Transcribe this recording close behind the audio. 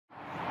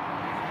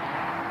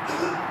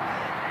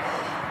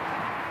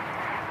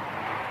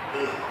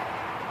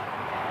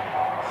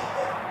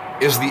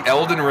Is the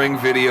Elden Ring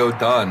video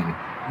done?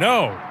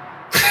 No.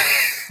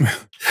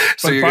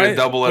 So you're going to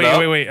double it up?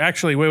 Wait.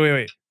 Actually,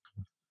 wait.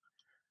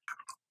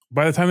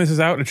 By the time this is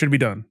out, it should be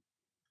done.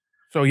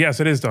 So, yes,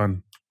 it is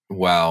done.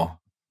 Wow.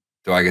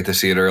 Do I get to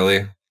see it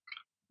early?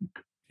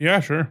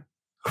 Yeah, sure.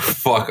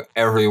 Fuck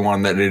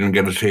everyone that didn't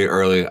get to see it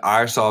early.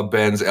 I saw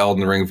Ben's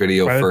Elden Ring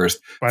video first.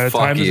 By the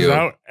time this is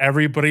out,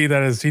 everybody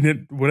that has seen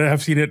it would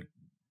have seen it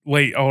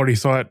late, already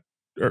saw it.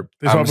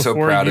 I'm so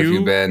proud of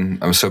you, Ben.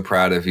 I'm so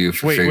proud of you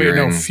for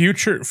figuring. Wait,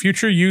 no.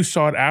 Future you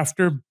saw it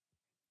after.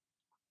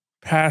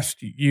 Past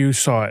you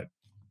saw it.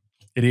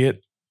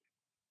 Idiot.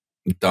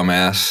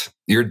 Dumbass.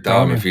 You're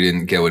dumb if you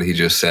didn't get what he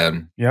just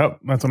said.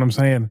 Yep, that's what I'm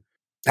saying.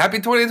 Happy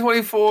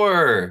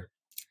 2024.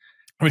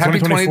 Happy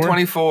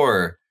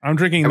 2024. I'm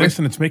drinking this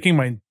and it's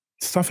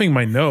stuffing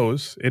my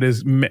nose. It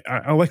is,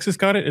 Alexis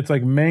got it. It's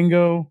like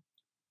mango.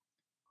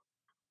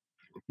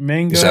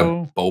 Is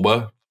that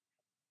boba?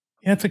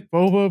 Yeah, it's like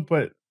boba,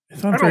 but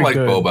it's not I don't like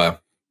good. boba.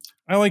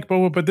 I like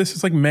boba, but this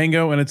is like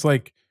mango and it's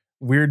like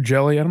weird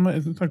jelly. I don't know.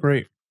 It's not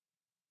great.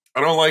 I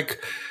don't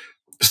like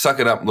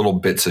sucking up little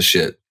bits of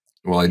shit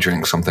while I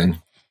drink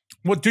something.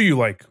 What do you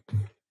like?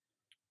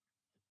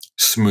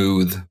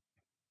 Smooth.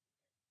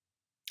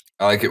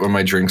 I like it when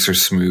my drinks are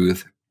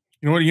smooth.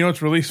 You know what? You know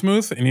what's really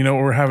smooth? And you know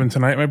what we're having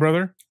tonight, my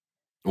brother?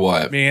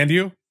 What? Me and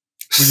you?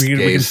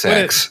 Gay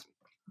sex.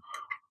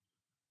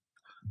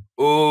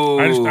 Ooh.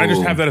 I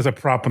just have that as a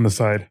prop on the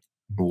side.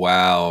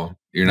 Wow.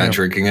 You're not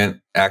drinking it,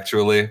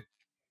 actually?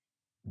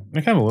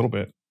 I kind of a little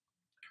bit.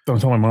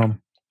 Don't tell my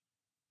mom.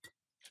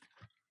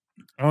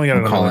 I only got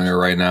I'm calling her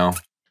right now.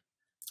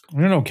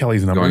 I don't know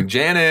Kelly's number. Going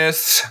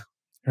Janice.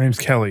 Her name's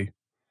Kelly.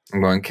 I'm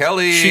going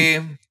Kelly. She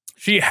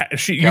you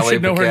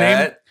should know her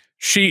name.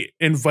 She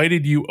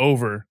invited you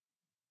over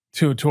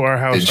to our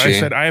house. I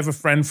said, I have a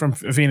friend from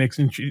Phoenix,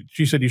 and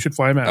she said you should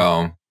fly him out.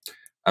 Oh,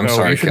 I'm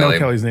sorry, you should Kelly. know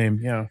Kelly's name,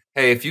 yeah.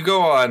 Hey, if you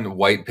go on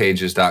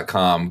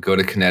whitepages.com, go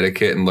to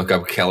Connecticut and look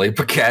up Kelly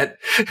Paquette.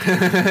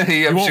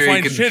 You won't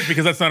find shit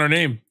because that's not her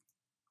name.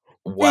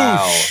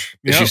 Wow.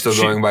 Is she still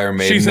going by her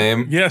maiden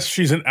name? Yes,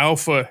 she's an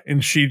alpha,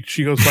 and she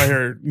goes by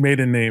her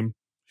maiden name.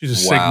 She's a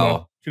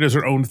Sigma. She does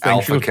her own thing.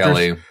 Alpha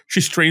Kelly.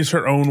 She strays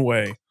her own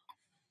way.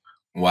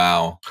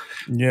 Wow.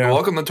 Yeah. Well,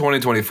 welcome to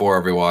 2024,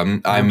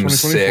 everyone. I'm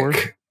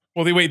sick.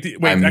 Well, wait.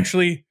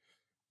 Actually,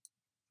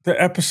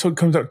 the episode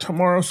comes out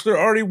tomorrow, so there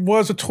already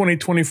was a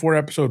 2024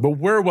 episode, but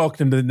we're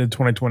welcomed into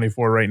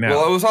 2024 right now.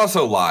 Well, it was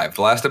also live.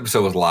 The last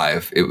episode was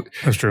live.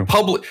 That's true.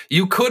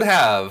 You could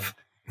have,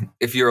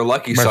 if you're a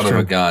lucky son of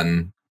a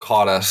gun,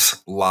 caught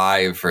us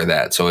live for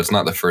that. So it's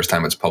not the first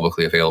time it's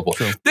publicly available.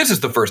 True. This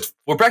is the first.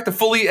 We're back to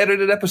fully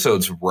edited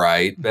episodes,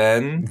 right,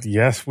 Ben?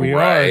 Yes, we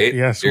are.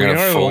 Yes, you're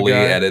gonna fully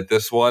edit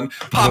this one.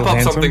 Pop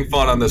up something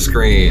fun on the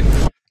screen.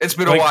 It's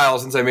been a while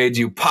since I made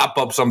you pop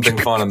up something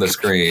fun on the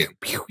screen.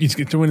 He's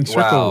doing in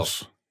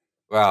circles.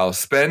 Wow.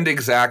 Spend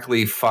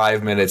exactly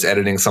 5 minutes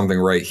editing something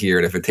right here,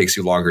 and if it takes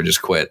you longer,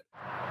 just quit.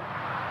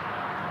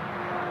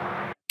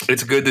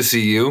 It's good to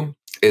see you.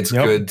 It's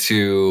good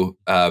to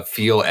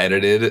feel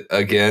edited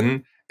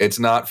again. It's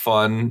not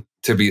fun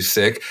to be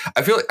sick.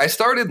 I feel like I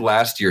started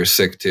last year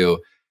sick too.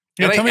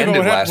 Yeah, and I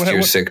ended last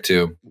year sick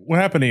too. What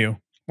happened to you?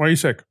 Why are you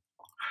sick?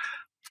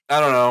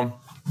 I don't know.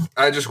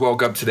 I just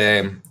woke up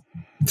today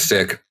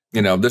sick.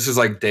 You know, this is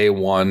like day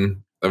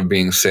one of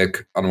being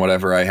sick on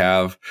whatever I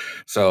have.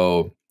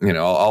 So, you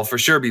know, I'll for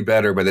sure be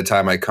better by the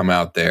time I come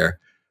out there.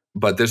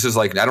 But this is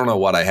like, I don't know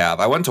what I have.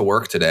 I went to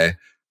work today.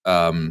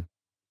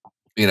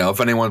 You know, if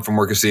anyone from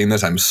work is seeing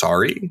this, I'm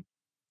sorry.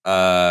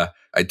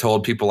 I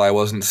told people I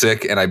wasn't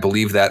sick, and I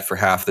believed that for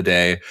half the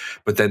day.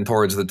 But then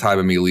towards the time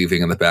of me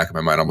leaving, in the back of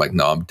my mind, I'm like,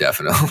 no, I'm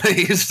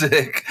definitely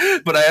sick.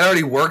 But I had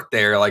already worked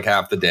there like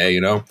half the day,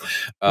 you know?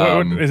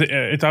 What is it?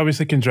 It's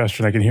obviously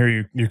congestion. I can hear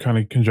you. You're kind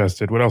of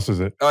congested. What else is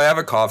it? Oh, I have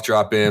a cough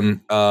drop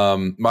in.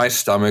 My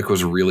stomach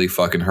was really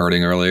fucking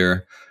hurting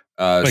earlier.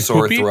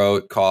 Sore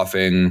throat,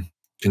 coughing.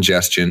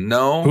 Congestion.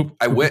 No,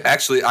 I wish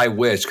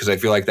because I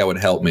feel like that would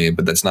help me,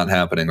 but that's not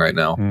happening right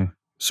now.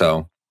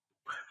 So,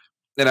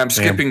 and I'm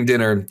skipping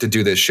dinner to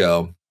do this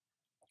show.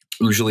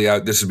 Usually,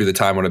 this would be the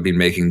time when I'd be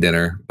making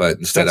dinner, but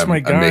instead I'm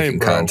making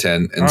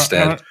content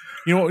instead.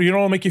 You know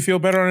what will make you feel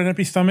better on an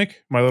empty stomach?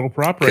 My little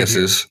prop right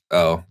Kisses. Here.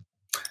 Oh,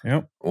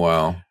 yep.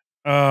 Wow.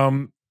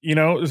 You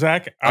know,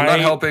 Zach, I'm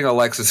not helping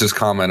Alexis's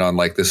comment on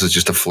like this is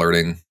just a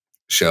flirting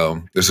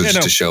show. This is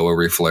just a show where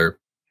we flirt.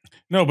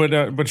 No,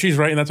 but she's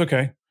right, and that's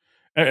okay.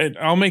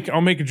 I'll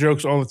make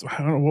jokes all the time.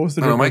 I don't know, what was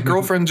the joke? My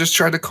girlfriend just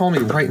tried to call me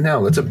right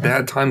now. That's a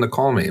bad time to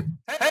call me.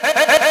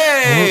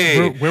 Hey!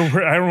 I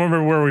don't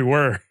remember where we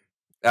were.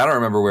 I don't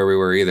remember where we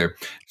were either.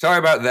 Sorry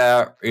about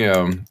that. You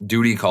know,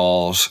 duty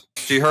calls.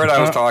 She heard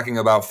I was talking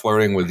about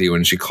flirting with you,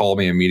 and she called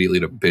me immediately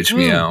to bitch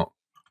me out.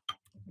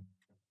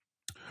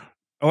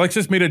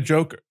 Alexis made a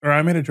joke, or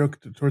I made a joke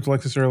towards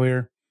Alexis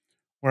earlier,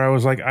 where I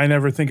was like, I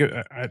never think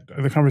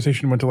the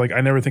conversation went to like,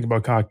 I never think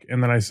about cock,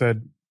 and then I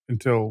said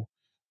until.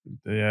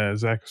 Yeah,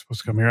 Zach is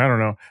supposed to come here. I don't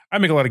know. I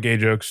make a lot of gay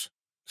jokes.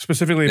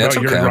 specifically about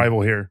your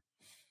arrival here.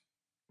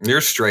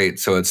 You're straight,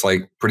 so it's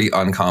like pretty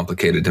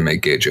uncomplicated to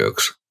make gay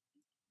jokes.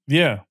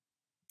 Yeah.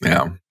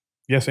 Yeah.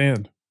 Yes,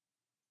 and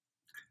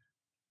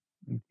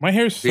my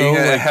hair's so being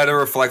a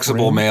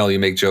heteroflexible male, you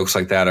make jokes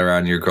like that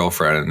around your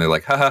girlfriend, and they're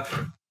like, haha.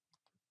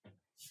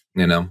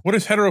 You know. What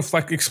is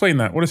explain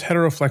that. What is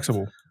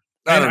heteroflexible?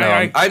 I don't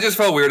know. I just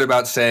felt weird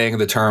about saying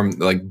the term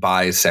like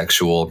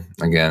bisexual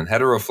again.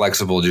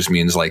 Heteroflexible just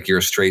means like you're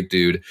a straight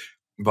dude,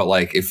 but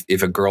like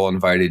if a girl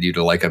invited you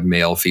to like a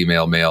male,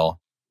 female, male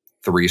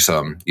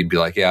threesome, you'd be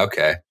like, yeah,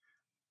 okay.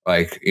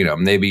 Like, you know,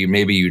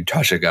 maybe you'd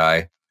touch a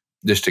guy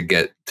just to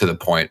get to the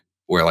point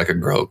where like a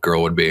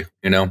girl would be,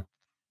 you know?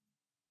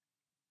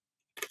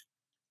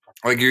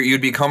 Like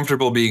you'd be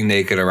comfortable being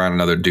naked around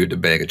another dude to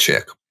bang a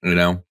chick, you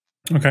know?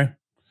 Okay.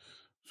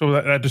 So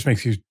that just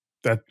makes you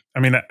that. I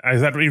mean,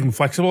 is that even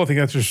flexible? I think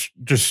that's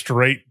just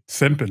straight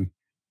simping.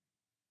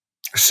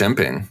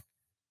 Simping.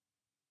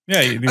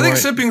 Yeah, I think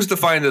simping's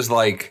defined as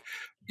like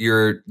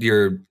you're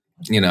you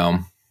know,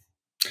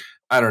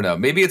 I don't know.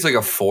 Maybe it's like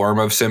a form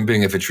of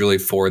simping if it's really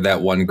for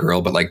that one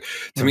girl. But like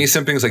to me,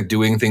 simping is like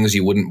doing things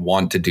you wouldn't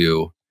want to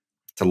do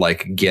to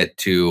like get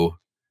to.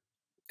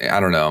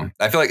 I don't know.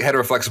 I feel like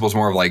heteroflexible is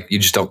more of like you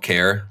just don't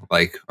care.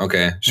 Like,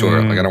 okay,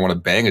 sure. Like I don't want to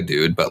bang a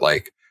dude, but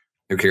like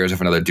who cares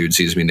if another dude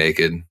sees me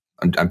naked?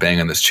 I'm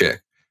banging this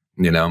chick,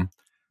 you know?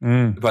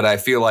 But I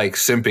feel like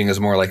simping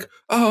is more like,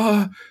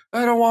 oh,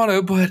 I don't want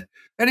to, but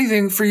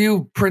anything for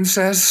you,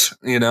 princess,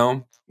 you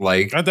know?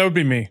 Like that would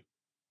be me.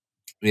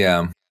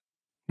 Yeah.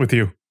 With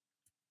you.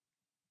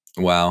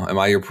 Wow. Am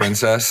I your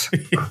princess?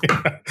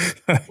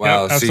 Yeah.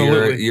 Wow. Yep,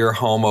 so you're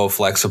homo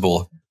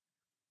flexible.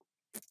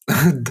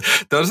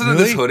 Doesn't really?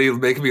 This hoodie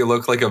make me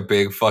look like a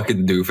big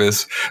fucking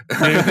doofus?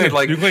 Yeah,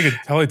 like, you look like a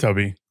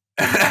Teletubby.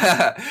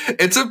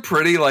 It's a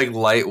pretty like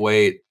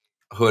lightweight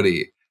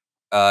hoodie.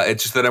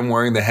 It's just that I'm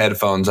wearing the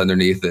headphones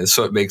underneath this,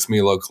 so it makes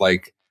me look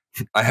like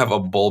I have a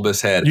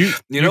bulbous head. You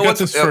know got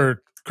this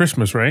for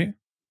Christmas, right?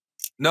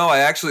 No,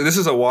 this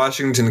is a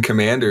Washington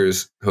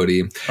Commanders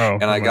hoodie,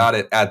 and I got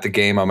it at the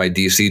game on my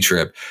DC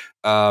trip.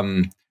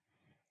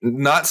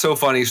 Not so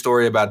funny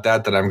story about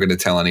that I'm going to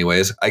tell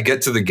anyways. I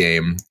get to the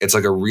game. It's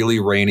like a really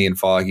rainy and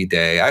foggy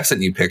day. I've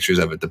sent you pictures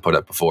of it to put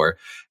up before.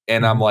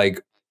 And I'm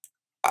like,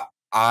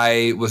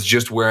 I was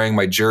just wearing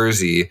my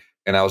jersey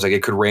and I was like,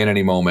 it could rain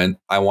any moment.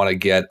 I want to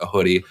get a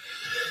hoodie.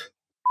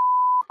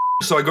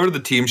 So I go to the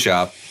team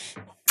shop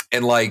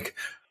and like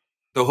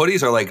the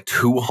hoodies are like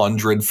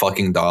 $200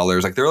 fucking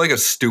dollars. Like they're like a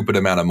stupid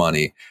amount of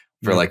money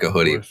for like a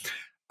hoodie.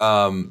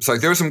 So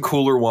like there were some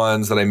cooler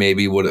ones that I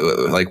maybe would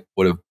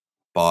have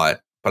bought.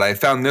 But I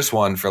found this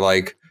one for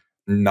like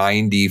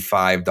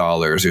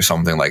 $95 or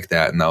something like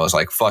that. And I was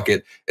like, fuck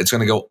it. It's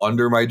going to go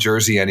under my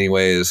jersey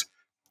anyways.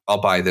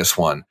 I'll buy this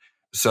one.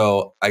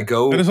 So I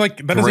go. That is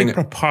a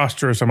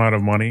preposterous amount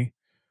of money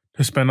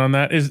to spend on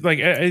that. Is like,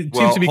 it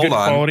seems to be good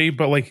quality,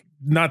 but like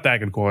not that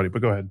good quality,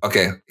 but go ahead.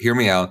 Okay. Hear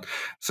me out.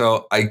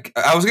 So I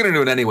was going to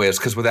do it anyways,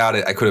 because without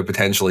it, I could have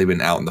potentially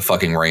been out in the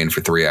fucking rain for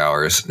 3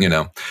 hours, you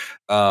know?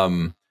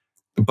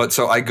 But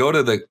so I go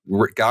to the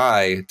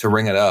guy to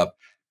ring it up.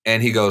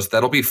 And he goes,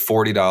 that'll be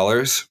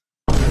 $40.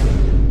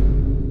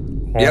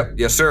 Yep.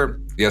 Yes, sir.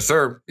 Yes,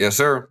 sir. Yes,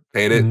 sir.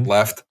 Paid it.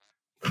 Left.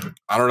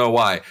 I don't know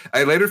why.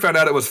 I later found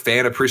out it was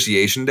Fan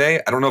Appreciation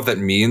Day. I don't know if that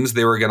means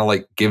they were going to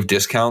like give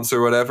discounts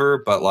or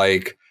whatever, but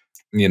like,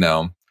 you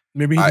know,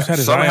 maybe he just had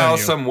his somehow, eye on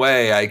you. some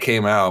way I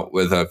came out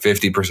with a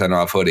 50%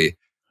 off hoodie,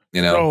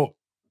 you know? So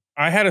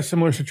I had a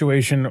similar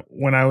situation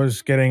when I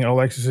was getting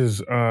Alexis's,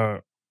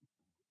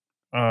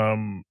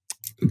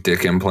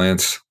 dick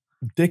implants.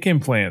 Dick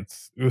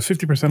implants. It was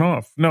 50%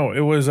 off. No, it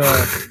was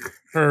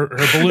her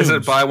balloons. I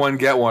said buy one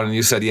get one, and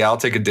you said, "Yeah, I'll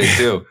take a dick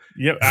too."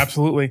 Yep,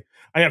 absolutely.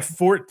 I got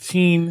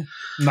 14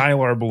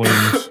 Nylar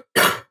balloons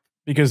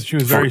because she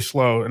was very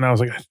slow, and I was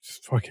like,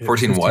 "Just fuck it."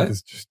 14 what?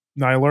 Just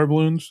Nylar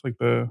balloons, like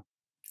the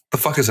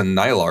fuck is a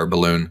Nylar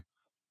balloon?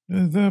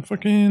 The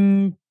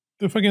fucking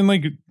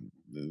like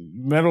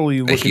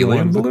metally looking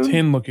ones, the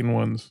tin looking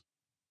ones.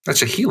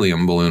 That's a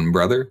helium balloon,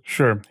 brother.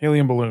 Sure,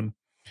 helium balloon.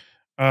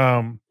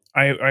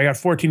 I got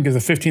 14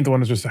 because the 15th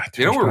one is just.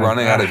 You know we're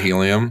running out of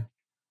helium.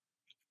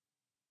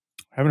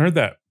 Haven't heard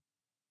that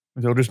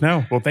until just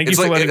now. Well, thank you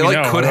for letting me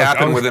know. It could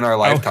happen within our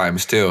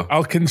lifetimes too.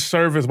 I'll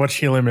conserve as much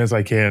helium as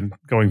I can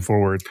going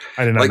forward.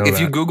 I did not know that. If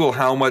you Google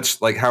how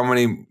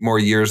many more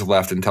years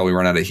left until we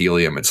run out of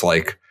helium, it's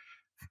like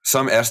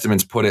some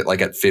estimates put it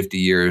like at 50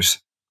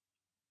 years.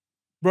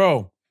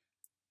 Bro,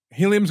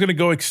 helium's gonna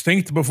go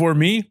extinct before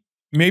me.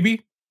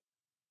 Maybe.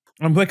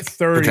 I'm like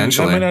 30. That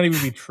might not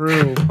even be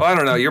true. Well, I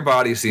don't know. Your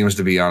body seems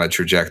to be on a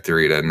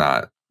trajectory to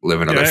not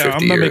live another 50 years.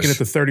 I'm not making it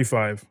to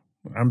 35.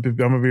 I'm going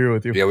to be real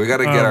with you. Yeah, we got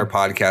to get our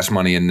podcast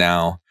money in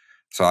now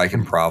so I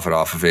can profit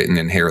off of it and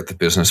inherit the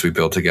business we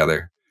built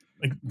together.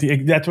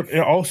 That's what.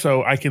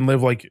 Also, I can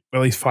live like at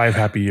least 5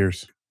 happy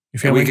years. You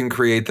feel we can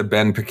create the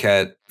Ben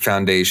Paquette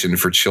Foundation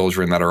for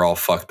children that are all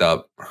fucked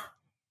up.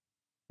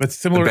 That's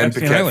similar the to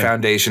Ben Paquette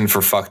Foundation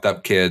for fucked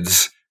up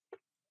kids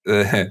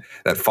that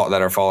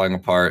are falling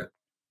apart.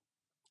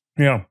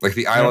 Yeah. Like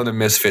the Island of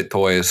Misfit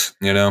Toys,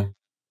 you know?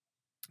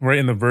 Right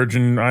in the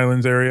Virgin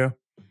Islands area.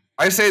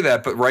 I say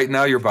that, but right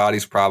now your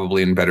body's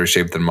probably in better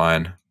shape than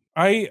mine.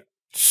 I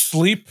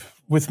sleep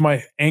with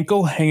my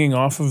ankle hanging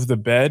off of the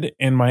bed,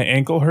 and my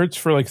ankle hurts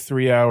for like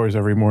 3 hours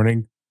every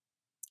morning.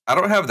 I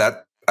don't have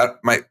that.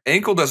 My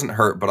ankle doesn't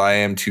hurt, but I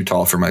am too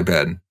tall for my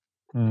bed.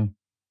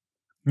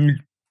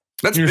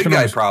 That's big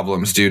guy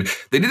problems, dude.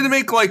 They need to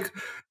make like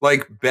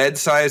bed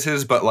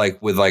sizes, but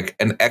like with like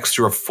an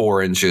extra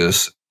 4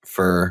 inches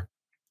for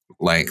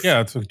length. Yeah,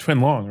 it's a twin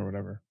long or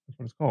whatever. That's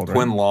what it's called.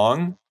 Twin right?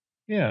 long?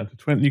 Yeah, it's a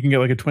twin. You can get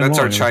like a twin. That's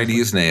long. Our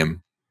Chinese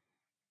name.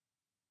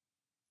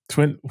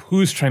 Twin.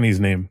 Whose Chinese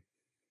name?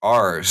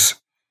 Ours.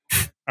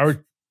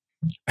 Our.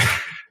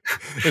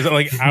 Is it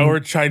like our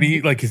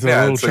Chinese? Like it's a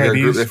little it's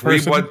Chinese. Like if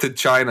we went to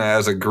China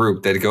as a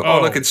group, they'd go,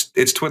 "Oh, look,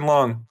 it's twin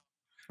long."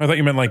 I thought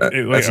you meant like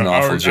that's an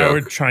awful joke.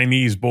 Our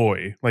Chinese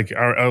boy, like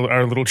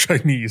our little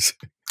Chinese.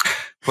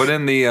 Put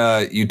in the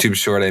YouTube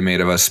short I made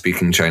of us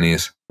speaking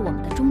Chinese.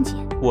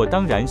 我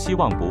当然希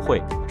望不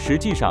会。实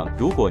际上，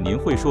如果您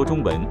会说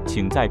中文，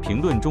请在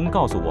评论中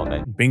告诉我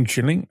们。Being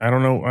chilling? I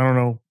don't know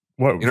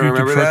what you don't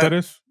remember that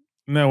is.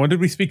 No, when did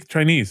we speak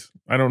Chinese?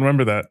 I don't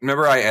remember that.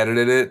 Remember I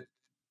edited it,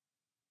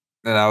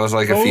 and I was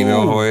like a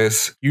female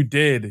voice. You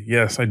did,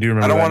 yes, I do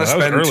remember. I don't want to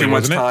spend too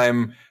much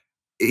time.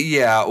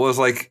 Yeah, it was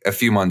like a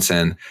few months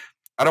in.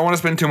 I don't want to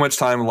spend too much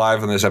time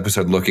live on this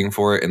episode looking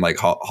for it and like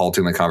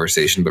halting the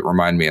conversation, but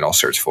remind me and I'll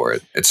search for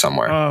it. It's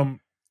somewhere.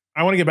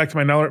 I want to get back to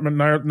my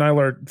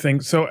Nylar thing.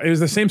 So it was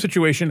the same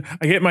situation.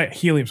 I get my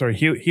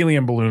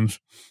helium balloons.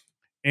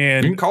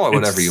 And you can call it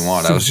whatever you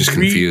want. I was just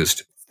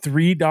confused.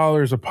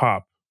 $3 a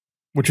pop,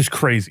 which is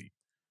crazy.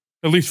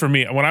 At least for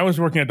me. When I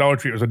was working at Dollar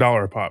Tree, it was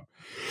 $1 a pop.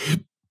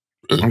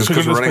 Just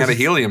because we're running out of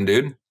helium,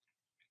 dude.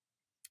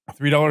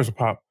 $3 a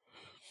pop.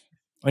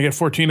 I get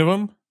 14 of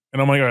them.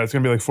 And I'm like, all right, it's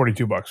going to be like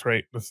 $42,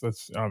 right?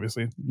 That's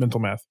obviously mental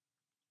math.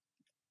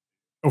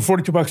 Oh,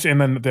 $42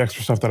 and then the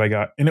extra stuff that I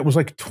got. And it was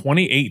like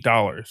 $28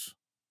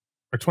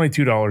 or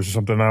 $22 or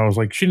something. And I was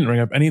like, she didn't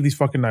ring up any of these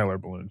fucking Nylar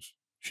balloons.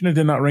 She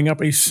did not ring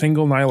up a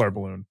single Nylar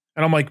balloon.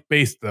 And I'm like,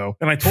 based though.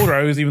 And I told her,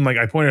 I was even like,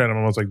 I pointed at him.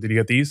 I was like, did you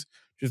get these?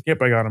 She's,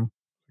 yep, I got them.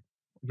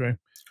 Okay.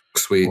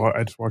 Sweet. Well,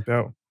 I just walked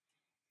out.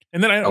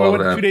 And then I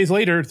went 3 days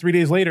later,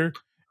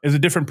 is a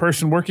different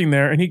person working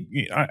there. And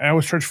I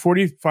was charged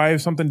 $45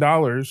 something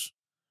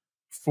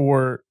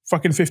for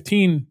fucking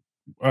 15.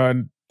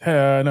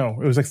 No,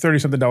 it was like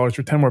 $30 something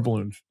for 10 more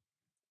balloons.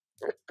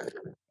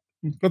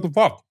 What the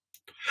fuck?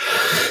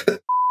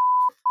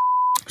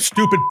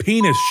 Stupid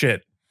penis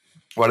shit.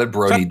 Why did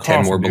bro need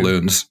 10 more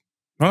balloons?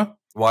 Huh?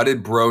 Why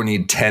did bro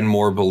need 10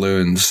 more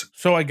balloons?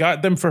 So I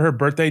got them for her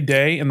birthday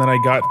day, and then I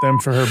got them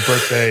for her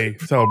birthday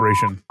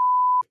celebration.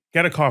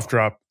 Get a cough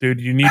drop, dude.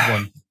 You need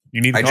one.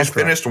 You need. I just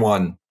finished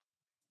one.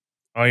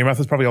 Oh, your mouth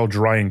is probably all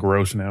dry and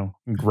gross now,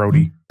 and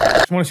grody.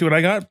 Just want to see what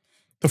I got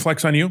to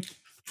flex on you.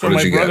 So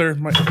my brother,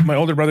 my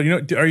older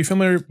brother, are you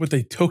familiar with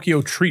the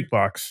Tokyo treat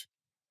box?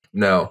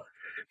 No.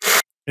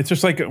 It's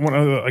just like one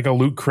of like a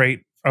loot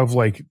crate of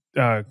like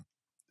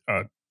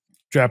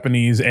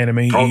Japanese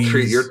anime. I'll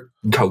treat your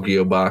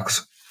Tokyo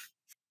box.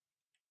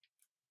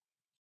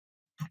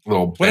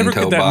 Little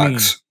bento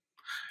box.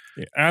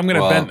 Yeah, I'm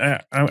gonna bend.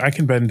 I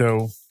can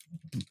bendo.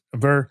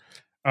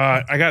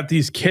 I got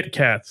these Kit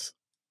Kats.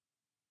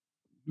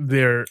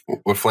 They're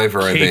what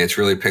flavor are they? It's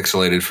really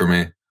pixelated for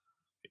me.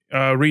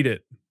 Read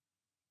it.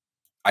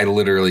 I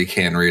literally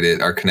can't read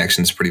it. Our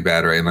connection's pretty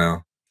bad right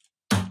now.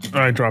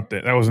 I dropped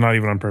it. That was not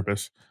even on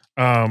purpose.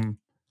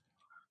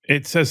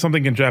 It says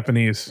something in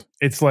Japanese.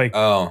 It's like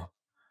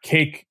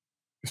cake,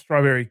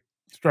 strawberry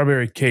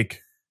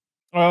cake.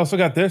 I also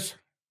got this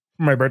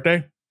for my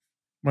birthday.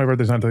 My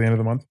birthday's not until the end of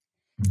the month.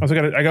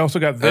 I also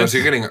got this. Oh, so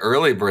you're getting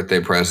early birthday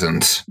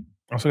presents.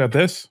 I also got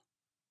this.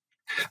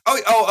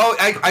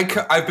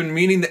 I've been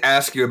meaning to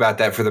ask you about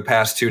that for the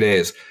past 2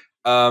 days.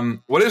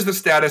 What is the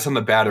status on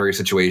the battery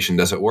situation?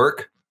 Does it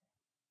work?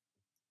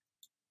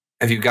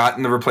 Have you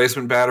gotten the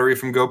replacement battery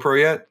from GoPro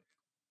yet?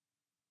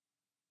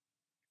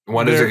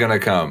 When is it going to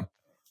come?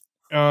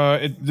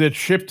 It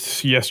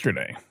shipped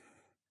yesterday.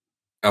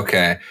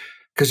 Okay.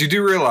 Because you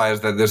do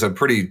realize that there's a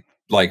pretty,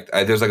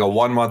 there's like a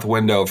 1 month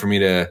window for me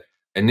to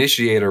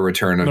initiate a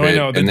return of it.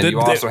 And then you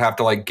also have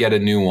to get a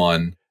new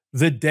one.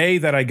 The day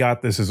that I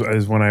got this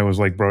is when I was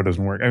like, bro, it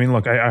doesn't work. I mean,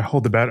 look, I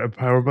hold the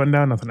power button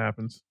down, nothing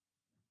happens.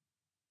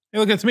 Hey,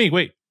 look, that's me.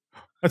 Wait,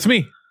 that's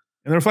me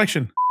in the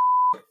reflection.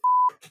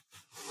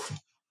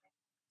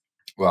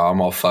 Well,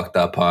 I'm all fucked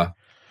up, huh?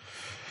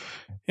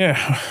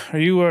 Yeah. Are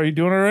you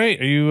doing all right?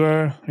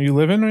 Are you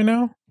living right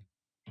now?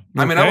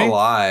 I mean, I'm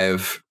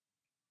alive.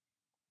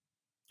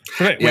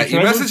 You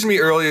messaged me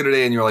earlier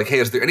today and you're like, hey,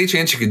 is there any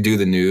chance you could do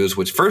the news?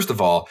 Which, first of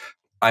all,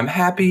 I'm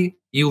happy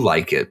you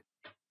like it.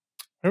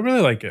 I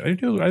really like it. I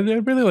do. I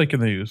really like the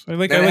news.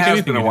 It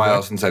has been a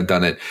while since I've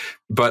done it,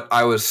 but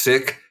I was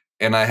sick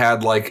and I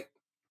had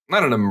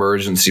not an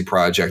emergency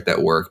project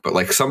at work,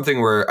 but something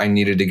where I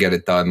needed to get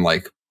it done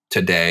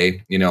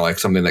today,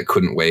 something that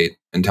couldn't wait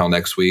until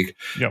next week.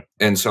 Yep.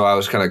 And so I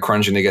was kind of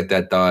crunching to get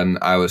that done.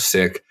 I was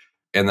sick.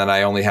 And then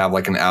I only have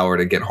an hour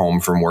to get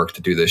home from work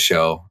to do this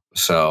show.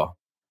 So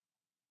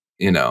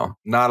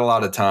not a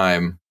lot of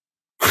time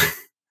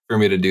for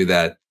me to do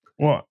that.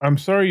 Well, I'm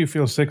sorry you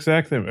feel sick,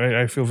 Zach.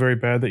 I feel very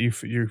bad that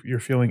you're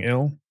feeling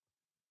ill.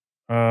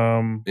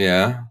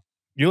 Yeah.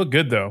 You look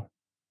good though.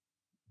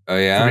 Oh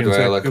yeah. Do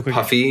I look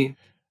puffy?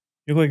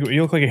 You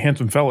look like a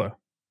handsome fella.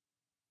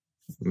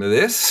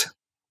 This?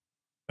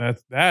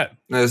 That's that.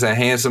 There's a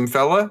handsome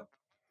fella.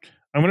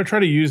 I'm gonna try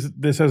to use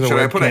this as a. Should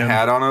I put a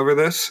hat on over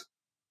this?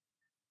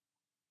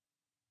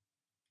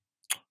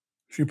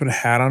 Should you put a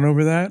hat on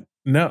over that?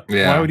 No.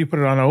 Yeah. Why would you put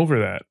it on over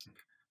that?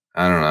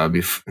 I don't know.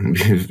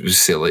 It'd be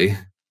silly.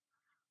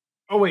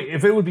 Oh wait,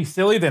 if it would be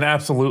silly, then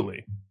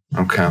absolutely.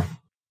 Okay.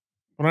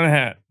 Put on a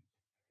hat.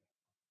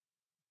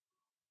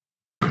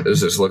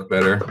 Does this look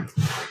better?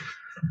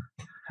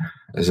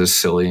 Is this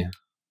silly?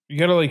 You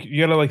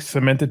gotta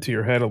cement it to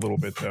your head a little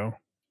bit though.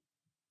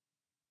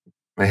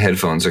 My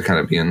headphones are kind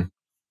of being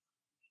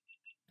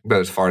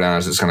about as far down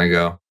as it's gonna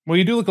go. Well,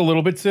 you do look a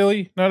little bit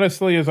silly. Not as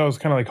silly as I was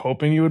kind of like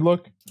hoping you would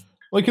look.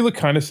 Like you look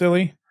kind of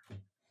silly.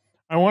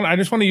 I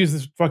just want to use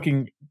this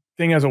fucking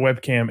thing as a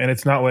webcam, and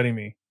it's not letting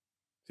me.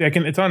 See,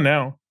 it's on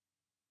now.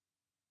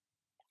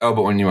 Oh,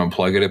 but when you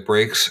unplug it, it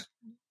breaks.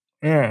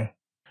 Yeah.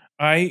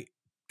 I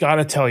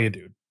gotta tell you,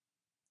 dude,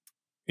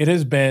 it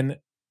has been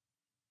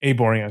a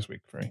boring ass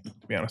week for me,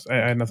 to be honest. I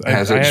had nothing. I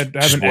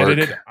haven't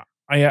edited.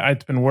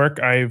 It's been work.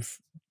 I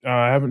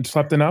haven't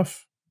slept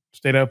enough.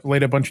 Stayed up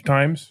late a bunch of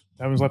times.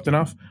 Haven't slept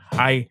enough.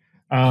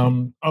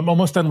 I'm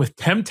almost done with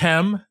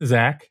Temtem,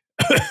 Zach.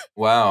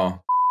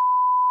 Wow.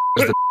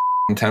 Who's the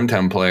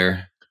Temtem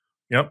player?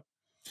 Yep.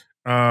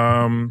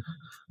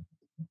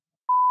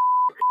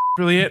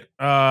 Really it.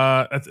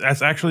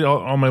 That's actually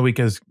all my week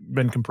has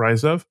been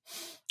comprised of.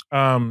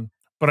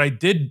 But I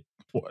did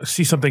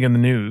see something in the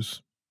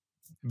news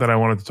that I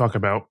wanted to talk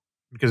about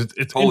because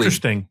it's Holy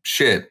interesting.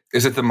 Shit.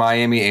 Is it the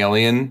Miami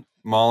alien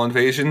mall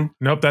invasion?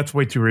 Nope, that's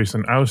way too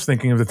recent. I was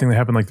thinking of the thing that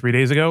happened like 3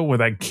 days ago where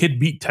that kid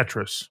beat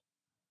Tetris.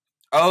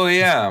 Oh,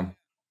 yeah.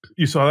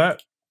 You saw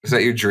that? Is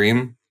that your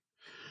dream?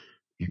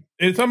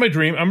 It's not my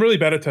dream. I'm really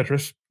bad at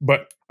Tetris,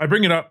 but I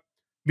bring it up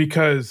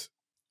because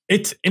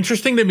it's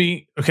interesting to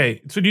me.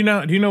 Okay, so do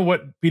you know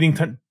what beating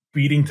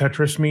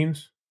Tetris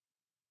means?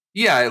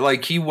 Yeah,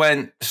 like he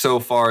went so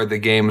far, the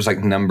game was like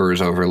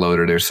numbers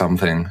overloaded or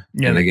something,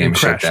 and the game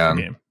shut down.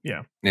 The game.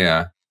 Yeah,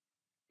 yeah.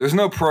 There's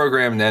no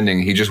programmed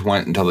ending. He just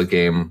went until the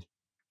game,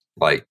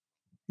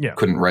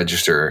 couldn't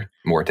register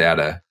more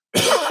data.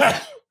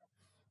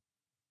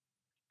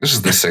 This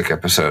is the sick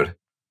episode.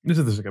 This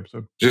is the sick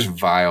episode. Just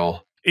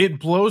vile. It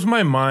blows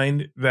my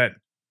mind that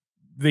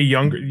the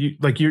younger,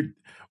 do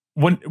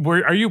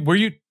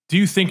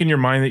you think in your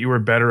mind that you were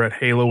better at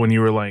Halo when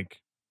you were like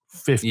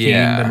 15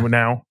 than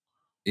now?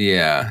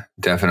 Yeah,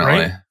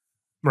 definitely.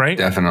 Right?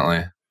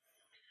 Definitely.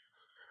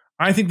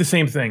 I think the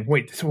same thing.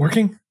 Wait, is it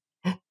working?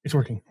 It's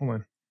working. Hold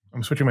on.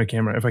 I'm switching my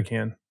camera if I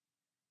can.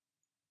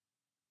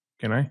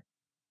 Can I?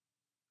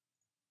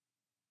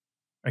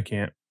 I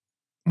can't.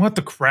 What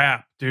the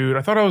crap, dude?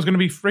 I thought I was going to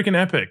be freaking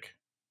epic.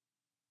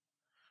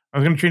 I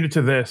was going to change it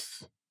to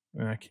this.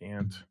 I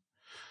can't.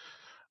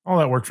 All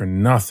that work for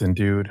nothing,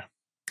 dude.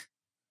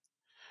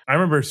 I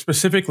remember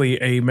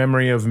specifically a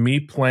memory of me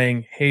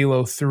playing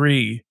Halo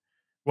 3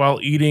 while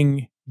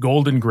eating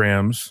Golden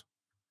Grams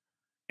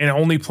and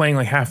only playing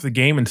like half the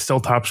game and still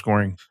top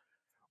scoring.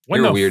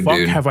 When the fuck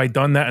have I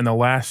done that in the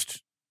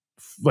last,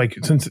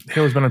 since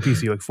Halo's been on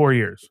PC, 4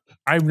 years?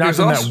 I've not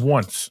done that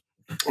once.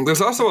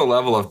 There's also a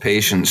level of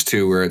patience,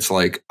 too, where it's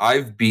like,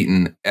 I've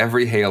beaten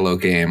every Halo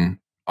game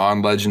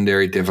on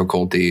Legendary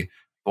difficulty,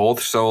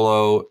 both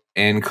solo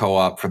and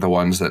co-op for the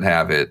ones that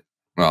have it.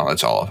 Well,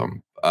 that's all of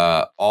them.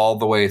 All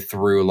the way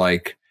through, I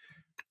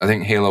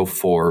think Halo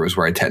 4 was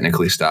where I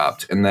technically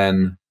stopped. And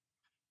then,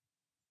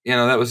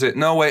 that was it.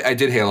 No, wait, I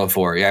did Halo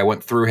 4. Yeah, I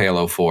went through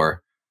Halo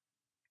 4.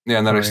 Yeah,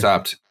 and then I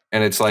stopped.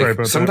 And it's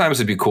sometimes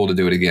it'd be cool to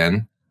do it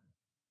again,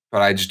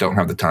 but I just don't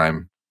have the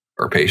time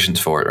or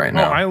patience for it right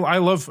now. I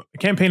love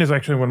campaign is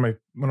actually one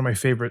of my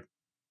favorite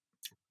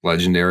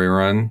Legendary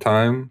run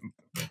time.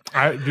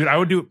 I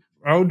would do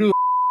a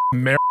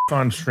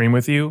marathon stream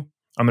with you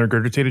on the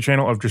Regurgitated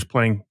channel of just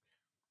playing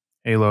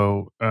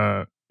Halo,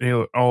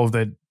 all of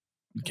the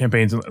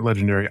campaigns in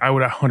Legendary. I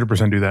would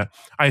 100% do that.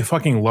 I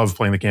fucking love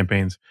playing the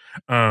campaigns.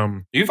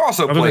 You've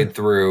also played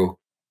through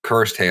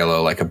Cursed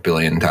Halo a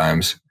billion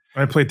times.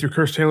 I played through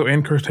Cursed Halo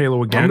and Cursed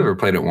Halo again. I've never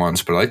played it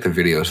once, but I like the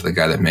videos of the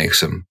guy that makes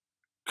them.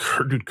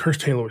 Dude,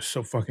 Cursed Halo is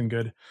so fucking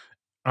good.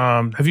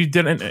 Have you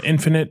done an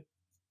Infinite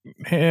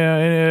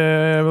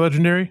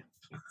Legendary?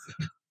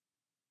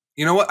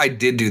 You know what? I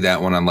did do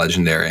that one on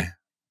Legendary.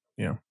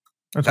 Yeah.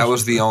 That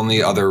was the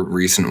only other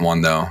recent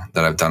one, though,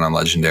 that I've done on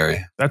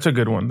Legendary. That's a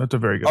good one. That's a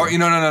very good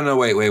one. Oh, no.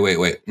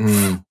 Wait.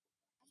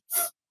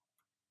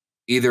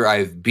 Either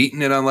I've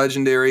beaten it on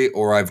Legendary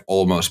or I've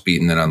almost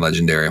beaten it on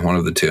Legendary. One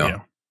of the two.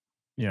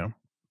 Yeah.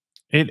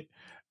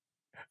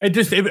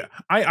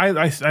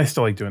 I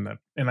still like doing that.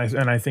 And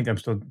I think I'm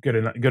still good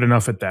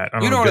enough at that.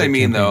 You know what I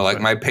mean, though?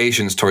 My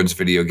patience towards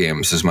video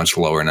games is much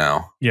lower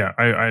now. Yeah.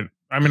 I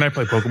mean, I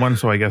play Pokemon,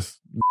 so I guess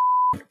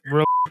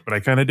but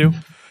I kind of do.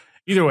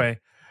 Either way,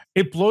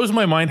 It blows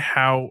my mind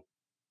how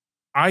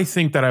I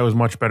think that I was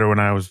much better when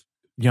I was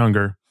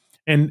younger.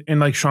 And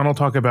like Sean will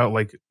talk about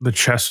like the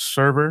chess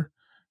server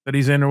that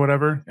he's in or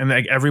whatever. And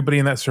like everybody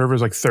in that server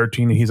is like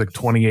 13 and he's like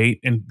 28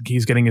 and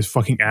he's getting his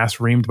fucking ass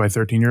reamed by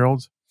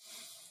 13-year-olds.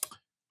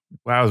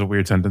 Wow, that was a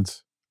weird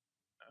sentence.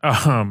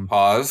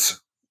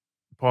 Pause.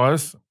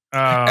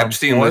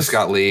 Epstein list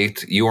got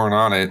leaked. You weren't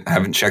on it. I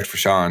haven't checked for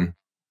Sean.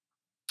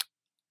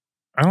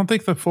 I don't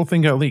think the full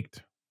thing got leaked.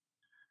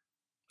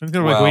 I think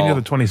they're like waiting till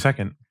the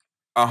 22nd.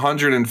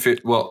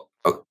 150. Well,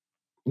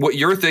 what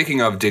you're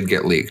thinking of did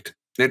get leaked.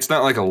 It's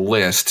not like a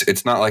list.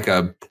 It's not like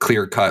a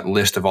clear-cut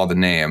list of all the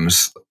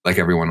names like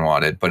everyone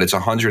wanted, but it's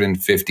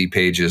 150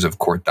 pages of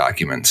court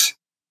documents.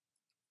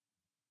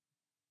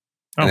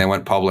 And they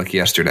went public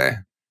yesterday.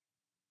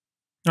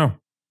 Oh.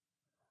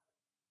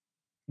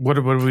 What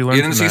did we learn?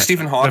 You didn't see that?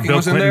 Stephen Hawking Bill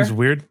was Clinton's in there?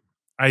 Weird.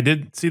 I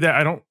did see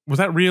that. Was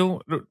that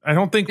real? I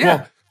don't think,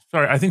 Yeah.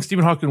 Sorry, I think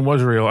Stephen Hawking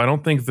was real. I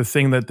don't think the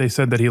thing that they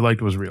said that he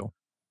liked was real.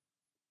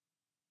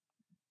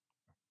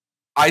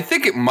 I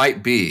think it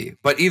might be,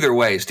 but either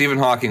way, Stephen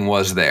Hawking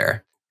was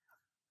there.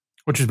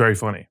 Which is very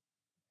funny.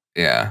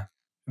 Yeah.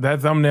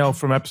 That thumbnail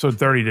from episode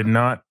 30 did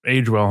not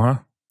age well, huh?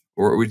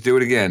 We do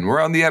it again.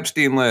 We're on the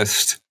Epstein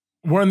list.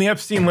 We're on the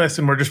Epstein list,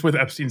 and we're just with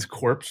Epstein's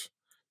corpse.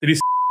 Did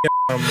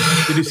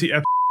you see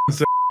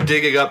Epstein's...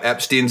 Digging up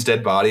Epstein's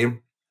dead body?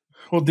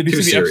 Well, did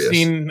you see the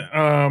Epstein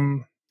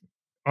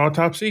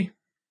autopsy?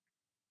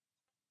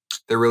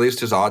 They released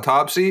his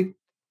autopsy?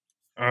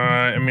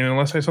 I mean,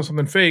 unless I saw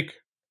something fake.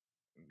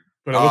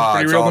 But it looked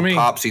pretty real to me.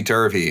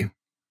 Topsy-turvy.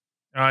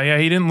 Yeah,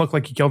 he didn't look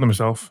like he killed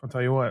himself. I'll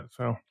tell you what.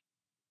 So,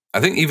 I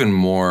think even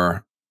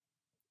more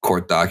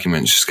court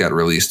documents just got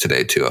released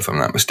today too, if I'm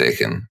not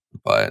mistaken.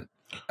 But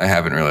I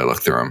haven't really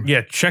looked through them.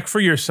 Yeah, check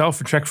for yourself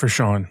and check for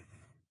Sean.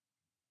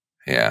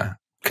 Yeah,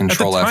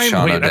 Control F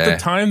Sean a day. At the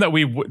time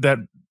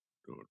that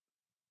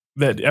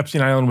that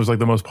Epstein Island was like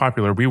the most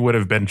popular, we would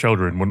have been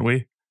children, wouldn't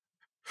we?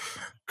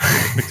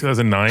 Like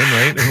 2009,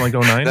 right? Isn't like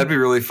 09? That'd be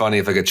really funny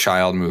if like a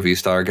child movie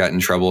star got in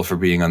trouble for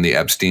being on the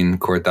Epstein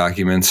court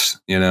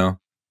documents, you know?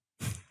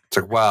 It's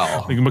like,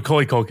 wow. Like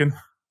Macaulay Culkin?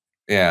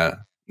 Yeah.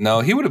 No,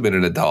 he would have been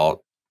an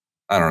adult.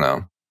 I don't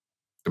know.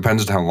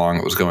 Depends on how long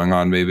it was going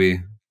on,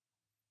 maybe.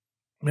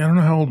 I don't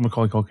know how old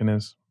Macaulay Culkin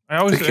is. I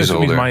always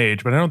assume he's my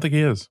age, but I don't think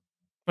he is.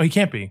 Oh, he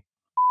can't be.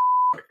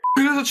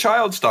 He was a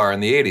child star in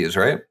the 80s,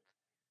 right?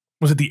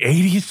 Was it the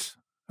 80s?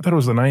 I thought it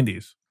was the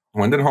 90s.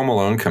 When did Home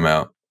Alone come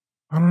out?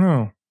 I don't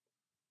know.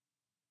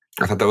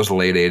 I thought that was the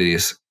late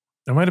 80s.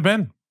 It might have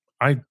been.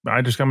 I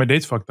just got my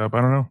dates fucked up. I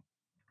don't know.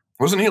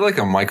 Wasn't he like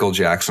a Michael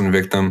Jackson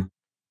victim?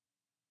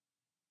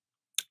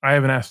 I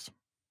haven't asked.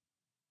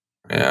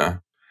 Yeah.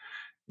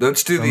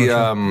 Let's do the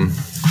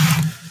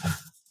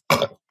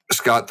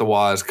Scott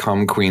DeWaz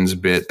Cum Queens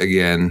bit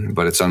again,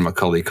 but it's on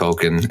Macaulay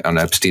Culkin on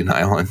Epstein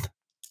Island.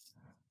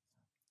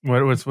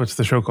 What's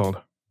the show called?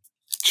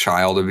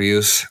 Child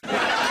Abuse.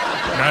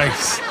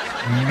 Nice,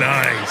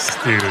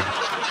 dude.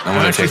 I'm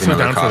actually so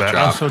down for that.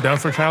 I'm so down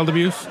for child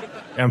abuse.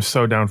 I'm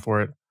so down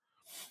for it.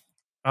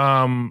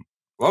 Welcome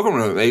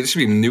to it. Should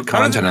be new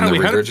content on the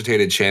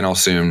Regurgitated channel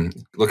soon.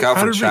 Look out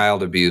for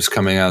child abuse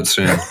coming out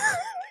soon.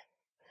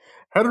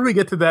 How did we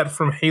get to that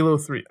from Halo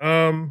 3?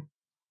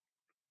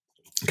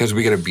 Because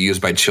we get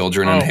abused by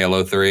children in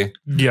Halo 3.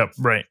 Yep,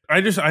 right. I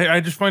just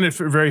find it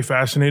very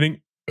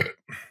fascinating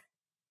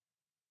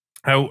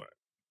how,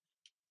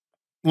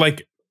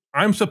 like,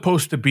 I'm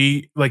supposed to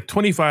be like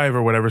 25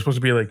 or whatever, supposed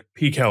to be like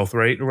peak health,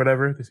 right? Or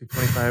whatever. They say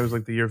 25 is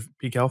like the year of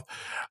peak health.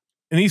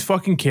 And these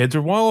fucking kids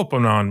are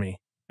walloping on me.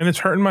 And it's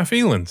hurting my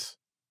feelings.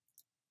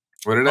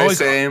 What did I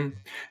say?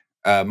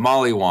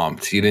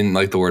 Mollywomped. You didn't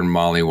like the word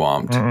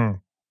mollywomped.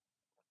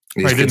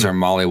 These kids are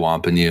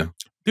mollywomping you.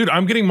 Dude,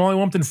 I'm getting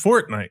mollywomped in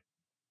Fortnite.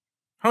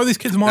 How are these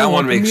kids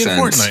mollywomping me in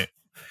Fortnite?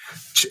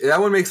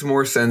 That one makes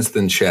more sense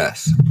than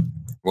chess.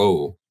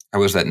 Whoa. How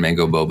was that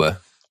mango boba?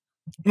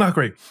 Not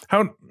great.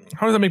 How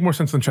does that make more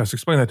sense than chess?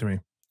 Explain that to me.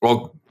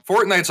 Well,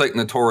 Fortnite's like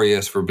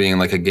notorious for being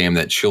like a game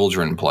that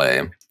children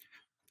play.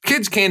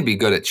 Kids can be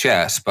good at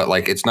chess, but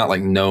like it's not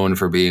like known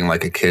for being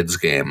like a kid's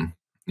game,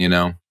 you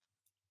know?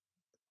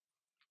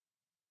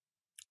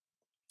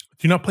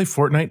 Do you not play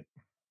Fortnite?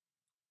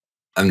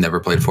 I've never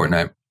played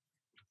Fortnite.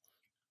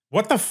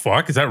 What the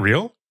fuck? Is that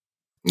real?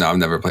 No, I've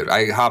never played.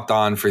 I hopped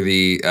on for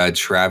the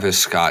Travis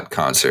Scott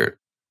concert.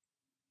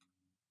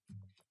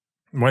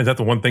 Why is that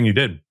the one thing you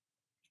did?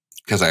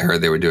 Because I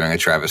heard they were doing a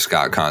Travis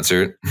Scott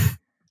concert. You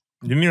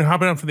didn't even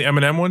hop on for the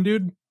Eminem one,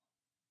 dude?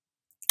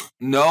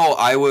 No,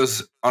 I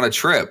was on a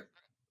trip.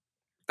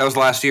 That was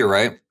last year,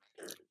 right?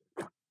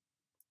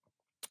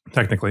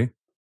 Technically.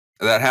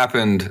 That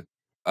happened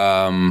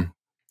while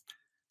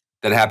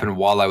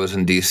I was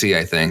in DC,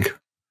 I think.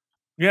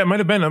 Yeah, it might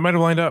have been. I might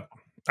have lined up.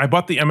 I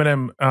bought the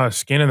Eminem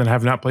skin and then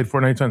have not played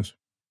Fortnite since.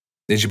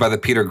 Did you buy the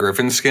Peter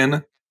Griffin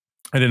skin?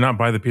 I did not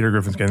buy the Peter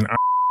Griffin skin.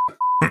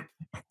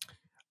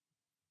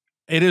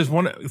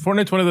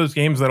 Fortnite's one of those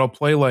games that I'll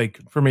play like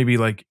for maybe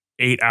like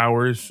 8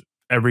 hours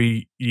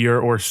every year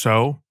or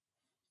so,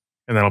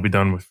 and then I'll be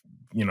done with.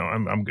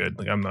 I'm good.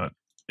 Like I'm not.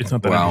 It's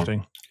not that Wow. interesting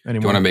Do you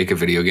anymore. want to make a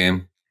video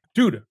game?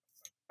 Dude,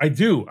 I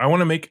do. I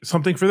want to make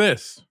something for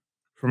this,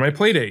 for my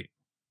play date.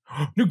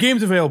 New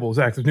games available,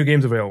 Zach. There's new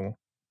games available.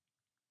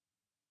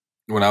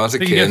 When I was a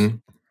Take a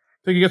kid,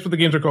 Take a guess what the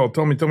games are called.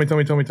 Tell me.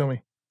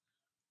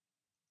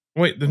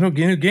 Wait, there's no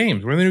new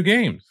games. Where are the new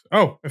games?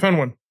 Oh, I found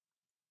one.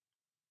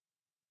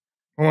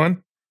 Hold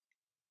on.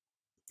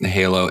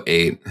 Halo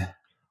 8.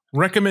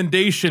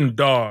 Recommendation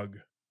Dog.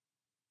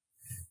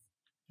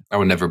 I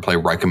would never play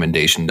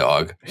Recommendation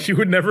Dog. You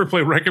would never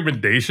play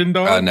Recommendation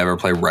Dog? I would never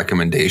play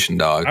Recommendation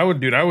Dog. I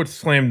would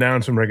slam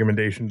down some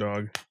Recommendation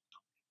Dog.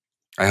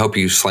 I hope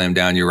you slam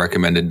down your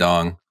recommended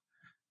dong.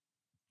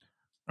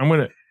 I'm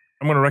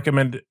gonna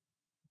recommend.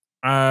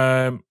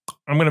 I'm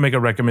gonna make a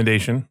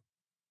recommendation.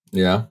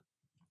 Yeah.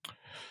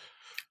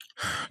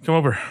 Come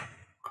over.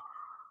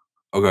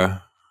 Okay.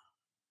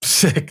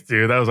 Sick,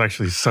 dude. That was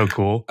actually so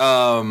cool.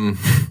 When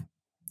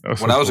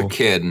I was a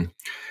kid,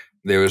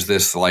 there was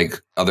this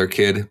like other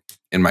kid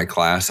in my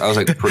class. I was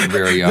like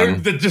very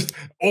young. Just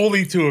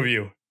only two of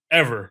you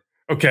ever.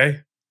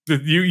 Okay.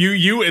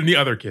 You and the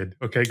other kid.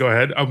 Okay, go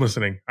ahead. I'm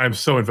listening. I'm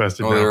so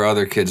invested. Oh, there were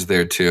other kids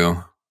there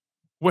too.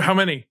 Well, how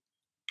many?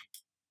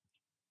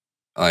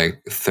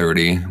 Like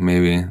 30,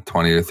 maybe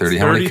 20 or 30.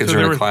 How many kids are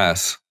in a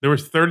class? There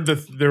was 30.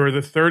 There's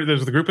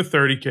the group of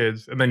 30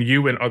 kids, and then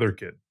you and other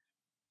kid.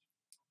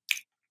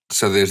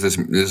 So there's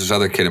this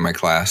other kid in my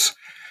class.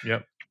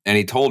 Yep. And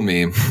he told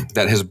me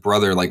that his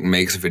brother like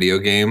makes video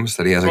games,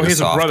 that he has like a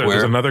software. Brother.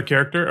 There's another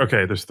character?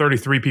 Okay, there's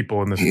 33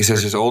 people in this. He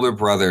says his older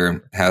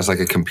brother has like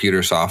a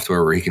computer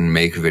software where he can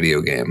make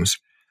video games.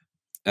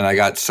 And I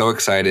got so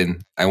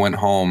excited. I went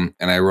home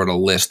and I wrote a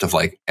list of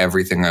like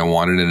everything I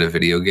wanted in a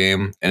video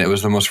game. And it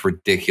was the most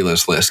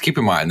ridiculous list. Keep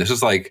in mind, this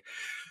is like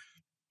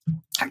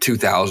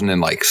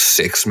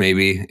 2006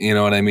 maybe, you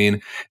know what I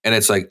mean? And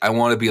it's like, I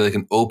want to be like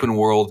an open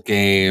world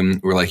game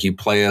where like you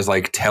play as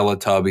like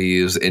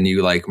Teletubbies and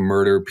you like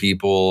murder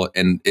people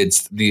and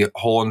it's the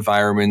whole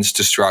environment's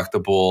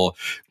destructible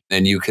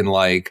and you can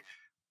like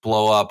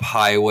blow up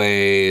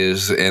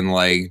highways and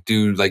like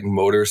do like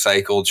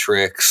motorcycle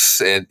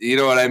tricks and you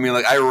know what I mean?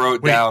 Like I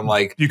wrote down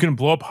like you can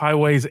blow up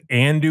highways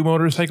and do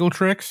motorcycle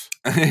tricks.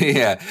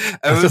 Yeah,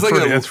 it was like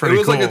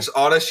it's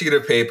on a sheet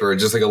of paper,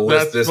 just like a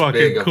list this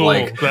big of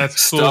like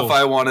stuff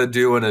I want to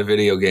do in a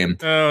video game.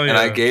 Oh, yeah. And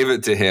I gave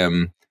it to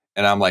him,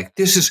 and I'm like,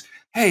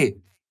 hey,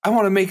 I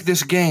want to make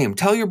this game.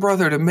 Tell your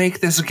brother to make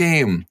this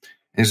game. And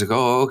he's like,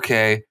 oh,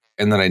 okay.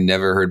 And then I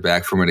never heard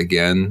back from it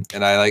again.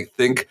 And I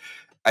think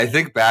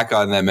back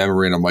on that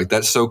memory, and I'm like,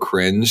 that's so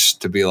cringe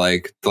to be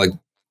like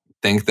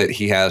think that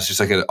he has just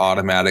like an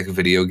automatic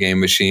video game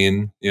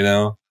machine, you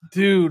know?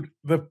 Dude,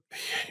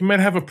 he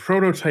might have a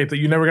prototype that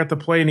you never got to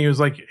play, and he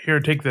was like, here,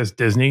 take this,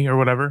 Disney or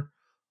whatever.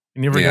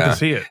 You never got to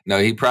see it. No,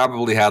 he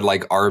probably had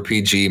like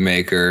RPG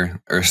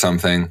Maker or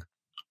something.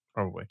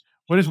 Probably.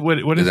 What is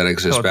did that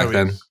exist back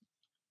then?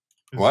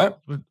 What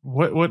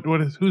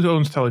is who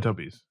owns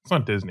Teletubbies? It's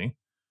not Disney.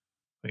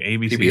 Like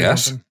ABC PBS? Or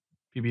something?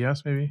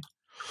 PBS maybe.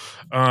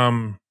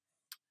 I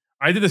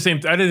did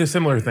a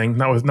similar thing,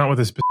 not with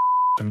this.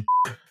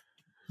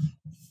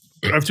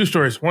 I have two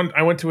stories. One,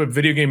 I went to a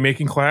video game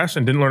making class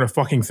and didn't learn a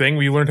fucking thing.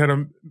 We learned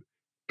how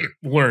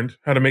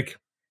to make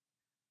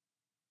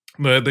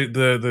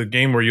the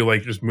game where you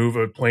like just move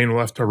a plane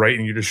left to right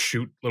and you just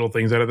shoot little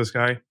things out of the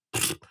sky.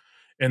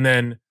 And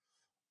then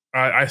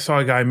I saw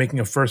a guy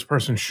making a first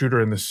person shooter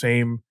in the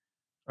same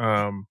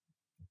engine,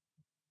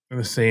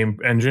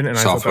 and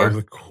I thought that was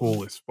the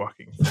coolest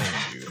fucking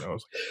thing, dude. I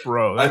was like,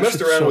 bro. I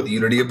messed around with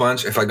Unity a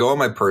bunch. If I go on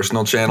my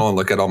personal channel and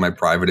look at all my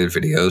privated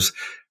videos,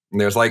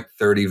 there's like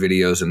 30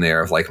 videos in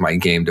there of like my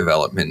game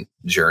development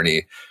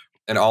journey.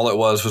 And all it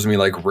was me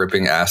like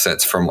ripping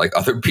assets from like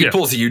other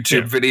people's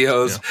YouTube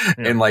videos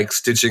and like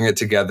stitching it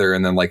together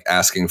and then like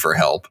asking for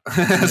help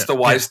as to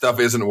why stuff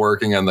isn't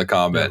working in the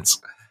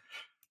comments.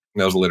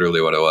 That was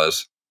literally what it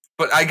was.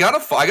 But I got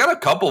a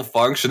couple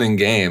functioning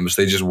games.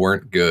 They just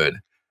weren't good.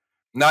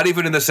 Not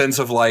even in the sense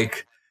of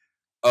like,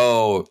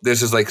 oh,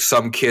 this is like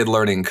some kid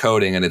learning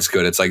coding and it's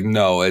good. It's like,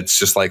 no, it's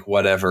just like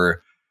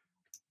whatever.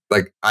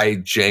 Like I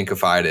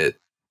jankified it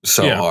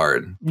so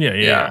hard.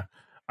 Yeah.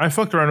 I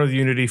fucked around with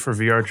Unity for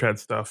VR chat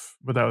stuff,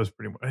 but that was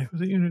pretty much.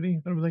 Was it Unity?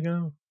 What was I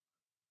going?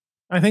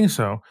 I think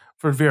so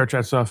for VR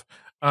chat stuff.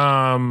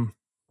 I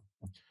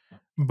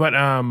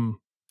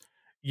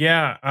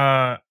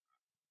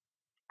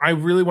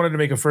really wanted to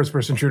make a first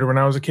person shooter when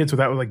I was a kid, so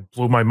that was like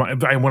blew my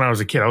mind. When I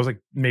was a kid, I was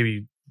like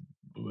maybe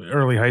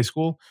early high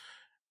school.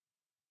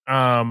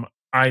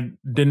 I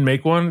didn't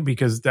make one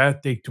because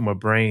that take too much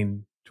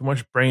brain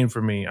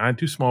for me. I'm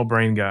too small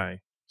brain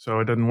guy, so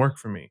it doesn't work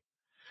for me.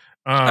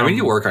 I mean,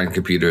 you work on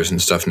computers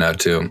and stuff now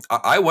too.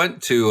 I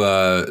went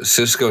to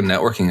Cisco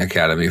Networking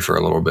Academy for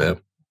a little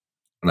bit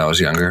when I was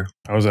younger.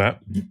 How was that?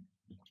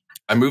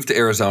 I moved to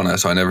Arizona,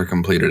 so I never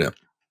completed it.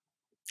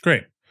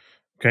 Great.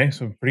 Okay,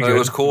 so pretty good. It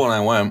was cool when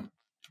I went.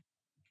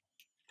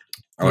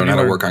 I learned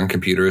how to work on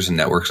computers and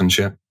networks and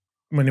shit.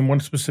 I mean,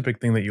 one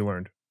specific thing that you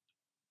learned.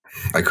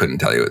 I couldn't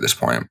tell you at this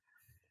point.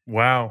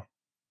 Wow.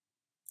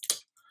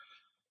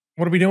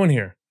 What are we doing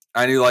here?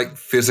 I knew like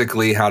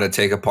physically how to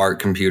take apart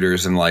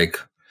computers and like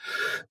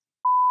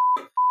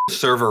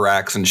server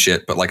racks and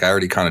shit, but like I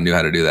already kind of knew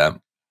how to do that.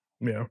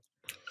 Yeah.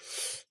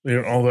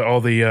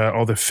 All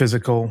the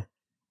physical.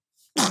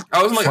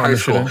 I was in like high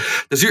school.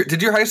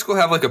 Did your high school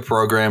have like a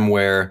program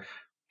where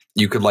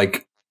you could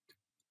like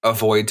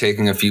avoid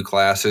taking a few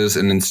classes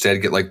and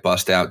instead get like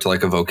bussed out to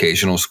like a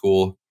vocational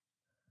school?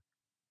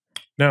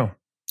 No.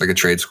 Like a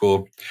trade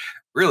school?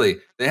 Really?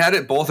 They had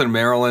it both in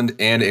Maryland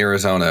and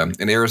Arizona.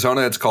 In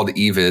Arizona, it's called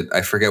EVIT.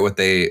 I forget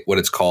what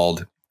it's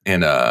called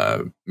in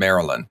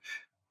Maryland.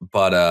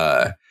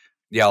 But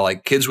yeah,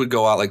 like kids would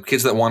go out, like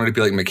kids that wanted to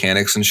be like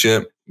mechanics and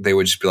shit, they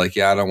would just be like,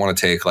 yeah, I don't want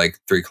to take like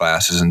 3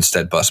 classes,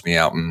 instead bust me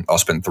out and I'll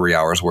spend 3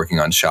 hours working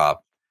on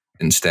shop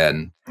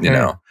instead, you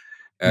know.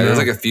 There's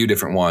like a few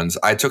different ones.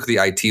 I took the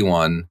IT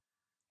one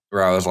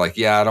where I was like,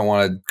 yeah, I don't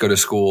want to go to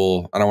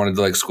school. I don't want to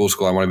do like school.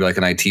 I want to be like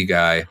an IT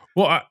guy.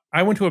 Well,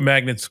 I went to a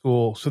magnet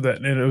school, so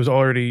that it was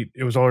already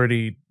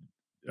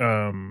centered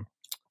around.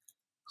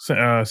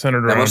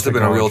 That must have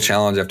been a real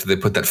challenge after they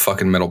put that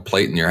fucking metal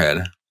plate in your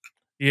head.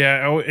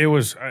 Yeah, it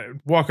was.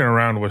 Walking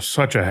around was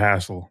such a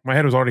hassle. My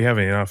head was already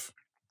heavy enough.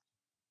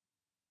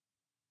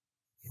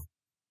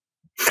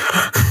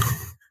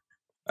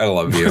 I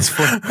love you. It's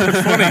funny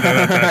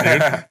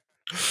that,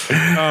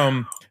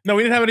 dude. No,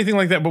 we didn't have anything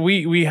like that, but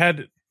we had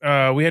to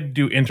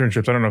do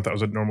internships. I don't know if that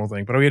was a normal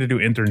thing, but we had to do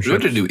internships. You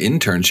had to do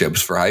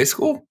internships for high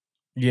school?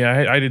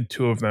 Yeah, I did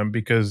 2 of them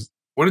because.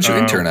 What did you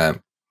intern at?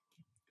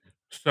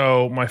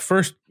 So my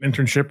first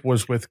internship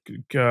was with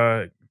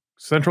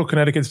Central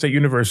Connecticut State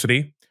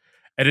University,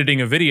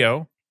 editing a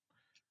video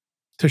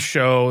to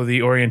show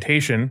the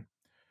orientation.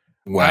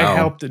 Wow. I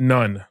helped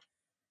none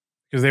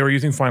because they were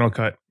using Final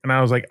Cut, and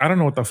I was like, I don't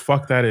know what the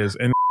fuck that is,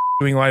 and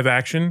doing live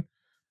action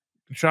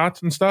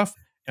shots and stuff.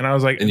 And I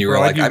was like, and you were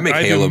like, I make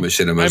Halo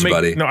machinimas,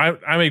 buddy. No,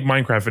 I make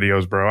Minecraft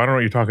videos, bro. I don't know what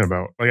you're talking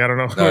about. Like, I don't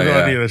know what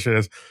the idea of this shit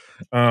is.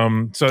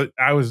 So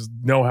I was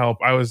no help.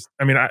 I was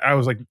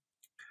like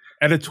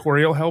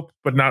editorial help,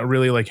 but not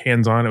really like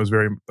hands-on. It was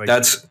very like,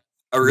 that's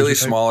a really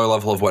smaller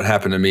level of what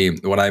happened to me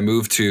when I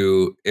moved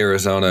to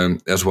Arizona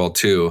as well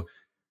too.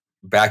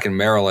 Back in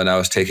Maryland, I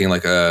was taking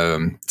like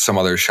some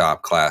other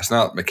shop class,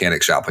 not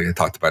mechanic shop like I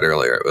talked about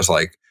earlier. It was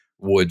like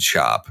wood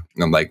shop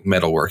and like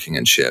metalworking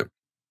and shit.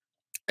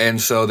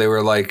 And so they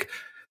were like,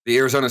 the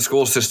Arizona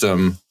school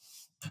system,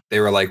 they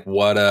were like,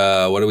 what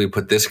do we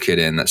put this kid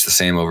in that's the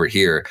same over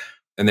here?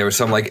 And there was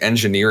some like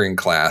engineering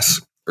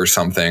class or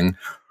something.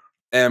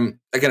 And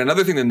again,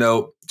 another thing to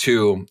note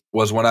too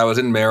was when I was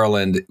in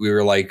Maryland, we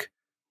were like,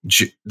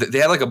 they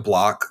had like a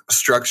block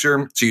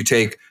structure. So you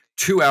take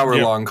 2-hour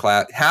long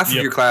class, half of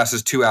your class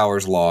is 2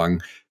 hours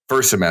long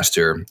first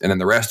semester, and then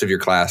the rest of your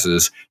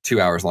classes 2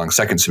 hours long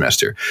second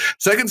semester.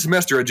 Second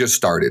semester had just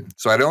started,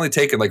 so I'd only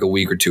taken like a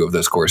week or 2 of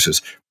those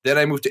courses. Then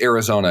I moved to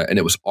Arizona, and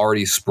it was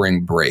already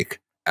spring break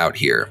out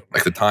here.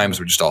 Like the times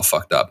were just all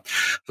fucked up.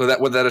 So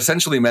that what that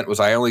essentially meant was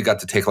I only got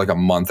to take like a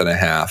month and a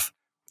half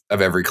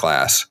of every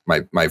class,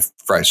 my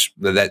fresh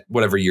that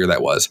whatever year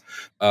that was.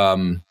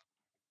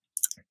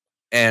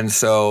 And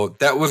so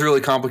that was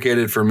really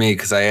complicated for me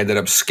because I ended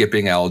up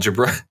skipping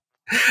algebra,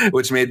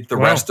 which made the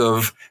rest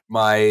of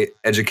my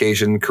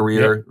education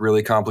career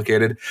really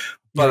complicated.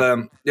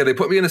 But they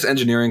put me in this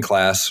engineering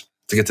class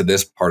to get to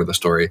this part of the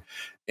story.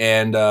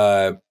 And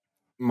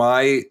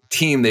my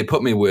team they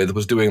put me with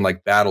was doing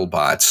like battle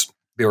bots.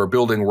 They were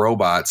building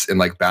robots and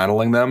like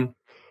battling them.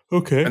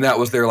 Okay. And that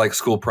was their like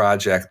school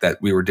project that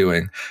we were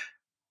doing.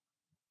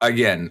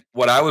 Again,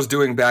 what I was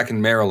doing back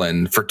in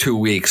Maryland for 2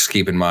 weeks,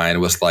 keep in mind,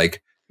 was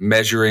like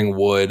measuring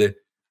wood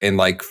and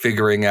like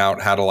figuring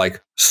out how to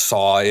like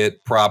saw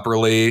it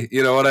properly.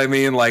 You know what I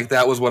mean? Like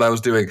that was what I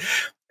was doing.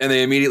 And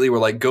they immediately were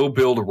like, go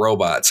build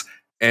robots.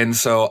 And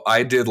so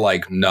I did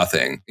like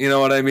nothing. You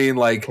know what I mean?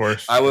 Like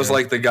I was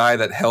like the guy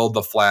that held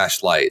the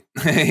flashlight,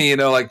 you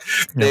know, like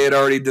they had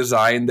already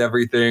designed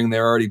everything. They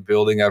were already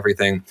building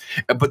everything.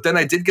 But then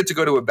I did get to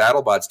go to a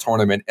BattleBots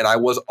tournament and I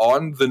was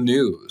on the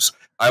news.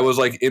 I was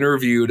like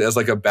interviewed as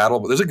like a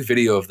battle. There's like a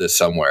video of this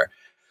somewhere.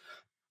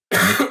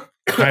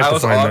 I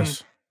was on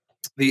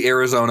the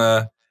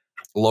Arizona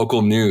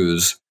local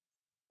news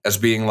as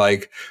being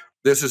like,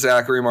 this is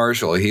Zachary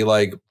Marshall. He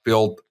like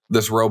built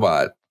this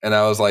robot. And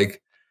I was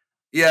like,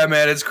 yeah,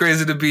 man, it's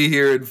crazy to be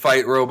here and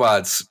fight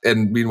robots.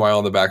 And meanwhile,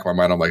 in the back of my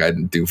mind, I'm like, I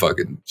didn't do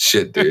fucking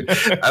shit, dude.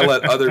 I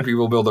let other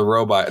people build a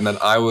robot. And then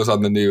I was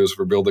on the news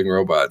for building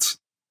robots.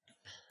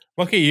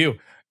 Lucky you.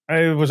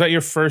 Was that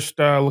your first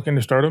look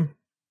into stardom?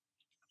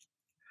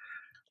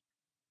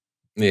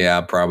 Yeah,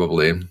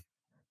 probably.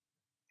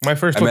 My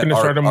first look into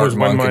stardom was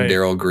when and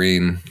Daryl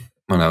Green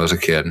when I was a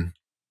kid.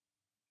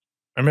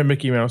 I met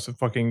Mickey Mouse at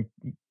fucking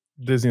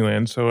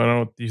Disneyland. So I don't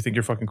know. Do you think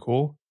you're fucking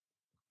cool?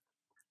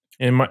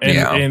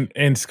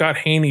 And Scott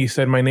Haney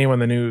said my name on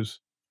the news,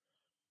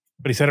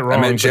 but he said it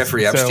wrong. I met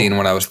Jeffrey Epstein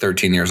when I was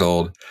 13 years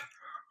old.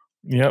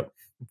 Yep,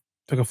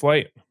 took a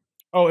flight.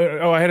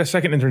 Oh, I had a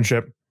second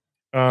internship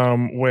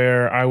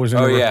where I was in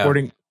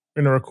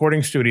a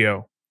recording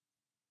studio.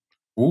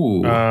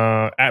 Ooh.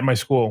 At my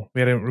school,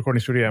 we had a recording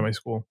studio at my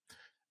school,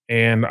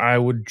 and I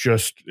would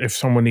just, if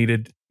someone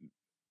needed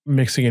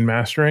mixing and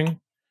mastering,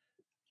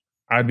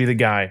 I'd be the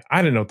guy.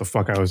 I didn't know what the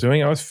fuck I was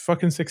doing. I was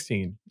fucking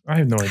 16. I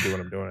have no idea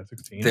what I'm doing at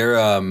 16.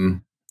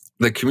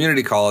 The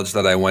community college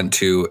that I went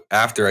to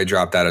after I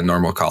dropped out of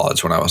normal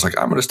college, when I was like,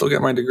 I'm going to still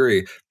get my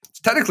degree.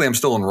 Technically, I'm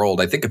still enrolled.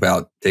 I think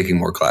about taking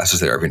more classes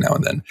there every now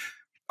and then.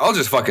 I'll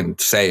just fucking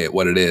say it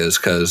what it is,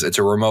 because it's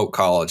a remote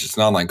college. It's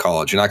an online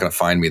college. You're not going to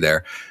find me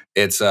there.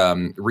 It's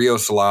Rio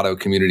Salado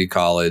Community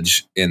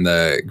College in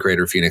the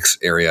greater Phoenix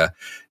area.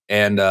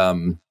 And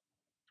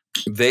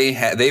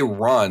they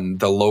run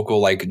the local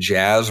like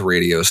jazz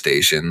radio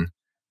station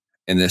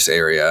in this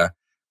area.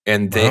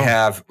 And they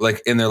have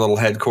like in their little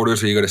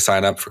headquarters where you go to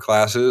sign up for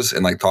classes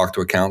and like talk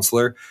to a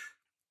counselor.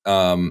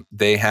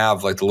 They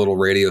have like the little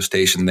radio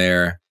station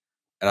there.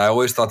 And I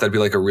always thought that'd be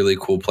like a really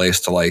cool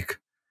place to like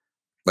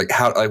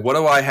what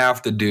do I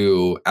have to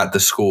do at the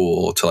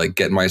school to like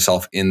get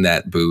myself in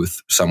that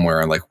booth somewhere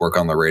and like work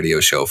on the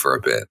radio show for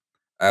a bit?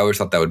 I always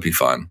thought that would be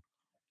fun.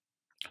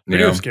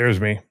 Radio scares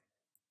me.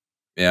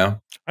 Yeah.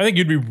 I think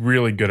you'd be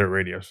really good at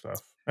radio stuff.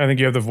 I think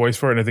you have the voice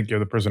for it, and I think you have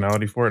the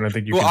personality for it, and I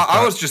think you. Well,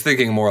 I was just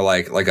thinking more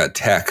like a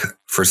tech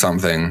for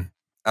something.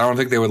 I don't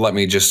think they would let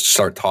me just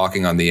start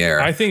talking on the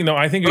air. I think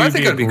I'd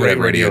be a great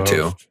radio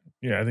too.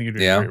 Yeah, I think you'd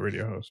be a great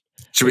radio host.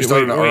 Should we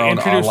start our own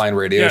online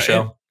radio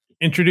show?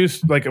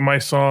 Introduce like my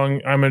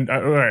song. All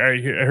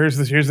right, here's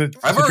the.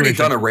 I've already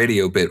done a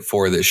radio bit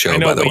for this show. I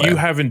know, by the but way, you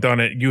haven't done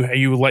it. You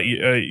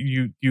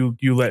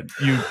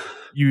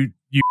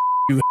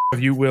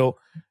will.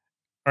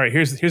 All right,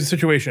 here's the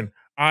situation.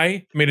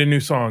 I made a new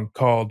song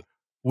called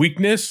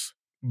Weakness,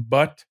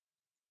 but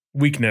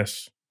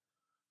Weakness.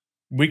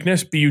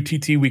 Weakness,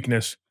 B-U-T-T,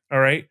 Weakness. All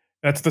right,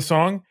 that's the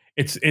song.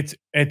 It's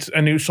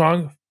a new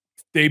song.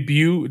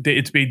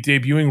 It's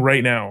debuting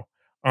right now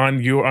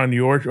on your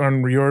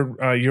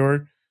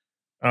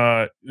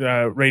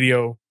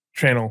radio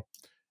channel,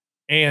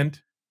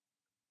 and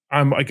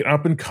I'm like an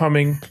up and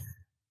coming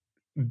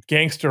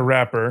gangster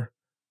rapper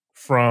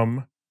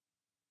from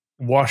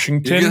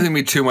Washington. You're giving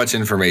me too much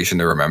information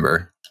to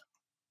remember.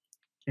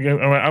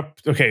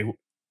 Okay,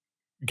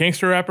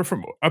 gangster rapper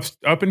from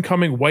up and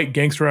coming white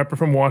gangster rapper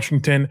from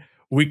Washington.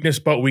 Weakness,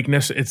 but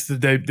Weakness. It's the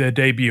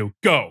debut.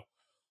 Go.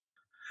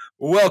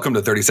 Welcome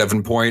to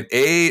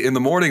 37.8 in the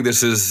morning.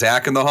 This is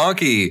Zach and the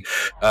Honky.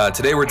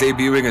 Today we're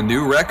debuting a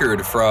new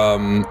record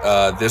from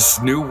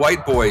this new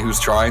white boy who's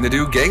trying to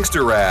do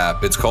gangster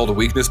rap. It's called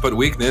Weakness, but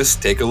Weakness.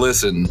 Take a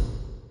listen.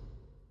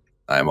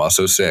 I'm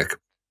also sick.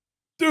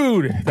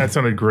 Dude, that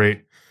sounded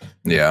great.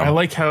 Yeah. I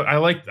like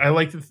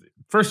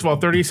first of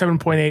all,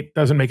 37.8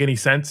 doesn't make any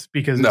sense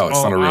because it's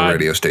not a real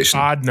radio station.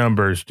 Odd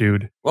numbers,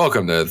 dude.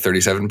 Welcome to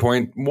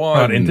 37.1.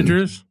 Odd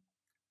integers?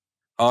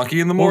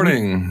 Honky in the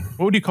morning.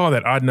 What would you call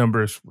that? Odd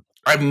numbers.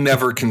 I've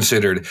never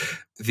considered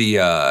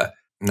the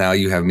now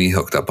you have me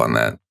hooked up on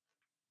that.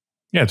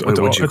 Yeah, what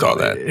would you call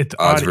that? It's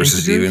odds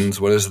versus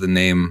evens. What is the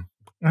name?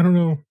 I don't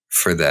know.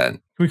 For that.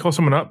 Can we call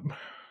someone up?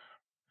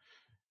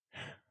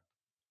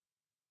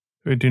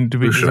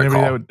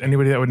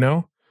 Anybody that would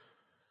know?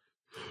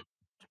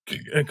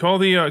 Call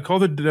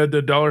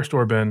the dollar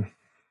store Ben.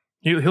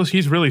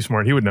 He's really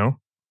smart. He would know.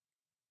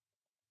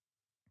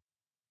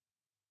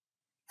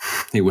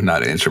 He would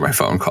not answer my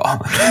phone call.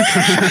 What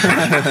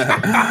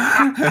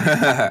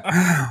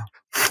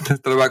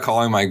about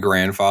calling my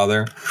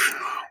grandfather?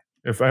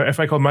 If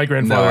I called my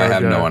grandfather, no, I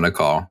have no one to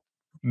call.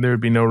 There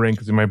would be no ring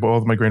because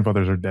both of my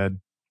grandfathers are dead.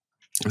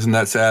 Isn't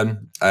that sad?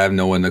 I have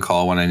no one to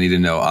call when I need to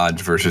know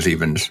odds versus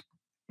evens.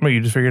 Well,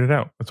 you just figured it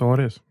out. That's all it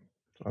is.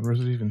 Odd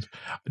versus evens.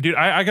 Dude,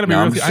 I gotta be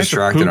I'm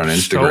distracted on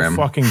Instagram. So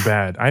fucking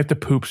bad. I have to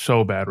poop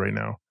so bad right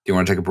now. Do you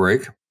want to take a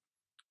break?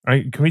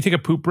 Can we take a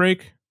poop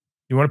break?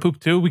 You want to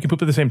poop too? We can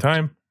poop at the same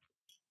time.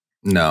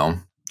 No.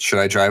 Should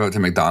I drive out to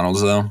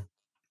McDonald's though?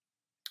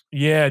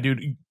 Yeah,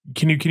 dude.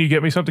 Can you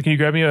get me something? Can you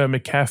grab me a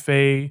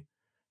McCafe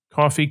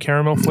coffee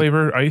caramel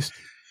flavor iced?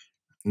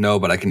 No,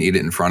 but I can eat it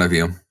in front of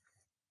you.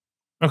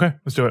 Okay,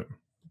 let's do it.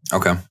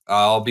 Okay.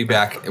 I'll be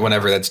back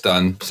whenever that's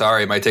done.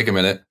 Sorry, it might take a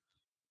minute.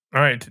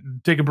 All right,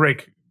 take a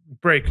break.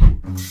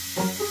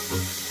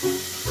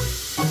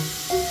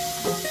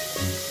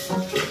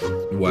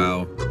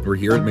 Wow, we're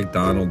here at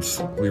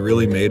McDonald's. We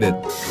really made it.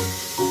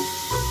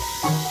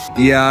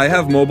 Yeah, I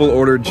have mobile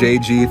order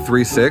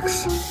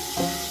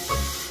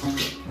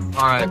JG36.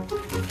 All right,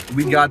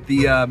 we got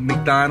the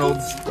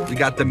McDonald's. We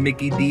got the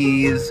Mickey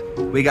D's.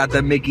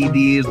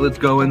 Let's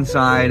go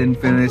inside and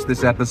finish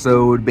this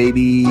episode,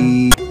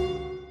 baby.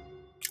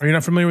 Are you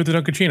not familiar with the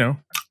Dunkaccino?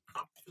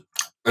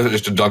 Is it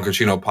just a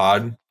Dunkaccino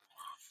pod?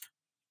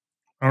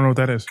 I don't know what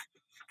that is.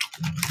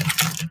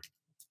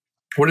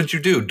 What did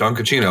you do?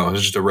 Dunkaccino? Is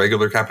it just a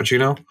regular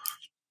cappuccino?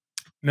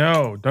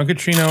 No,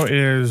 Dunkaccino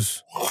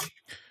is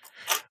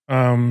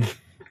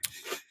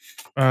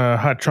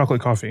hot chocolate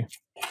coffee.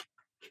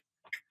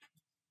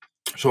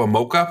 So a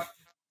mocha?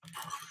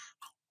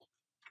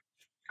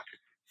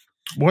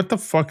 What the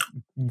fuck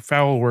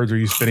foul words are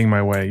you spitting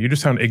my way? You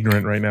just sound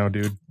ignorant right now,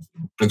 dude.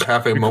 It's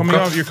half a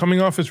mocha? You're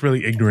coming off as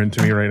really ignorant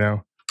to me right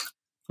now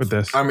with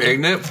this. I'm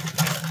ignorant?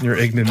 You're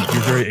ignorant.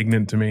 You're very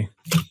ignorant to me.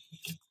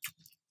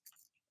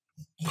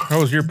 How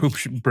was your poop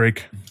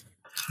break?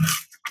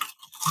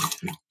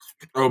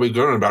 It'll be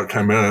good in about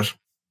 10 minutes.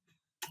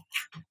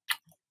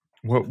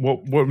 What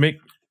would make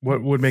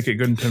it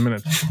good in 10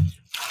 minutes?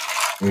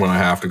 When I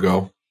have to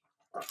go.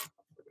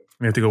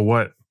 You have to go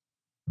what?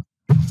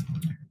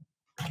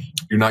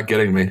 You're not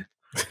getting me.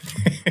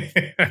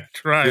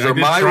 Try. These are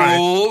my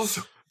rules.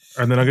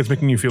 Are the nuggets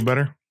making you feel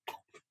better?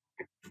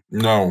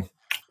 No,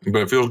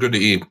 but it feels good to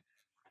eat.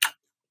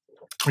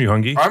 Are you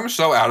hungry? I'm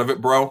so out of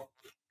it, bro.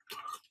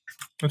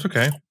 That's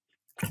okay.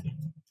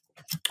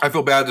 I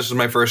feel bad. This is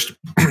my first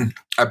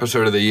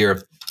episode of the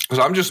year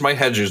because my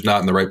head's just not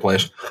in the right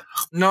place.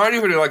 Not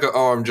even like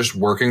I'm just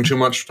working too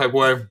much type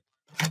way.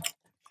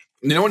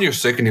 You know when you're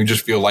sick and you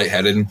just feel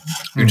lightheaded,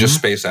 you just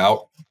space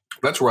out.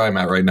 That's where I'm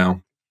at right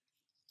now.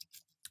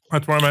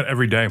 That's where I'm at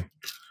every day.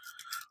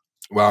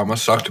 Wow, it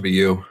must suck to be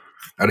you.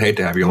 I'd hate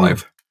to have your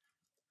life.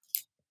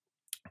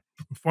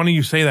 Funny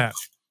you say that.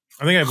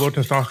 I think I have low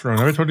testosterone.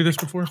 Have I told you this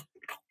before?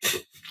 I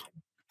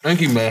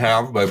think you may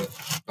have, but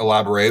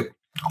elaborate.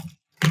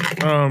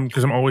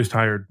 Because I'm always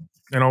tired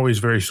and always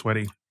very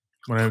sweaty,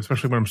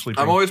 especially when I'm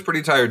sleeping. I'm always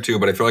pretty tired too,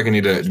 but I feel like I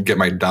need to get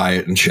my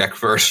diet in check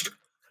first.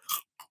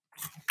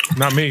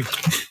 Not me.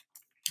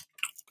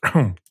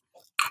 You're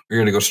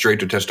gonna go straight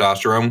to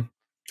testosterone?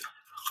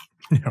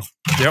 Yeah.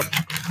 Yep.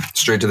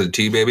 Straight to the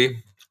T,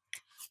 baby.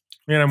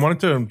 Man, I wanted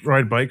to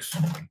ride bikes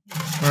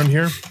around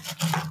here,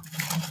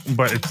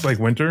 but it's like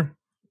winter,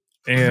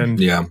 and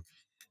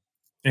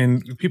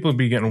people would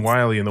be getting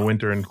wily in the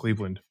winter in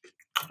Cleveland.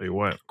 I'll tell you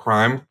what,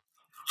 Crime.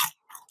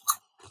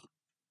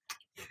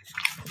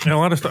 And a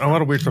lot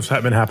of weird stuff's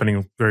been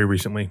happening very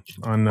recently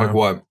on Like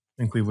what?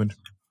 In Cleveland.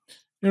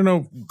 You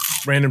know,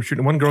 random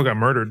shooting. One girl got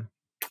murdered.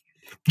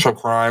 So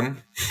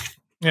crime.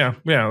 Yeah,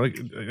 like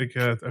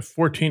a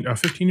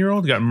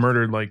 15-year-old got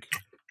murdered. Like,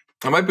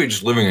 I might be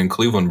just living in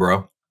Cleveland,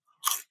 bro.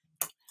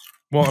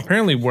 Well,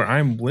 apparently where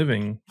I'm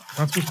living,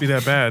 not supposed to be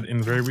that bad,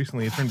 and very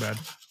recently it turned bad.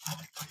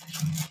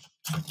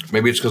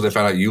 Maybe it's because they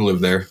found out you live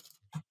there.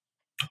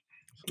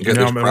 You get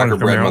this cracker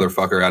bread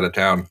motherfucker out of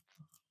town.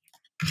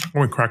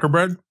 Wait, cracker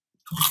bread?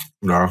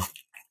 No.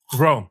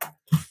 Bro.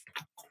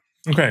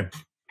 Okay.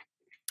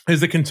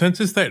 Is the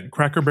consensus that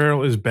Cracker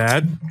Barrel is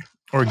bad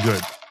or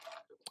good?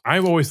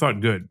 I've always thought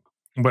good,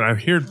 but I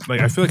feel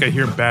like I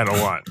hear bad a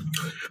lot.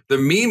 The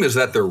meme is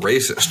that they're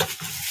racist.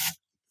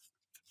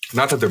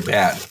 Not that they're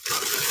bad.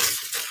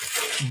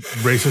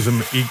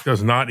 Racism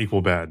does not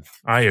equal bad.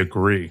 I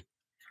agree.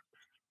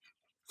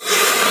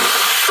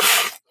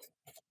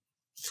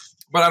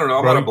 But I don't know.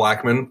 I'm not a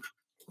black man.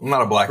 I'm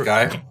not a black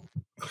guy.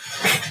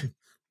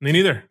 Me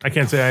neither. I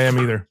can't say I am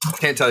either.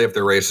 Can't tell you if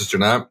they're racist or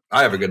not.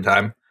 I have a good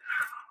time.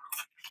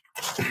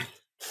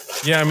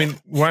 Yeah, I mean,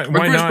 why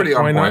not?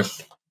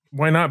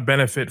 Why not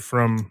benefit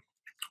from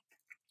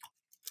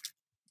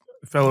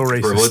fellow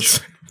racists? Privilege.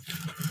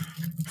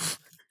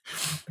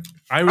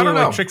 I really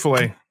like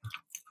Chick-fil-A.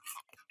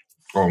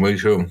 Oh, me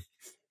too.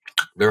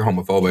 They're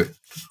homophobic.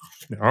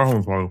 They are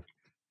homophobic.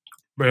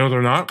 But no,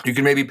 they're not. You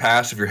can maybe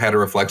pass if you're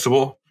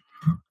heteroflexible,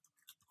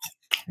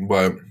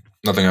 but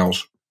nothing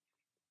else.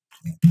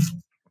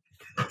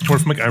 Or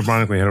if I'm like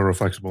ironically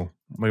heteroflexible.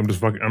 Like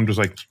I'm just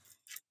like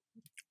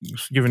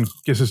giving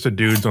kisses to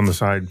dudes on the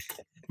side.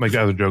 Like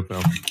as a joke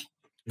though.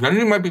 Then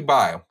you might be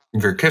bi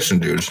if you're kissing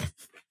dudes.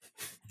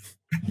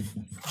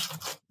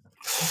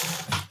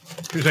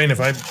 You're saying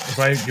if I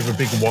give a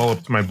big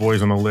wallop to my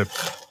boys on the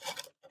lips,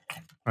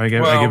 I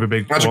give a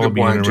big that's a good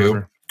point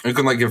too. You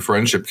can like give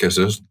friendship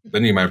kisses.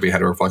 Then you might be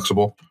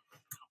heteroflexible.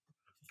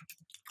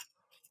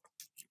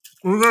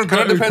 Kind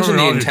of depends on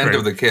the intent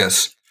of the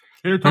kiss.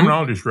 Get your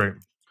terminology straight.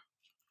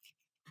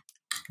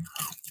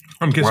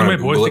 I'm kissing my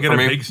boys to get a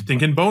big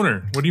stinking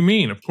boner. What do you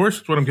mean? Of course,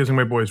 it's what I'm kissing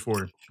my boys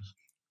for.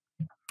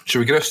 Should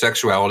we get a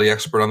sexuality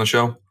expert on the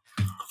show?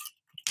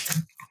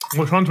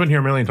 Well, Sean's been here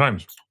a million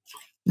times.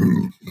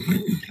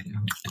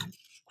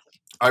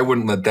 I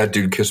wouldn't let that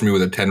dude kiss me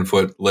with a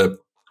 10-foot lip.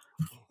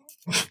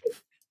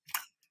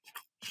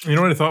 You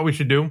know what I thought we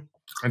should do?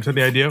 I said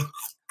the idea.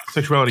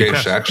 Sexuality gay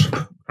test. Sex.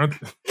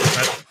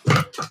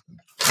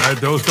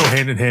 Those go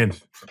hand in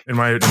hand, in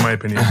my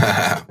opinion.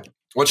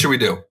 What should we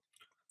do?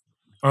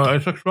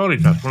 A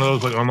sexuality test. One of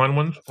those like online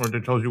ones where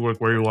it tells you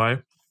where you lie.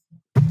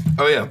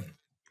 Oh yeah.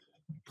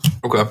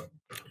 Okay.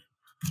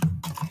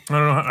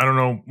 I don't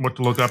know what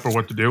to look up or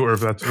what to do, or if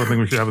that's something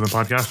we should have in the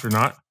podcast or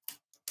not.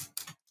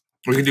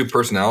 We can do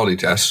personality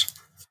tests.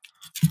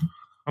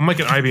 I'm like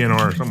an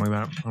IBNR or something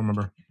like that. I don't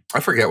remember. I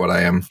forget what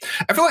I am.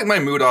 I feel like my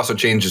mood also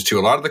changes too.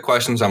 A lot of the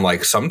questions I'm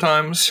like,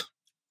 sometimes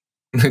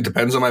it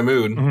depends on my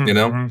mood, you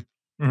know?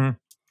 Mm-hmm. Mm-hmm.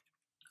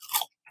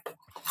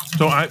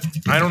 So I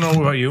don't know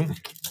about you.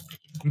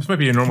 This might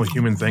be a normal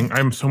human thing.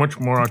 I'm so much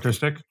more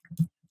autistic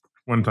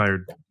when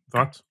tired.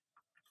 Thoughts?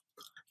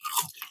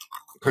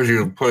 Because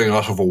you're putting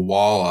less of a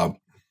wall up.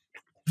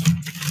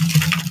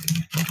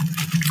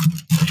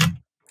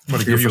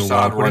 Your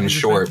facade runs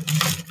short.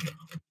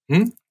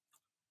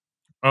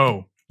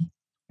 Oh,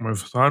 my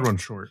facade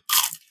runs short.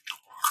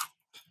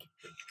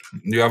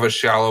 You have a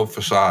shallow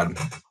facade.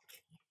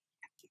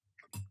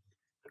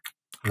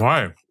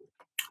 Why?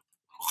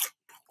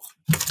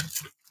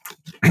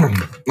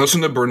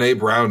 Listen to Brene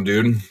Brown,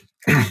 dude.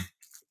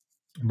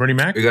 Bernie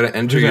Mac. You gotta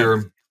enter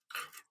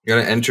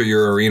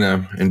your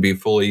arena and be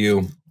fully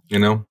you. You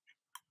know.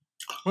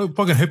 What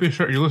fucking hippie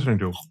shit are you listening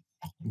to?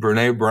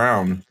 Brene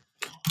Brown.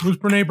 Who's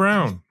Brene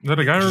Brown? Is that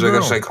a guy or a girl? She's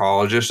like a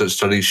psychologist that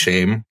studies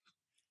shame.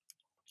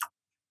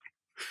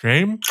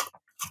 Shame?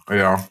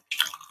 Yeah.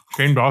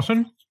 Shane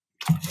Dawson?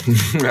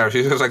 Yeah,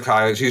 she's a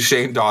psychiatrist. She's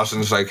Shane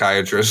Dawson's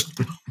psychiatrist.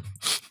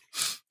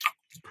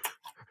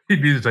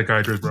 He'd be the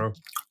psychiatrist, bro.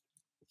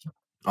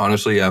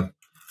 Honestly, yeah.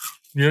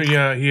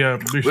 Yeah. He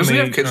recently, does he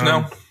have kids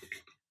now?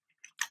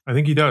 I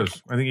think he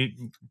does. I think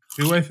he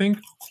do. I think,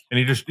 and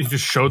he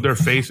just showed their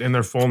face and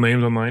their full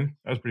names online.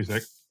 That was pretty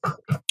sick.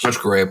 That's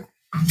great.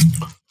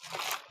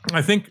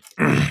 I think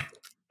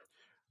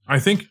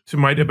to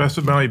the best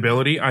of my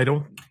ability,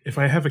 if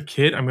I have a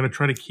kid, I'm going to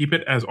try to keep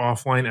it as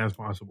offline as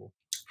possible.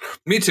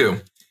 Me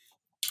too.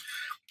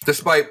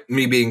 Despite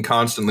me being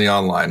constantly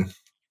online.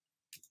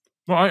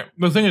 Well,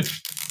 the thing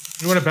is,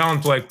 you want to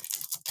balance like,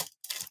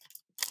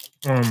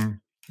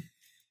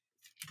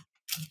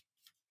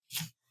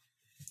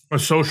 a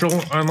social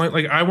online.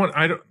 Like I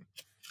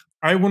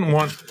wouldn't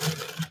want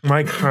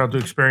my child to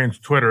experience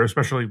Twitter,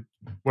 especially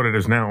what it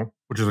is now,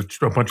 which is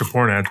a bunch of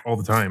porn ads all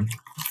the time.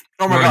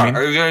 Oh my God,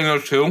 are you getting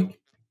those too?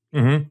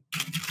 Mm-hmm.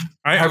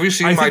 Have you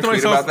seen my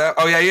tweet about that?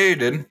 Oh yeah, you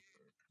did.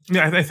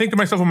 Yeah, I think to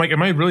myself, I'm like,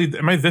 am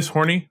I this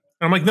horny?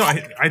 And I'm like, no,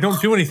 I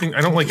don't do anything.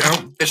 I don't.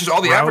 It's just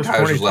all the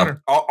advertisers left.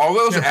 All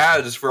those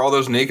ads for all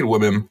those naked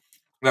women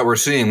that we're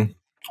seeing,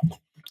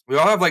 we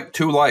all have like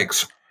 2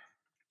 likes.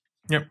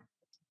 Yep.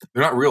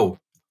 They're not real.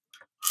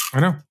 I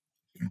know.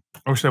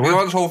 I wish they were. You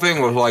know, this whole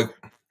thing was like,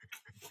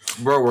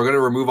 bro, we're going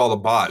to remove all the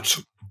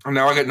bots. And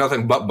now I get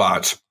nothing but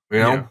bots, you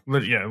know?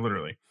 Yeah,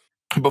 literally.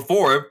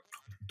 Before,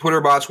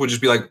 Twitter bots would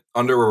just be like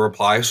under a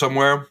reply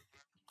somewhere,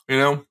 you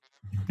know?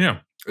 Yeah.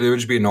 It would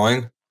just be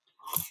annoying.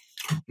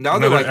 Now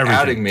they're like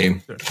adding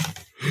me.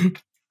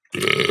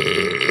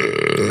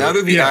 Now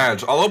they're the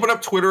ads. I'll open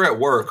up Twitter at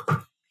work,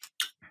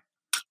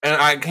 and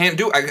I can't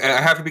do.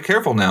 I have to be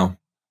careful now.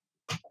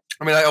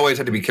 I mean, I always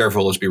had to be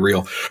careful. Let's be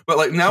real. But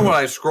like now, when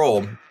I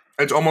scroll,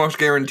 it's almost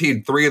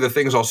guaranteed 3 of the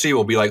things I'll see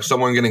will be like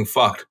someone getting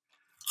fucked.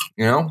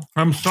 You know?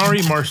 I'm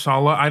sorry,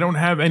 Marsala. I don't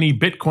have any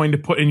Bitcoin to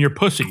put in your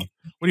pussy.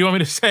 What do you want me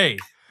to say?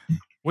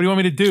 What do you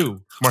want me to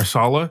do,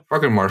 Marsala?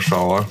 Fucking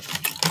Marsala.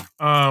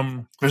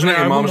 Isn't that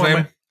your mom's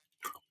name?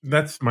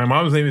 That's my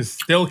mom's name is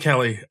still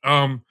Kelly.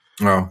 So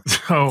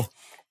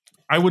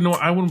I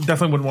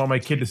definitely wouldn't want my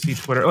kid to see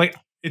Twitter. Like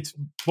it's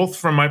both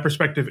from my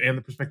perspective and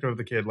the perspective of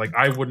the kid. Like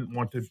I wouldn't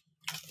want to,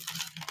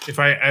 if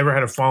I ever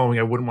had a following,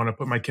 I wouldn't want to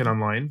put my kid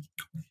online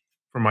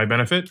for my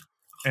benefit,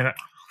 and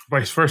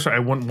vice versa. I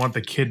wouldn't want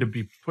the kid to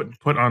be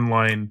put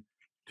online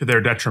to their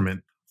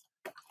detriment.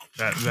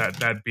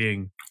 That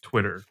being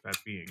Twitter. That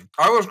being.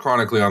 I was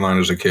chronically online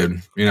as a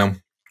kid. You know.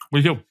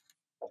 We do.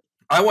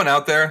 I went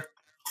out there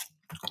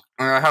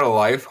and I had a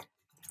life.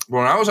 But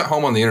when I was at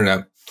home on the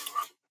internet,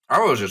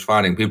 I was just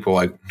finding people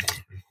like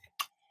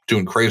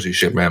doing crazy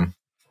shit, man.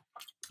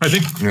 I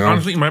think,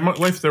 honestly, in my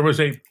life, there was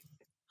a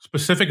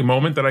specific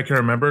moment that I can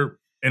remember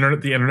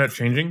the internet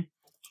changing.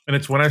 And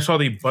it's when I saw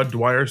the Bud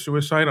Dwyer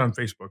suicide on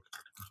Facebook.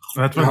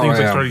 And that's when things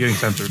started getting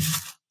censored.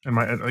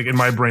 In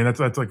my brain,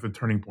 that's like the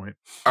turning point.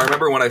 I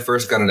remember when I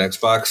first got an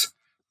Xbox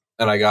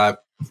and I got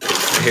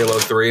Halo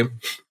 3.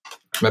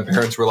 My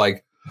parents were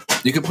like,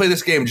 you can play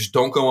this game, just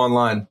don't go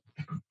online.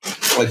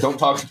 Like, don't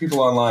talk to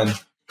people online.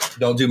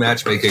 Don't do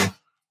matchmaking.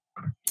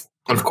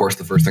 And of course,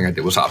 the first thing I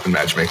did was hop in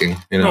matchmaking.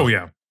 You know? Oh,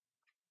 yeah.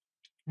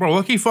 Bro,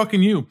 lucky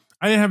fucking you.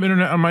 I didn't have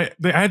internet on my...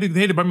 They had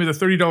to buy me the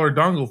 $30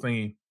 dongle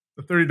thingy.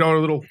 The $30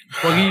 little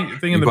pluggy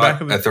thing in the back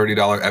of the... A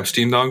 $30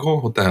 Epstein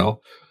dongle? What the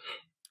hell?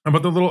 How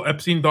about the little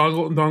Epstein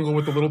dongle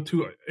with the little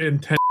 2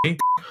 antennae and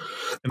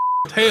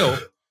tail?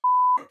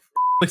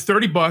 Like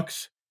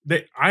 $30.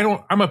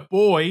 I'm a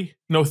boy,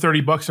 no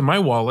 $30 in my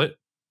wallet.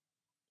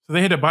 So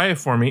they had to buy it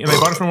for me, and they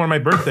bought it for one of my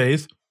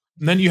birthdays.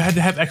 And then you had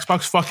to have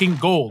Xbox fucking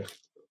Gold.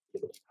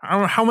 I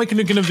don't know, how am I going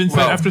to convince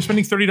them after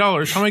spending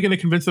 $30? How am I going to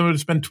convince them to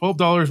spend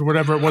 $12 or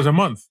whatever it was a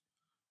month?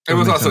 It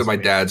was also my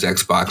dad's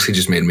Xbox. He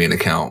just made me an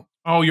account.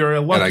 Oh, you're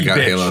a lucky bitch. And I got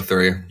Halo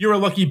 3. You're a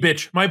lucky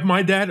bitch.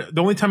 My dad,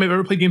 the only time I've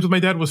ever played games with my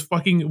dad was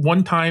fucking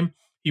one time.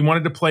 He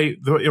wanted to play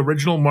the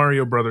original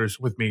Mario Brothers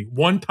with me.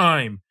 One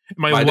time in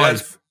my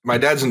life. My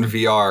dad's in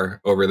VR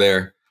over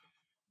there.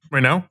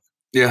 Right now?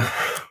 Yeah.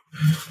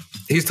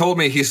 He's told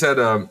me, he said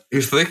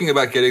he's thinking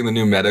about getting the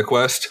new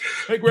MetaQuest.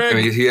 Hey, Greg.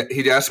 And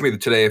he asked me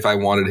today if I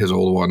wanted his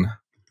old one,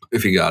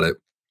 if he got it.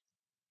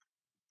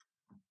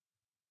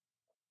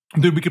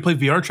 Dude, we could play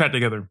VR chat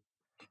together.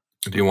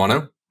 Do you want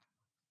to?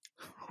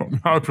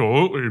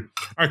 Absolutely.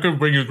 I could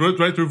bring you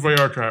right through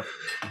VR chat.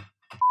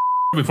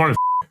 It'd be fun.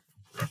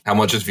 How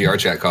much does VR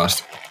chat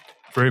cost?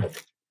 Free.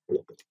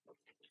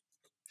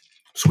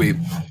 Sweet.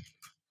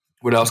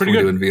 What else can we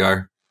do in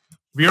VR?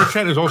 VR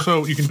chat is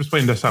also, you can just play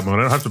in desktop mode.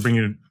 I don't have to bring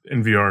you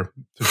in VR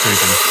to show you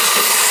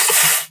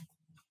things.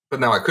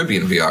 But now I could be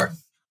in VR.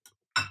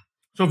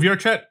 So VR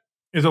chat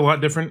is a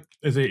lot different,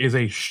 is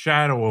a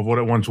shadow of what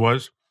it once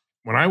was.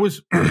 when I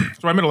was,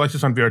 so I met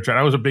Alexis on VR chat.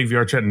 I was a big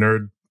VR chat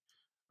nerd.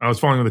 I was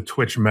following the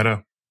Twitch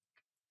meta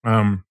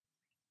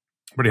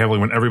pretty heavily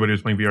when everybody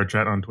was playing VR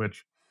chat on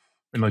Twitch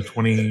in like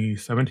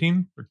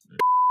 2017 or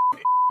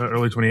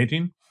early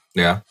 2018.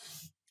 Yeah.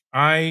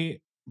 I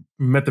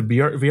met the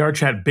VR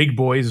chat big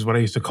boys is what I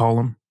used to call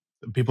them.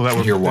 The people that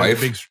were Your wife?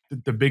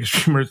 the big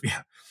streamers,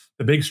 yeah,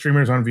 the big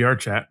streamers on VR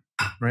chat,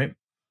 right?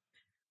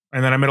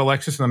 And then I met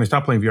Alexis, and then I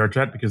stopped playing VR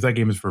chat because that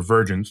game is for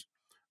virgins.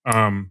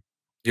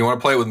 You want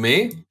to play with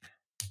me?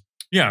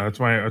 Yeah, that's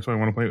why I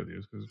want to play with you.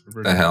 Is 'cause it's for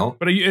virgins. The hell?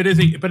 But it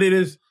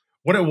is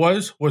what it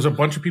was a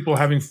bunch of people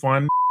having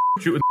fun,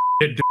 shooting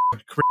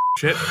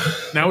shit.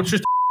 Now it's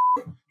just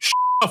shut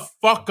the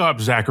fuck up,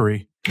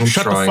 Zachary.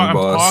 Shut the fuck. I'm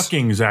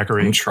talking,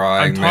 Zachary. I'm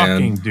trying, I'm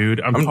talking, man.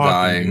 dude. I'm talking,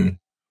 dying. dude.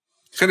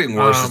 It's getting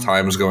worse as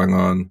time is going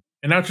on.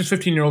 And now it's just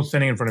 15-year-olds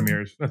standing in front of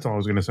mirrors. That's all I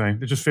was going to say.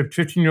 It's just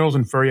 15-year-olds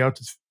in furry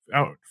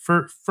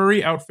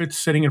outfits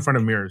sitting in front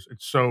of mirrors.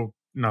 It's so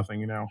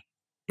nothing, you know.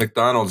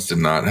 McDonald's did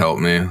not help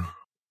me.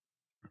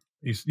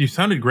 You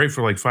sounded great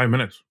for like 5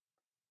 minutes.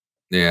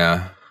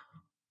 Yeah.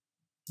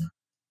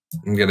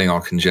 I'm getting all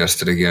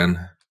congested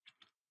again.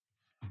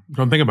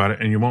 Don't think about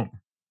it, and you won't.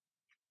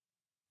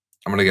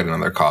 I'm going to get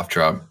another cough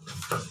drop.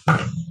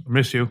 I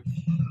miss you.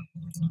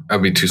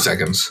 That'll be 2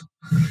 seconds.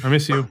 I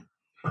miss you.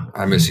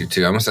 I miss you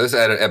too. This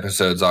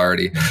episode's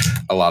already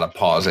a lot of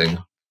pausing.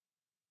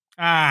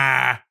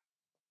 Pause.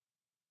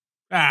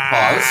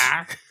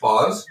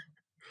 Pause.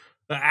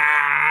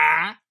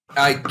 I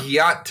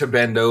got to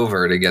bend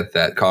over to get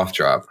that cough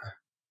drop.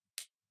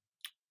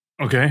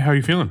 Okay, how are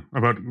you feeling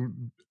about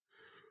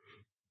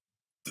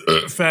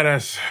fat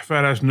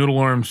ass noodle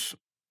arms?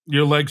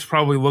 Your legs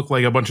probably look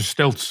like a bunch of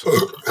stilts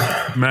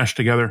mashed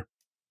together.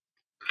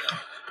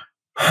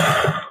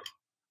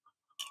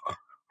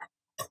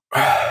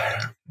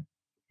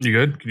 You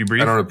good? Can you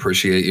breathe? I don't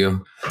appreciate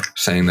you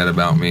saying that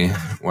about me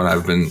when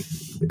I've been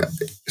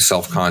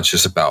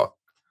self-conscious about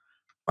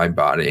my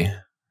body.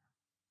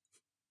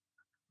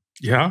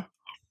 Yeah?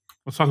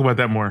 Let's talk about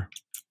that more.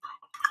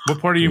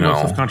 What part are you most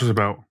self-conscious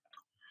about?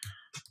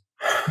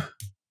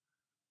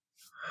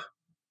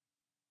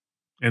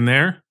 In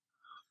there?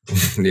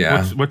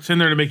 Yeah. What's in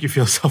there to make you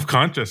feel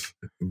self-conscious?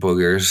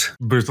 Boogers.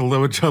 There's a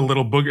little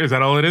booger. Is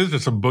that all it is?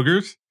 Just some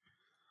boogers?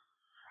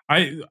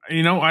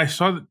 I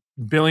saw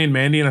Billy and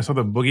Mandy, and I saw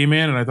the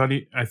boogeyman, and I thought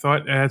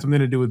it had something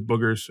to do with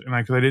boogers, and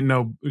because I didn't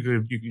know you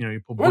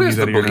pull boogies What is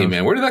the out of your nose.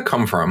 boogeyman? Where did that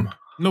come from?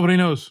 Nobody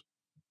knows.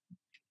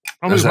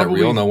 Is that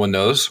real? No one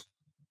knows.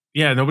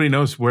 Yeah, nobody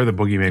knows where the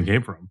boogeyman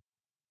came from.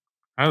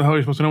 How the hell are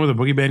you supposed to know where the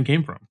boogeyman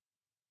came from?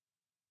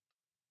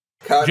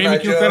 Jamie,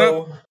 can you look that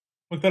up?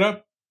 Look that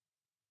up.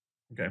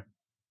 Okay,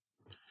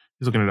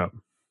 he's looking it up.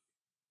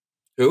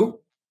 Who?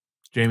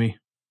 Jamie.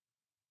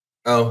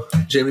 Oh,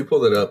 Jamie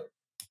pulled it up.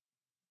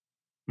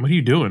 What are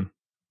you doing?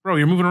 Bro,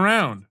 you're moving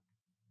around.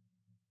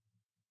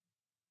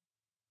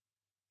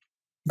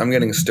 I'm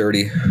getting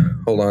sturdy.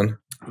 Hold on.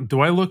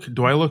 Do I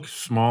look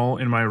small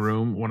in my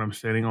room when I'm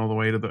standing all the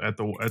way to at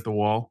the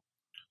wall?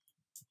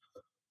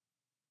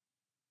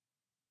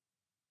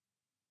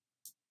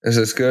 Is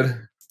this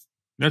good?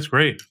 That's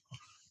great.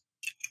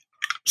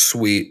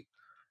 Sweet.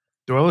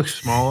 Do I look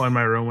small in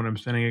my room when I'm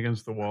standing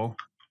against the wall?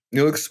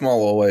 You look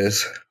small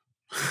always.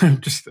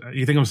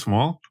 You think I'm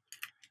small?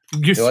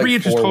 You're 3 like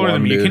inches taller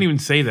than me. dude. You can't even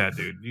say that,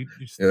 dude. You're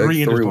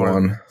 3 inches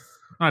taller.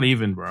 Not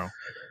even, bro.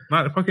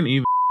 Not fucking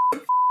even.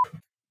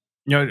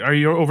 Are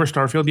you over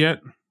Starfield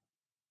yet?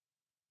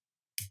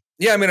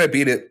 Yeah, I mean, I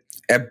beat it.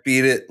 I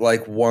beat it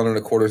like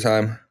 1.25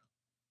 time.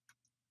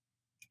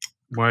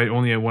 Why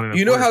only at 1.25?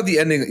 You know how the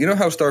ending? You know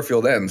how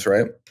Starfield ends,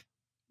 right?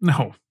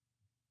 No.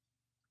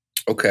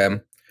 Okay.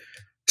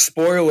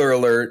 Spoiler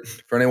alert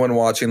for anyone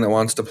watching that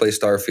wants to play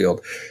Starfield.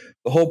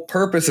 The whole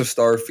purpose of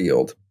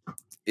Starfield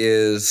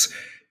is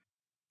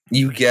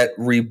you get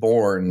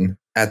reborn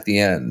at the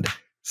end.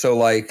 So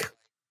like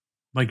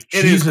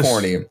it is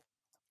corny.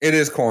 It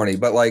is corny,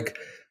 but like,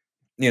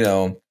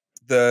 the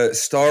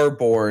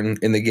Starborn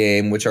in the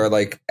game, which are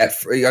like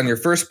on your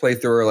first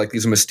playthrough are like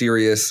these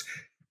mysterious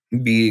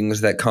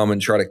beings that come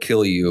and try to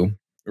kill you,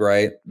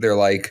 right? They're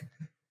like,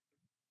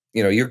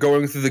 you're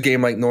going through the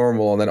game like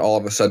normal, and then all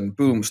of a sudden,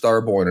 boom,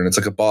 Starborn, and it's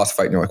like a boss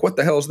fight, and you're like, what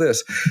the hell is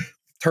this?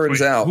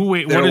 Turns out. What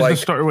is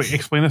the Wait,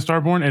 explain the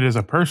Starborn. It is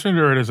a person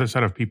or it is a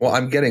set of people? Well,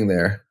 I'm getting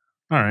there.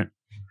 All right.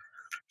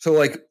 So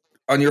like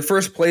on your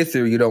first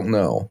playthrough, you don't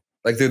know.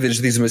 Like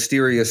there's these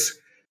mysterious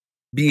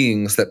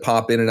beings that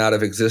pop in and out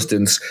of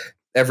existence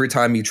every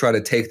time you try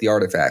to take the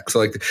artifact. So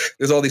like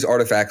there's all these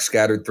artifacts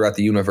scattered throughout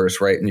the universe,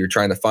 right? And you're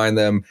trying to find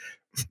them.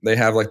 They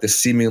have like this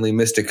seemingly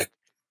mystic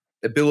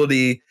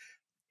ability.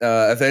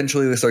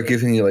 Eventually they start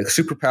giving you like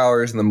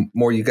superpowers, and the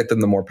more you get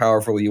them, the more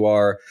powerful you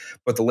are.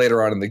 But the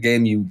later on in the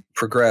game you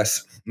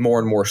progress, more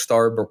and more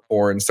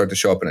Starborn start to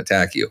show up and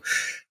attack you.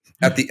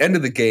 At the end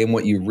of the game,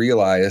 what you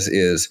realize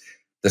is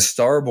the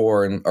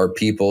Starborn are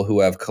people who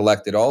have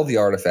collected all the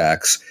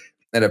artifacts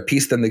and have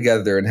pieced them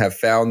together and have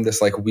found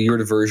this like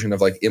weird version of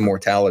like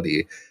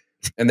immortality.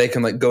 And they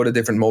can like go to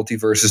different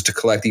multiverses to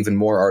collect even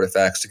more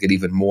artifacts to get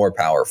even more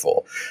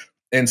powerful.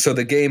 And so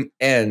the game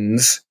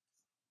ends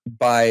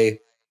by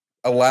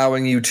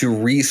allowing you to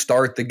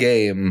restart the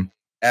game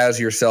as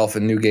yourself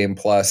in New Game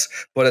Plus,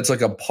 but it's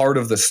like a part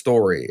of the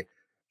story.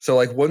 So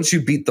like once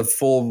you beat the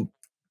full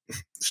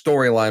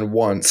storyline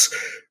once,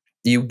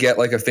 you get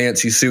like a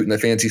fancy suit and a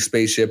fancy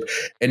spaceship,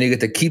 and you get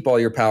to keep all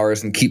your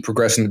powers and keep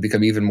progressing to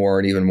become even more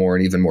and even more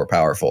and even more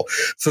powerful.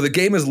 So the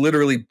game is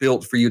literally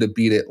built for you to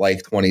beat it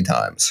like 20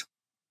 times.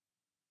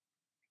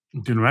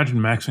 Dude, imagine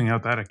maxing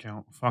out that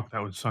account. Fuck,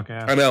 that would suck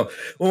ass. I know.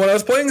 Well, when I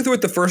was playing through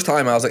it the first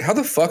time, I was like, how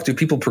the fuck do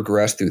people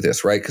progress through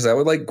this, right? Because I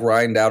would like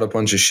grind out a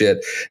bunch of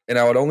shit, and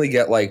I would only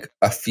get like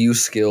a few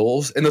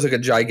skills, and there's like a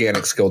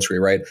gigantic skill tree,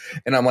 right?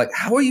 And I'm like,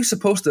 how are you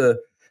supposed to...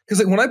 Because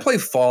like when I play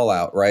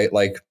Fallout, right,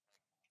 like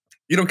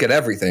you don't get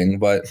everything,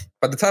 but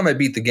by the time I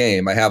beat the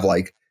game, I have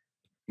like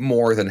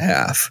more than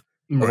half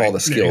of all the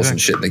skills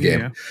and shit in the game.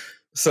 Yeah.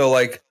 So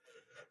like,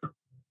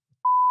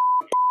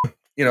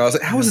 you know, I was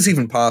like, how is this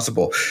even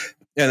possible?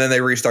 And then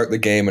they restart the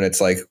game and it's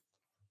like,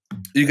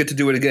 you get to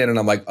do it again. And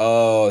I'm like,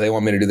 oh, they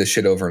want me to do this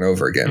shit over and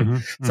over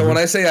again. So when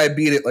I say I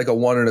beat it like a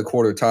 1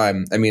 1/4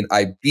 time, I mean,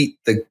 I beat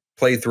the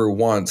playthrough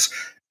once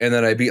and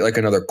then I beat like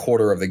another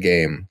quarter of the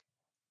game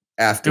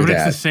after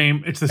that. It's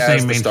the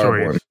same main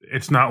story.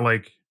 It's not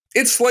like...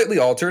 It's slightly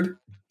altered.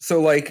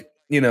 So like,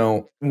 you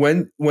know,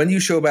 when you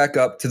show back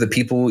up to the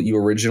people you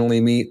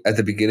originally meet at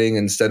the beginning,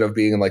 instead of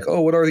being like,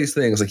 oh, what are these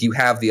things? Like you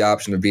have the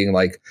option of being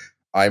like,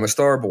 I'm a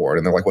Starboard.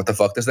 And they're like, what the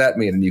fuck does that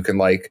mean? And you can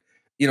like,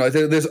 you know,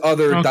 there's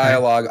other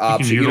dialogue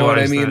options. You know what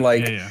I mean? That.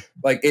 Like,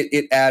 like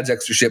it adds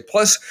extra shit.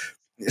 Plus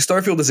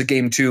Starfield is a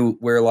game too,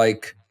 where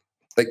like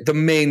the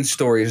main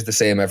story is the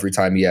same every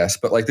time. Yes.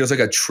 But like, there's like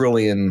a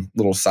trillion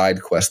little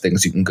side quest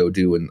things you can go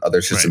do and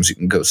other systems you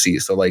can go see.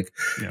 So like,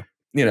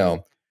 you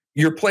know,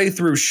 your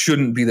playthrough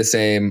shouldn't be the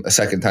same a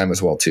second time as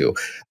well too.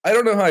 I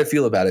don't know how I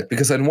feel about it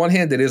because on one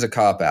hand, it is a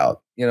cop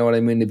out. You know what I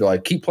mean? To be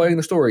like, keep playing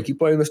the story, keep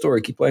playing the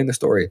story, keep playing the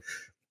story.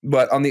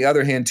 But on the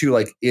other hand too,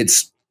 like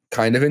it's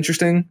kind of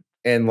interesting.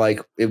 And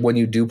like when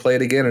you do play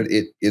it again,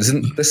 it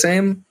isn't the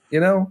same, you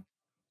know?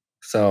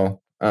 So,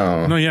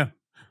 no, yeah.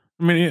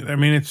 I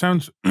mean, it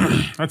sounds,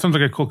 that sounds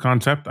like a cool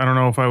concept. I don't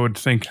know if I would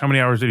think, how many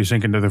hours did you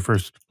sink into the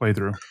first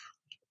playthrough?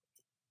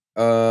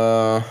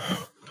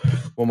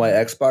 Will my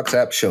Xbox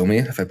app show me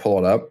if I pull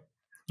it up?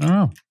 I don't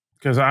know.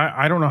 Because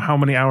I don't know how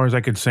many hours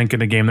I could sink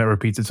in a game that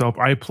repeats itself.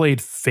 I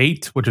played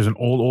Fate, which is an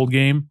old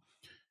game.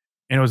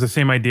 And it was the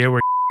same idea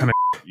where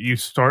you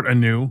start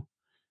anew.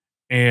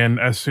 And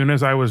as soon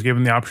as I was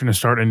given the option to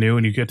start anew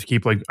and you get to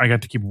keep I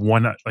got to keep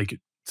one like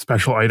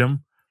special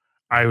item,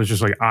 I was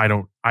just like, I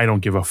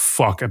don't give a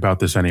fuck about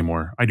this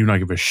anymore. I do not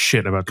give a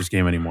shit about this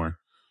game anymore.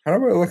 How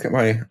do I look at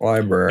my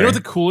library? You know what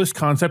the coolest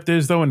concept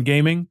is though in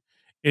gaming?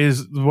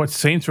 Is what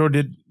Saints Row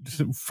did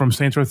from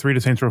Saints Row 3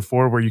 to Saints Row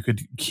 4, where you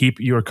could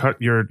keep your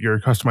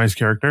customized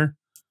character.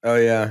 Oh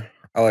yeah,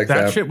 I like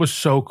that. That shit was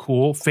so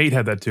cool. Fate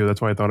had that too. That's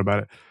why I thought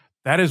about it.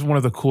 That is one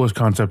of the coolest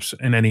concepts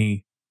in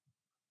any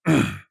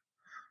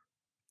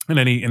in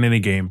any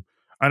game.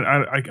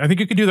 I think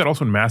you could do that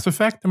also in Mass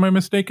Effect. Am I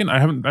mistaken?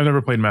 I've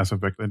never played Mass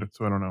Effect,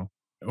 so I don't know.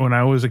 When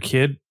I was a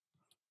kid,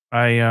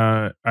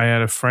 I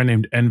had a friend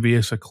named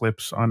Envious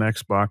Eclipse on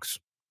Xbox.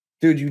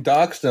 Dude, you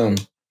doxed him.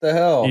 What the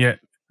hell? Yeah.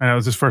 And it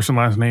was his first and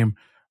last name.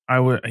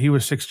 He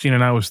was 16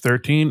 and I was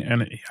 13,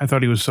 and I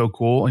thought he was so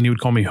cool. And he would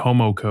call me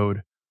Homo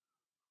Code.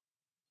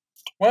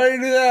 Why did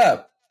you do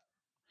that?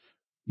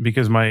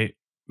 Because my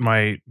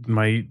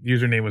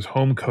username was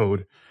Home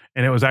Code,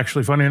 and it was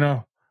actually funny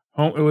enough.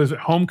 It was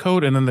Home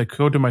Code, and then the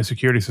code to my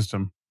security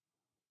system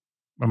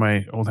by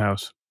my old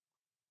house.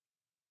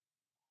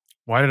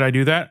 Why did I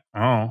do that?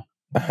 Oh,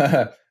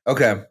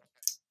 okay.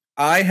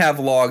 I have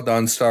logged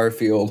on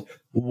Starfield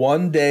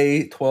 1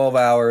 day, 12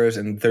 hours,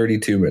 and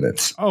 32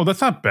 minutes. Oh,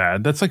 that's not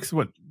bad. That's like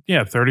what?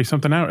 Yeah, 30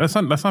 something hours.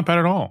 That's not bad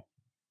at all.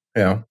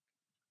 Yeah.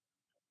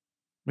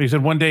 But you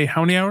said 1 day,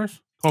 how many hours?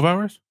 12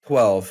 hours?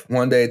 12.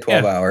 1 day,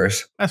 12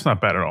 hours. That's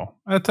not bad at all.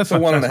 That's so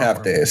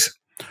 1.5 days.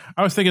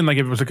 I was thinking like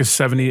if it was like a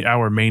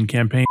 70-hour main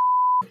campaign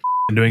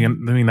and doing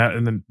that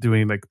and then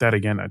doing like that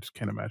again, I just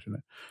can't imagine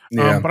it.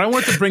 Yeah. But I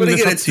wanted to bring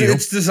this up to you.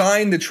 It's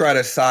designed to try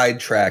to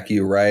sidetrack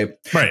you, right?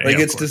 Right. Like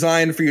it's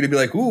designed for you to be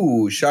like,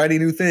 ooh, shiny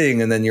new thing.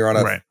 And then you're on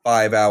a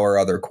 5-hour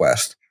other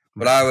quest.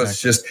 But I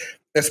was just,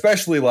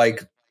 especially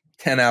like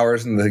 10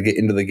 hours into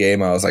the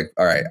game, I was like,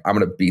 all right, I'm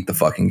going to beat the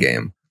fucking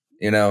game,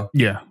 you know?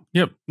 Yeah.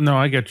 Yep. No,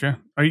 I get you.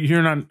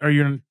 You're not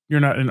an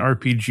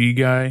RPG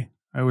guy,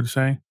 I would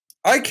say.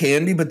 I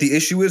can be, but the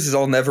issue is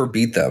I'll never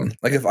beat them.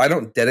 Like if I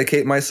don't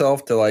dedicate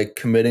myself to like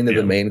committing to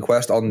the main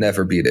quest, I'll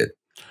never beat it.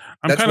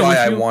 That's why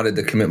I wanted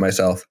to commit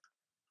myself.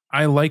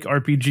 I like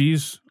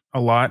RPGs a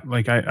lot.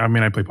 Like I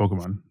mean, I play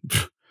Pokemon,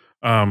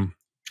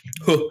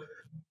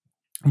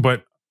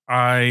 but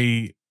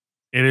it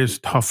is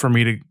tough for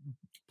me to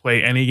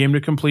play any game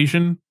to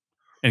completion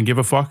and give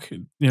a fuck,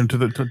 you know,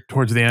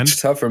 towards the end.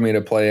 It's tough for me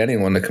to play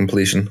anyone to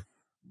completion.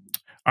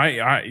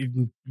 We're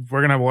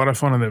gonna have a lot of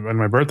fun on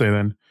my birthday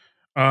then.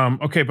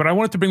 Okay, but I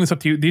wanted to bring this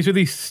up to you. These are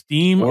the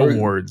Steam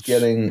awards.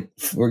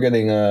 We're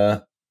getting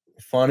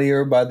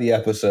funnier by the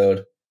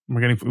episode.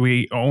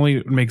 We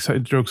only make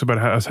jokes about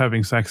us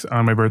having sex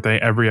on my birthday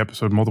every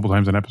episode, multiple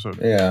times an episode.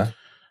 Yeah.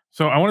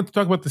 So I wanted to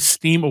talk about the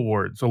Steam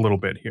Awards a little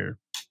bit here.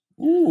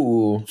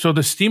 Ooh. So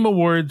the Steam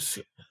Awards,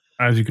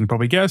 as you can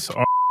probably guess,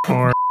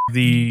 are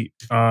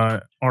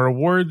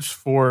awards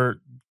for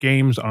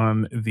games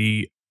on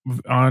the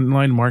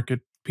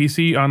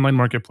PC online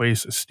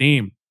marketplace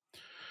Steam.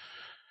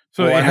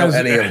 So well, it has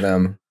any of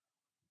them.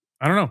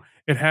 I don't know.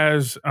 It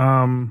has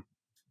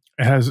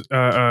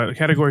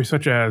categories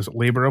such as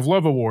Labor of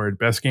Love Award,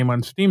 Best Game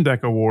on Steam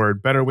Deck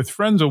Award, Better with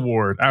Friends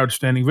Award,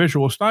 Outstanding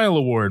Visual Style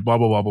Award, blah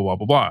blah blah blah blah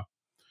blah blah.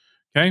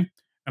 Okay,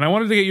 and I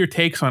wanted to get your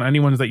takes on any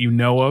ones that you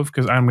know of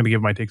because I'm going to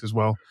give my takes as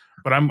well.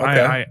 But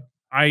I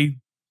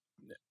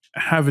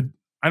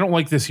don't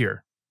like this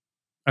year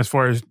as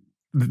far as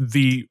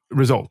the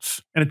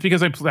results, and it's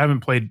because I haven't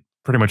played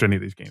pretty much any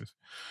of these games.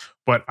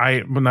 But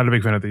I'm not a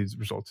big fan of these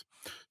results.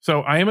 So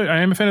I am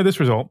a fan of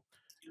this result.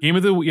 The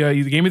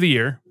game of the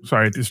year.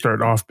 Sorry to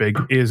start off big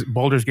is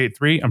Baldur's Gate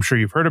 3. I'm sure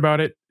you've heard about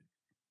it.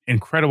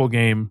 Incredible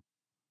game.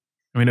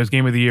 I mean, it was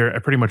game of the year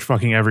pretty much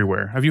fucking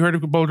everywhere. Have you heard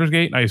of Baldur's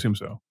Gate? I assume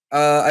so.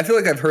 I feel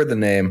like I've heard the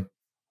name.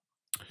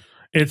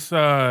 It's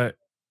like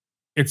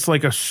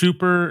a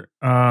super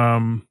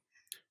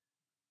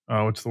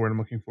what's the word I'm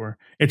looking for?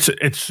 It's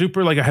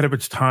super like ahead of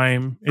its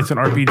time. It's an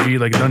RPG,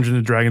 like a Dungeons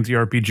and Dragons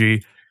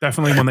RPG.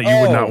 Definitely one that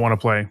you would not want to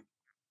play.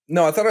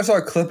 No, I thought I saw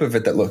a clip of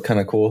it that looked kind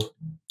of cool.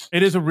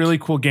 It is a really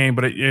cool game,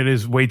 but it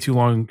is way too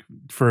long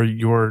for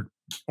your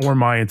or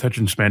my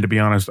attention span, to be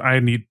honest. I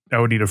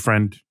would need a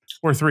friend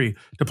or three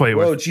to play it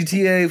with.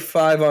 GTA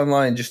 5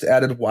 Online just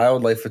added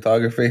wildlife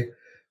photography.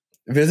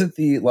 Visit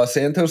the Los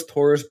Santos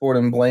tourist board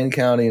in Blaine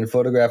County and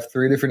photograph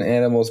 3 different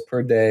animals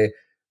per day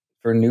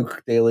for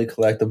Nuke daily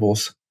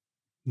collectibles.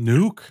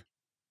 Nuke?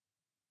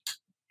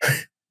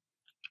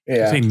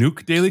 Yeah. Say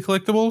Nuke daily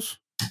collectibles?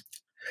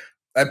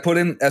 I put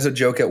in as a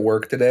joke at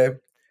work today.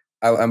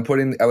 I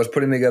was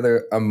putting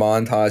together a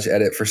montage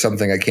edit for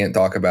something I can't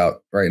talk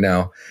about right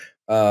now.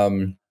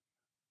 But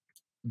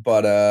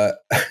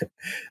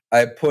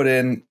I put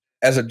in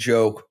as a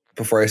joke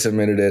before I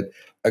submitted it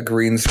a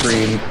green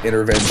screen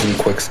intervention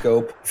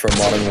quickscope from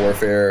Modern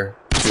Warfare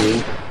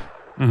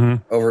 2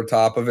 over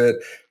top of it.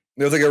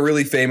 There was like a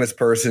really famous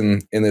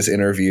person in this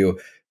interview,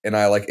 and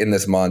I like in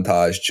this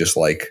montage just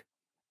like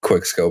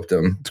quickscoped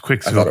him. I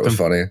thought it was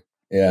funny.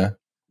 Yeah.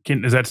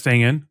 Is that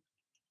staying in?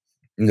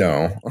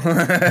 No.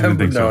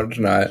 No, it's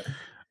not.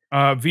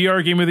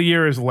 VR Game of the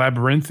Year is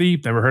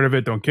Labyrinthy. Never heard of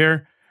it. Don't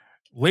care.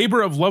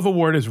 Labor of Love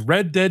Award is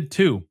Red Dead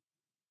 2.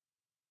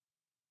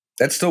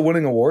 That's still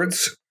winning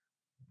awards?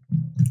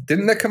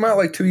 Didn't that come out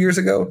like 2 years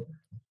ago?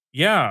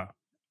 Yeah.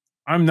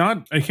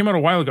 It came out a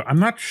while ago. I'm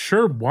not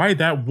sure why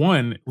that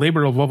won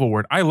Labor of Love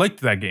Award. I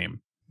liked that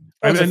game.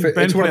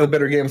 It's one of the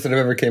better games that have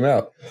ever came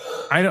out.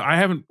 I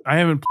haven't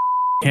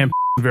camped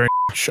very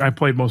much. I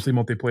played mostly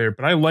multiplayer,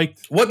 but I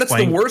liked That's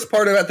the worst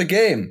part about the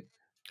game.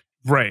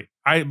 Right.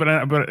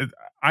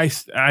 I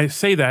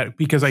say that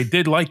because I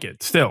did like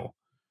it still.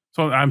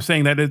 So I'm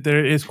saying that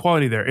there is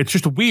quality there. It's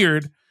just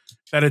weird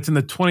that it's in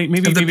the 20.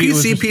 Maybe have the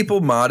PC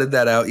people modded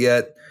that out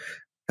yet?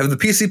 Have the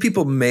PC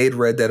people made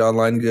Red Dead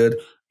Online good?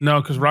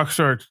 No, because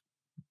Rockstar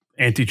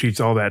anti-cheats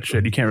all that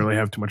shit. You can't really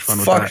have too much fun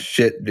with that. Fuck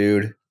shit,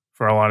 dude.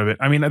 For a lot of it.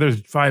 I mean,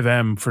 there's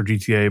 5M for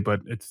GTA,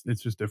 but it's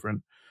just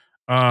different.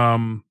 So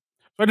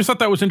I just thought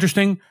that was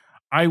interesting.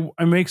 I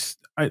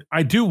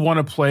do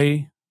want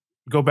to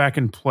go back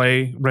and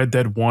play Red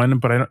Dead 1,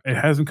 but it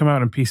hasn't come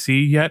out on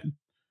PC yet,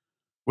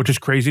 which is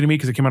crazy to me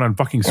because it came out on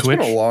fucking Switch.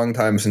 It's been a long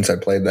time since I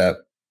played that.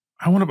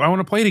 I want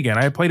to play it again.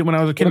 I played it when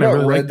I was a kid. What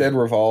about Red Dead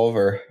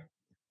Revolver?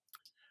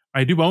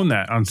 I do own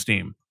that on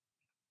Steam.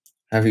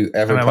 Have you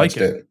ever touched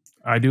it?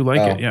 I do like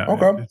it. Yeah,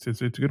 okay.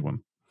 It's a good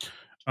one.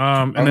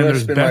 I'm going to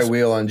spin my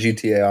wheel on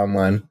GTA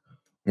Online. I'm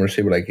going to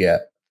see what I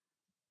get.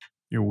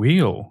 Your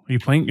wheel? Are you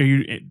playing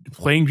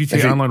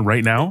GTA Online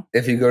right now?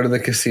 If you go to the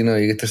casino,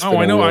 you get to spin.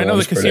 I know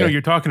the casino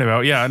you're talking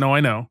about. Yeah, no, I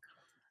know.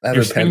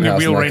 You're spinning your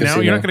wheel right now.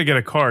 You're not going to get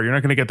a car. You're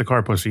not going to get the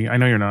car, pussy. I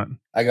know you're not.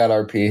 I got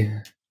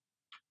RP.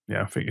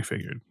 Yeah,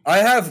 figured. I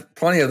have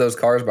plenty of those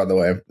cars, by the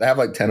way. I have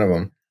like 10 of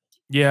them.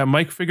 Yeah,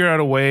 Mike figured out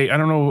a way. I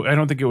don't know. I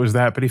don't think it was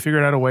that, but he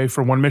figured out a way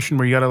for one mission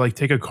where you got to like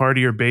take a car to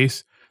your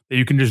base that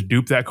you can just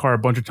dupe that car a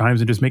bunch of times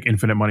and just make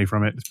infinite money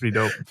from it. It's pretty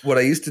dope. What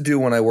I used to do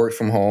when I worked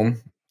from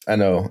home, I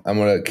know I'm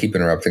going to keep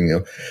interrupting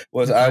you,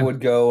 was I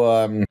would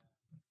go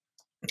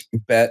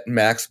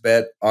max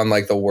bet on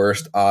like the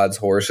worst odds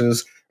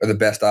horses or the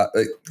best,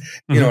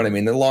 you know what I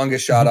mean? The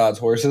longest shot odds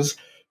horses.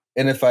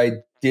 And if I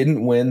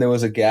didn't win, there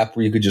was a gap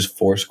where you could just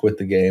force quit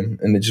the game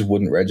and it just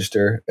wouldn't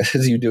register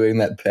as you doing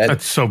that bet.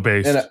 That's so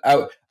based. And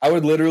I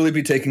would literally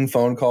be taking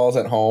phone calls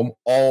at home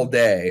all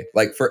day,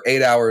 like for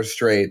 8 hours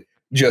straight,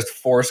 just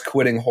force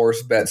quitting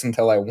horse bets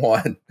until I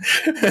won.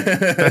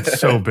 That's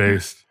so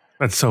based.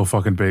 That's so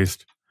fucking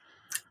based.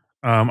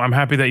 I'm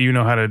happy that you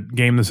know how to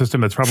game the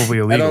system. That's probably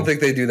illegal. I don't think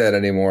they do that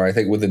anymore. I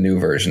think with the new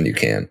version you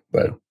can.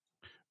 But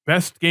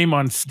Best Game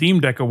on Steam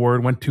Deck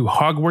Award went to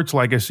Hogwarts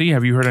Legacy.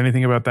 Have you heard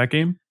anything about that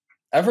game?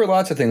 I've heard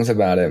lots of things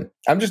about it.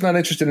 I'm just not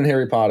interested in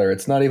Harry Potter.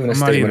 It's not even a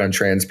statement on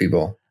trans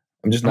people.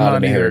 I'm just not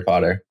into Harry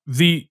Potter.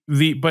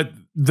 But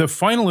the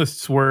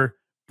finalists were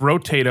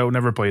Brotato,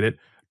 never played it,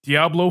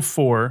 Diablo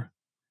 4,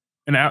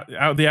 and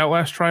the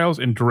Outlast Trials,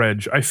 and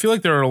Dredge. I feel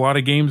like there are a lot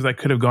of games that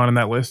could have gone in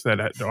that list that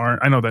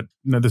aren't. I know that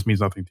this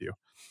means nothing to you.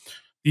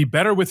 The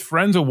Better with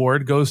Friends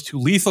award goes to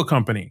Lethal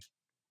Company.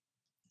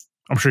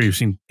 I'm sure you've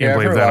seen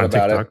gameplay of that on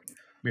TikTok.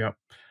 Yeah.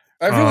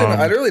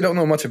 I really don't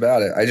know much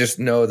about it. I just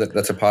know that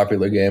that's a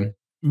popular game.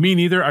 Me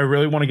neither. I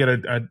really want to get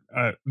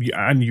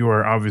and you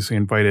are obviously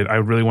invited. I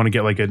really want to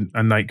get like a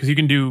night, because you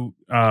can do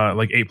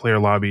like 8-player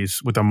lobbies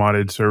with a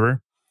modded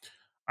server.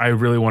 I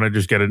really want to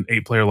just get an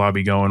 8-player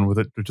lobby going with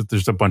it.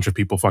 There's a bunch of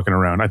people fucking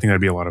around. I think that'd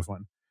be a lot of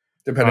fun.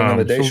 Depending on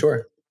the day,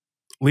 sure.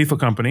 Lethal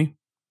Company.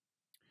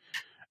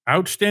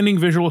 Outstanding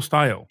visual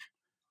style.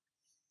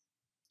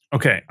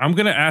 Okay, I'm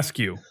going to ask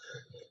you.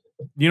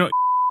 You know,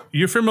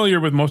 you're familiar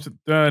with most of...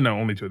 no,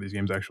 only 2 of these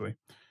games, actually.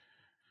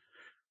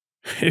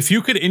 If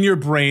you could, in your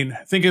brain,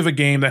 think of a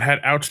game that had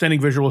outstanding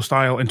visual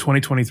style in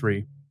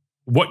 2023,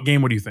 what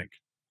game would you think?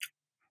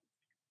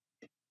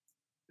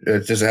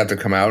 Does it have to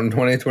come out in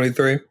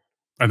 2023?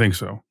 I think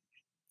so.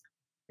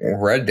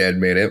 Red Dead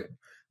made it.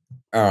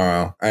 I don't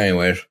know.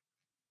 Anyways.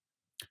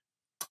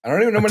 I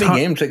don't even know many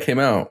games that came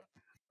out.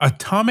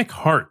 Atomic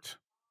Heart.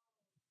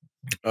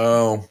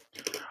 Oh.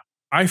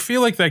 I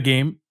feel like that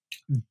game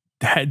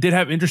did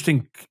have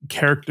interesting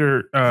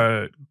character.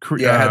 It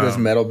had those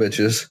metal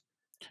bitches.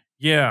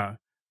 Yeah.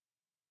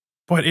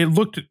 But it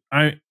looked...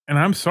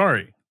 I'm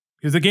sorry.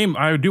 Because the game...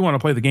 I do want to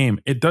play the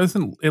game. It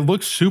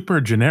looks super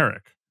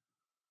generic.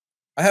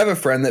 I have a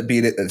friend that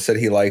beat it that said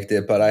he liked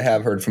it, but I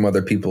have heard from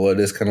other people it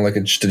is kind of like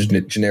a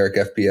generic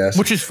FPS,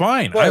 which is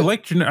fine. But I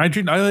like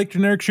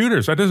generic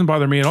shooters. That doesn't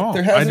bother me at all.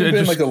 There hasn't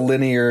been like a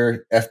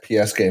linear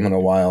FPS game in a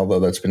while,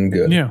 though. That's been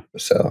good. Yeah.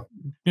 So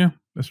yeah,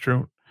 that's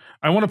true.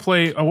 I want to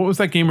play. What was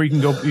that game where you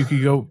can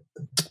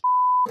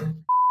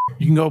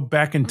go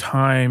back in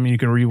time and you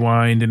can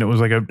rewind, and it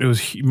was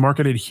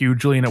marketed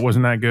hugely and it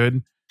wasn't that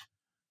good.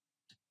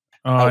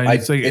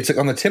 It's like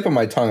on the tip of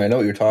my tongue. I know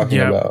what you're talking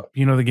about.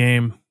 You know the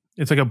game.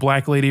 It's like a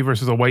black lady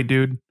versus a white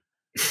dude.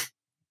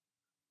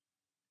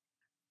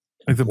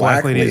 Like the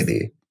black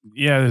lady.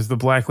 There's the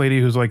black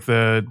lady who's like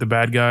the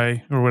bad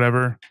guy or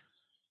whatever.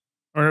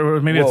 Or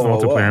maybe that's the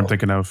multiplayer I'm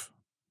thinking of.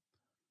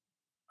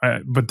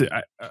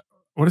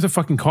 What is it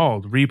fucking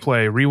called?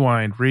 Replay,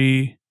 rewind,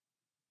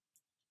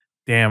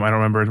 Damn, I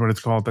don't remember what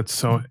it's called. That's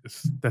so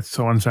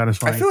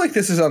unsatisfying. I feel like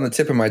this is on the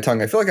tip of my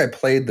tongue. I feel like I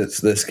played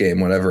this game,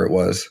 whatever it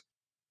was.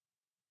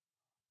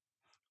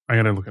 I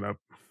gotta look it up.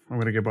 I'm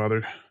gonna get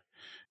bothered.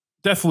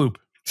 Deathloop.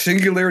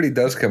 Singularity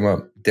does come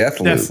up.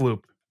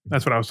 Deathloop.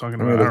 That's what I was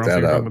talking about. I don't know if you're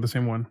talking about the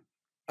same one.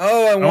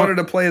 Oh, I wanted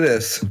to play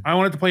this. I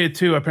wanted to play it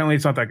too. Apparently,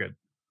 it's not that good.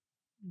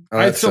 Oh,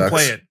 I'd still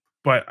play it,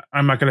 but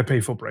I'm not going to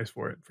pay full price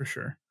for it for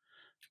sure.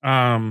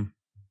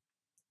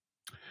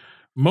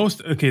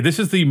 This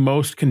is the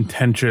most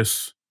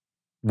contentious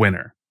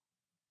winner.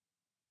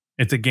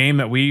 It's a game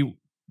that we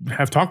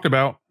have talked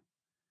about.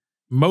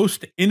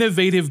 Most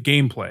innovative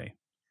gameplay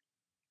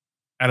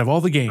out of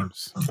all the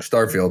games.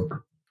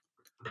 Starfield.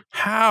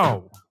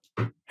 How?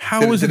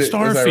 How is it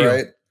Starfield? Is that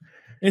right?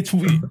 It's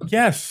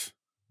yes.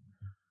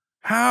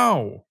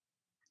 How?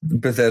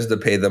 Bethesda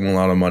paid them a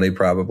lot of money,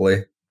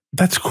 probably.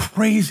 That's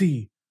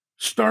crazy.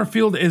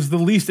 Starfield is the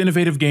least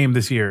innovative game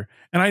this year,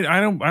 and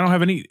I don't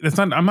have any.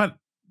 I'm not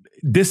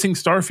dissing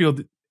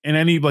Starfield in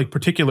any like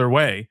particular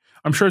way.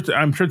 I'm sure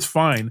it's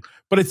fine,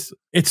 but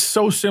it's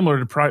so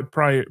similar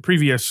to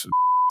previous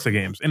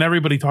games, and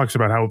everybody talks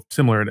about how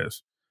similar it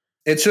is.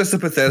 It's just a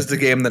Bethesda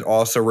game that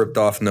also ripped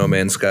off No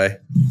Man's Sky.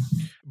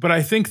 But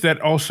I think that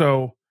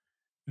also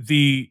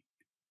the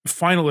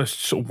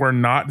finalists were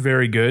not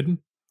very good.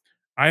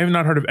 I have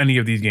not heard of any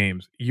of these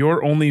games.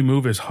 Your Only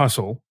Move is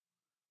Hustle,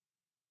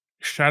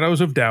 Shadows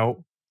of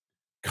Doubt,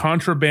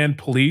 Contraband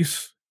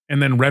Police,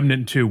 and then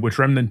Remnant 2, which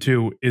Remnant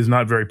 2 is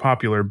not very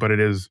popular, but it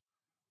is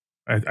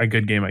a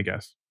good game, I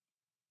guess.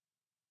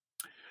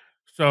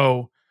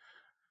 So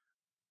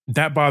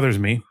that bothers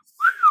me.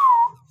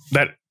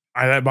 That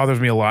bothers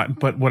me a lot,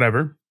 but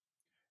whatever.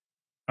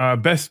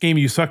 Best Game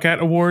You Suck At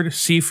award,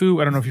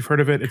 Sifu. I don't know if you've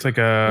heard of it. It's like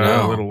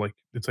a little like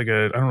it's like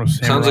a I don't know.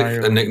 Sounds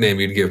like a nickname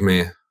you'd give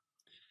me.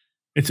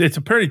 It's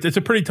a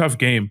pretty tough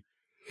game.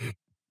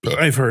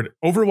 I've heard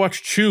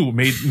Overwatch 2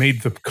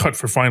 made the cut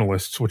for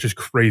finalists, which is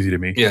crazy to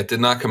me. Yeah, it did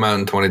not come out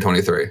in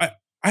 2023.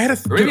 I had a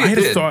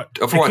thought.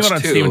 Overwatch it came out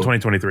on 2. Steam in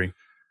 2023.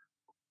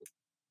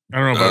 I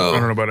don't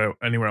know about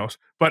anywhere else,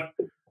 but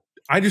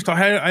I just thought,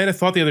 I had a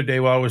thought the other day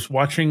while I was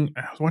watching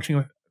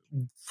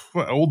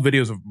old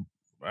videos of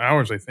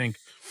ours, I think.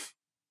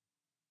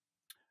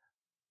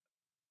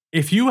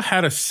 If you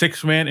had a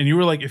 6-man and you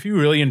were like, if you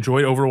really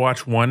enjoyed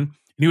Overwatch 1 and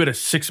you had a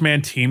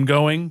 6-man team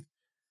going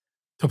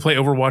to play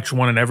Overwatch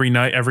 1, and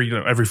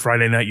every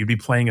Friday night you'd be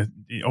playing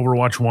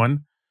Overwatch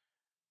 1,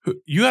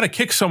 you got to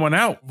kick someone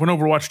out when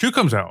Overwatch 2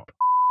 comes out.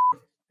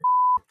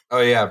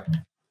 Oh, yeah.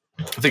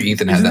 I think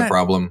Ethan had that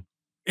problem.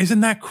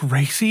 Isn't that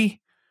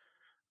crazy?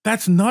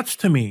 That's nuts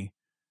to me.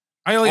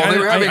 They were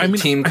having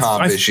team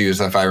comp issues,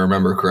 if I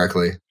remember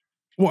correctly.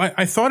 Well,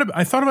 I thought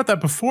about that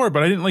before,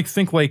 but I didn't like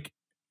think like.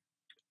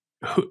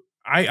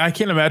 I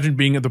can't imagine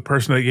being the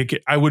person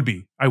that I would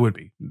be,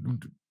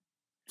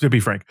 to be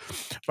frank,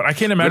 but I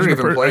can't imagine. You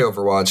don't even play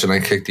Overwatch, and I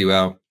kicked you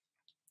out.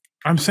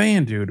 I'm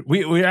saying, dude,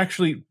 we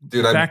actually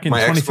back in my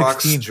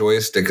 2016, Xbox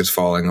joystick is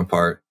falling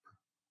apart.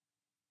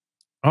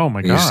 Oh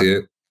my god! You see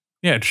it?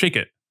 Yeah, shake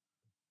it.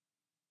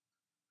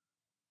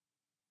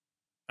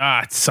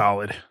 It's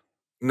solid.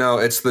 No,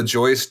 it's the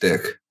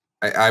joystick.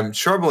 I'm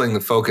troubling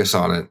the focus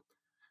on it,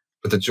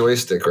 but the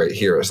joystick right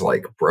here is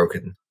like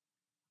broken.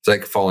 It's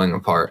like falling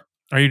apart.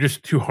 Are you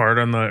just too hard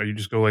on the? Or you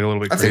just go like a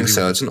little bit crazy? I think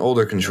so. It's an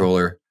older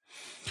controller.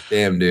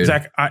 Damn, dude.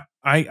 Zach,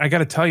 I got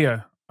to tell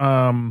you,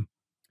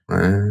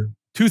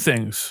 two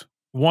things.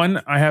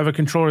 One, I have a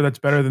controller that's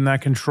better than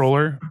that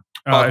controller.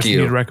 Fuck you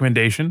you. need a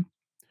recommendation.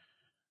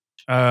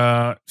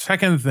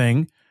 Second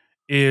thing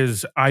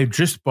is I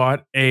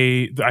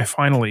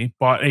finally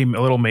bought a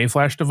little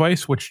Mayflash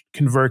device which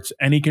converts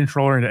any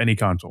controller into any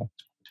console.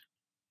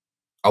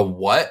 A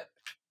what?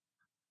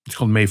 It's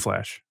called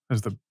Mayflash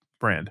as the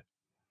brand.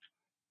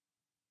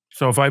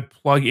 So if I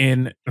plug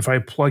in a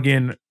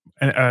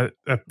PS3,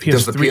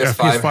 does the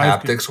PS5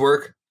 haptics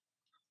work?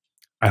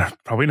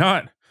 Probably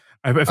not.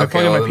 If I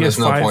plug in my PS5, there's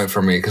no point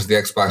for me because the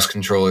Xbox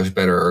controller is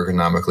better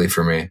ergonomically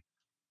for me.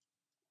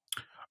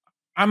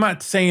 I'm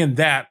not saying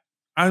that.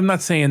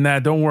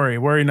 Don't worry.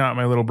 Worry not,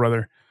 my little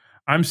brother.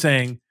 I'm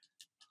saying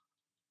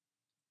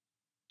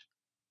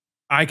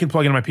I can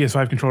plug in my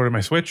PS5 controller to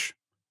my Switch.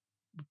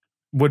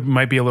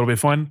 Might be a little bit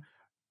fun.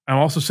 I'm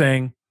also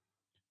saying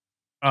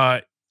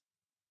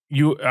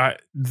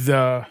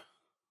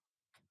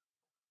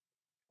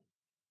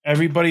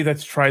everybody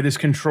that's tried this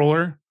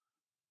controller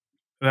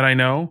that I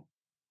know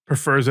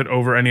prefers it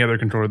over any other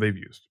controller they've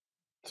used.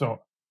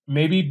 So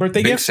maybe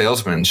birthday Big gift?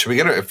 salesman. Should we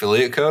get an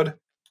affiliate code?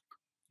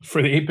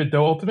 For the 8-Bit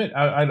Dough Ultimate?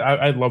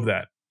 I'd love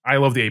that. I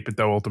love the 8-Bit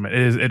Dough Ultimate.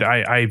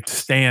 I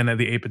stand at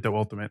the 8-Bit Dough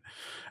Ultimate.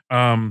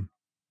 Sorry,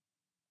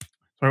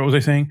 what was I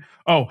saying?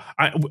 Oh,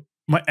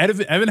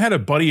 Evan had a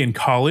buddy in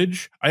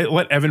college. I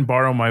let Evan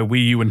borrow my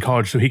Wii U in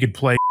college so he could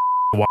play.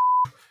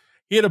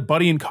 He had a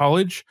buddy in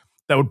college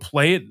that would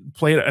play it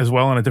as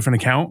well on a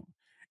different account.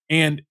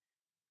 And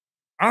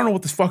I don't know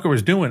what this fucker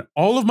was doing.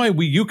 All of my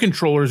Wii U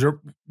controllers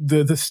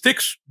the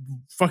sticks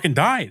fucking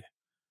died.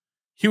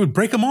 He would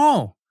break them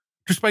all.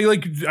 Just by I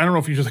don't know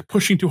if he's just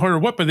pushing too hard or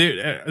what, but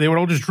they would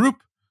all just droop.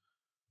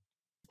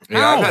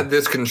 Yeah, I've had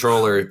this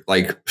controller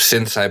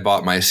since I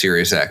bought my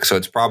Series X, so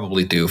it's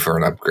probably due for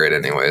an upgrade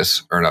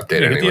anyways, or an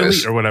update anyways. The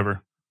Elite or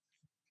whatever.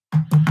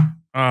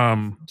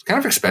 It's kind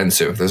of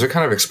expensive. Those are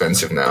kind of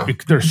expensive now.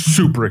 They're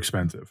super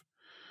expensive.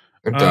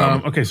 They're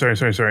dumb. Okay, sorry.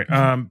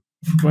 Going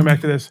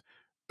back to this,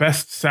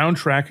 best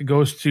soundtrack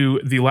goes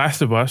to The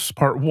Last of Us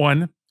Part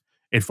 1.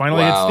 It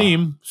finally hit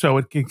Steam, so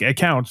it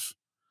counts.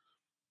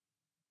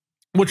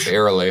 Which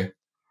barely.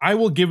 I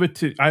will give it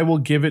to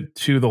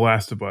The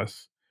Last of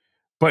Us,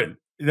 but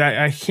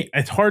I can't,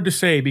 it's hard to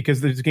say because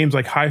there's games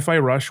like Hi-Fi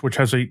Rush, which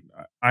has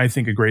I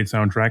think a great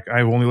soundtrack. I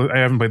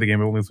haven't played the game.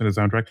 I've only listened to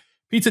the soundtrack.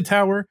 Pizza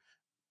Tower,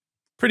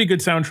 pretty good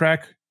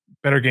soundtrack,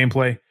 better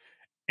gameplay.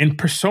 And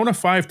Persona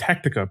 5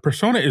 Tactica.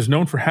 Persona is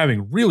known for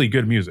having really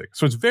good music,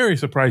 so it's very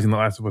surprising The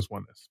Last of Us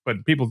won this.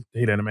 But people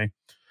hate anime.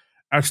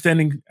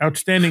 Outstanding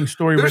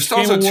story. There's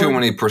also too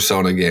many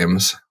Persona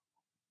games.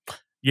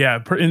 Yeah,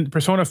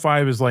 Persona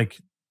 5 is it's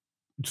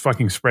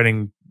fucking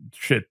spreading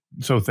shit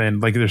so thin.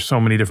 There's so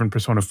many different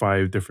Persona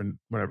 5 different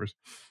whatevers.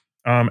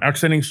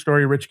 Outstanding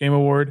story, Rich Game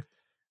Award,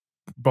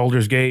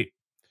 Baldur's Gate.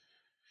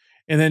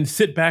 And then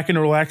sit back and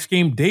relax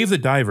game, Dave the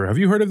Diver. Have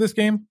you heard of this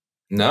game?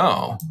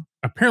 No.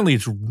 Apparently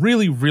it's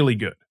really, really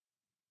good.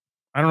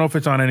 I don't know if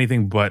it's on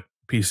anything but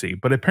PC,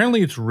 but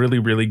apparently it's really,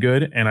 really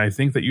good. And I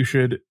think that you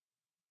should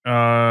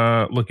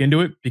look into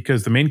it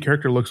because the main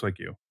character looks like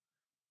you.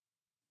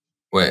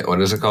 Wait,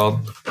 what is it called?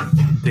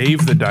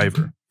 Dave the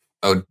Diver.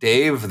 Oh,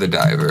 Dave the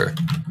Diver.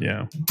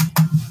 Yeah.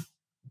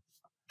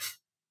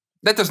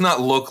 That does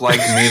not look like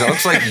me. That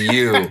looks like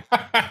you.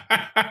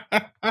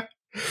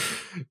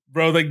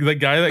 Bro, the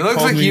guy that it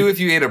looks like you if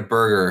you ate a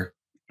burger.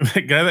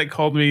 The guy that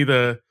called me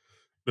the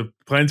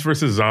Plants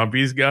vs.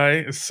 Zombies guy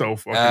is so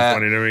fucking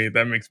funny to me.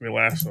 That makes me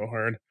laugh so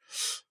hard.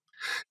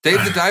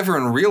 Dave the Diver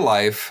in real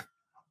life.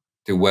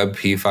 Do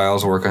WebP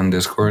files work on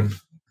Discord?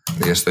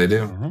 Yes, they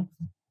do. Uh-huh.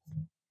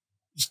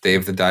 It's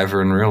Dave the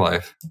Diver in real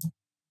life.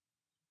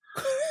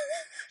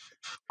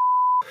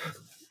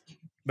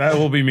 That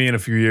will be me in a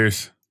few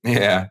years.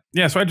 Yeah.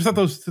 Yeah, so I just thought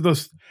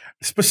those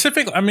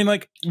specific, I mean,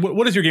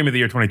 what is your game of the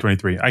year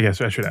 2023? I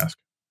guess I should ask.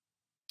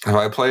 Have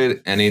I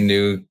played any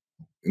new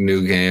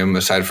game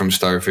aside from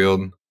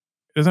Starfield?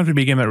 It doesn't have to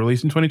be a game that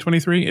released in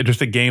 2023. It's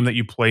just a game that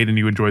you played and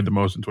you enjoyed the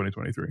most in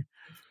 2023.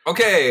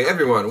 Okay,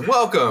 everyone,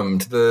 welcome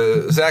to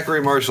the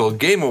Zachary Marshall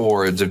Game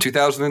Awards of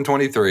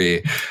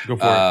 2023. Go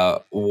for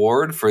it.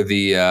 Award for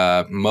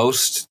the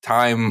most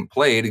time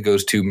played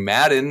goes to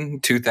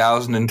Madden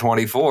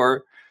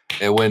 2024.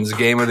 It wins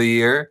Game of the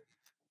Year.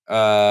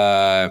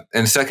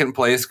 And second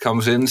place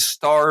comes in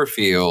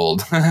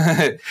Starfield.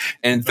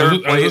 And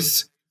third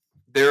place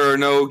There are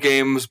no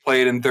games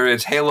played in third.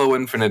 It's Halo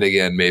Infinite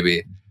again,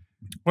 maybe.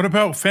 What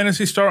about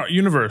Phantasy Star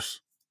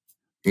Universe?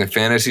 The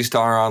Phantasy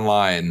Star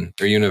Online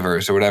or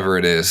Universe or whatever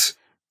it is.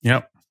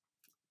 Yep.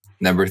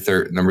 Number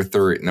third.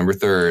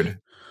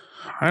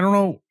 I don't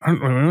know. I'm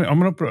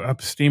going to put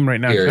up Steam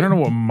right now. I don't know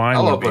what mine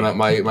I'll would open be. up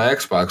my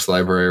Xbox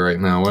library right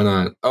now. Why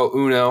not? Oh,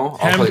 Uno.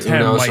 I'll play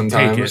Uno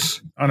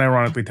sometimes.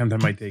 Unironically,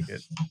 Temtem might take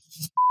it.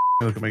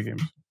 Look at my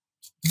games.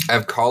 I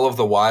have Call of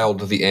the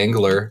Wild, the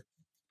Angler.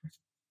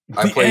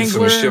 I played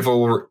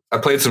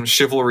some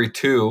Chivalry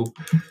 2.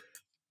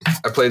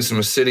 I played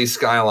some City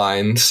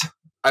Skylines.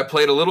 I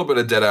played a little bit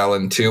of Dead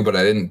Island 2, but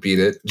I didn't beat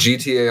it.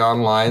 GTA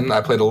Online. I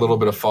played a little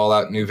bit of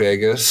Fallout New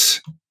Vegas.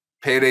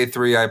 Payday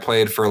 3 I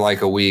played for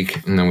like a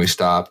week, and then we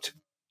stopped.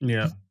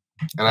 Yeah.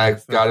 And I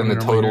got into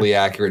Totally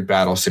Accurate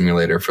Battle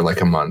Simulator for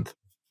like a month.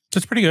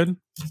 That's pretty good.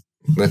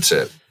 That's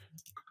it.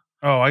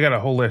 Oh, I got a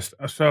whole list.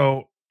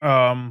 So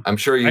I'm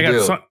sure you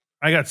do.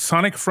 I got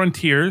Sonic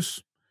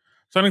Frontiers.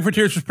 Sonic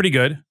Frontiers was pretty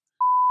good.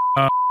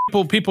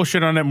 People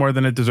shit on it more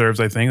than it deserves,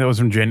 I think. That was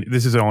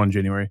this is all in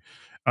January.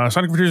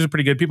 Sonic Frontiers is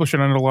pretty good. People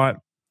shit on it a lot.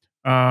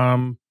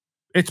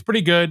 It's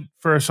pretty good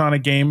for a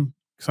Sonic game.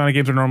 Sonic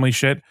games are normally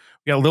shit.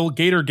 We got a Little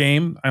Gator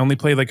game. I only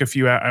played like a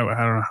few, I don't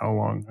know how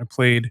long. I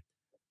played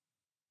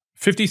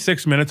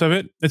 56 minutes of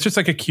it. It's just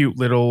like a cute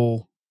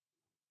little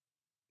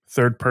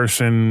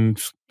third-person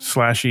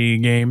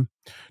slashy game.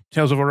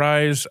 Tales of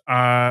Arise,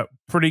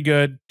 pretty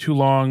good. Too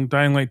long.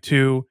 Dying Light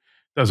 2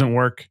 doesn't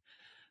work.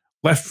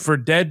 Left 4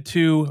 Dead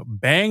 2,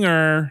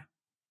 banger.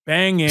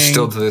 Banging.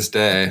 Still to this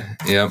day.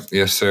 Yep.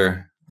 Yes,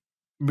 sir.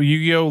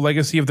 Yu-Gi-Oh!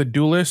 Legacy of the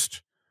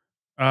Duelist.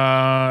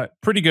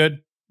 Pretty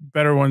good.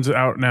 Better ones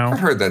out now. I've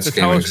heard that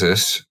game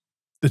exists.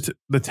 The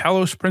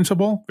Talos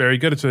Principle, very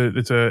good. It's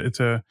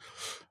a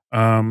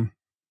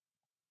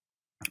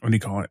what do you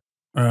call it?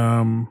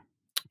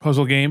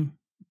 Puzzle game.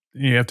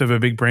 You have to have a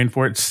big brain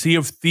for it. Sea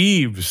of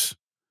Thieves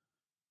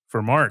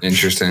for March.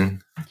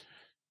 Interesting.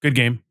 Good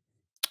game.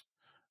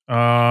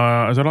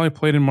 Is that all I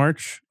played in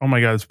March? Oh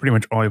my god, that's pretty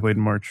much all I played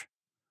in March.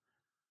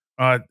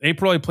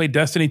 April, I played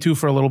Destiny 2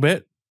 for a little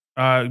bit.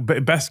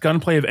 Best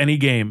gunplay of any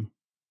game.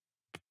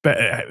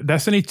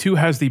 Destiny 2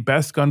 has the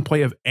best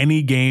gunplay of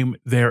any game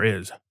there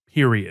is,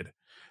 period.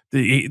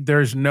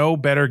 There's no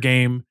better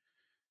game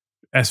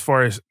as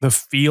far as the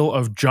feel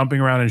of jumping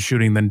around and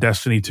shooting than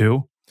Destiny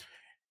 2.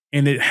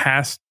 And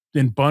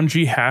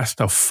Bungie has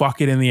to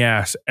fuck it in the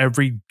ass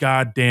every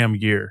goddamn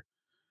year.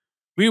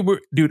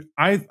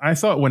 I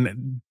thought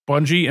when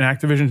Bungie and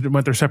Activision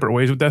went their separate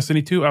ways with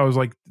Destiny 2, I was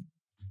like,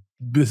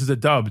 this is a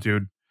dub,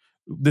 dude.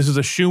 This is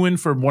a shoo-in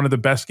for one of the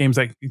best games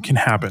that can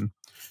happen.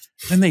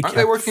 And aren't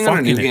they working on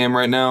a new game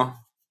right now?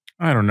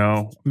 I don't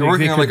know. They're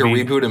working on like a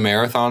reboot of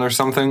Marathon or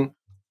something.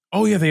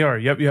 Oh yeah, they are.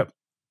 Yep. It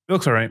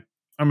looks all right.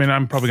 I mean,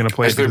 I'm probably going to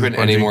play. Has there been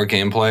any more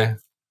gameplay?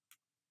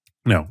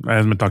 No, it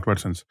hasn't been talked about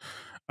since.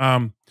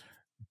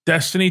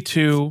 Destiny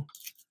 2,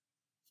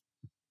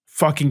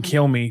 fucking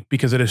kill me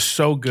because it is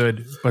so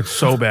good but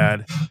so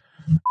bad.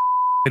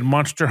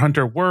 Monster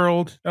Hunter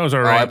World, that was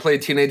all right. I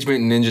played Teenage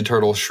Mutant Ninja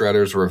Turtles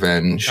Shredder's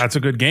Revenge. That's a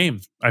good game,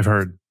 I've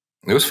heard.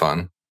 It was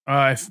fun.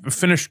 I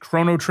finished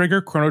Chrono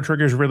Trigger. Chrono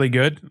Trigger is really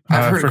good.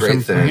 I've heard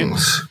great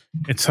things.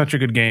 It's such a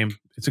good game.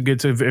 It's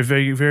a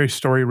very, very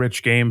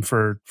story-rich game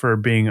for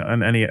being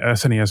an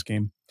SNES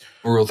game.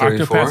 Rule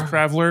 34. Octopath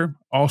Traveler,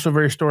 also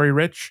very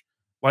story-rich.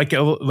 Like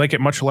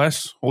it much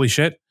less. Holy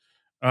shit.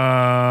 June,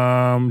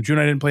 I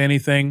didn't play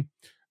anything.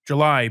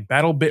 July,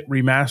 Battle Bit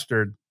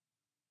Remastered.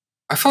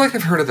 I feel like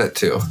I've heard of that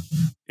too.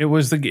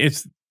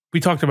 We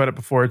talked about it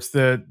before. It's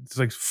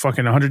like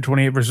fucking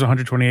 128 versus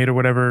 128 or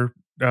whatever.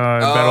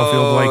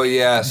 Battlefield, like,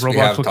 yes, Roblox we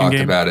have talked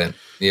game. about it.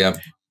 Yep.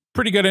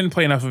 Pretty good. I didn't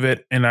play enough of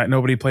it, and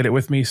nobody played it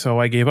with me, so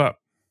I gave up.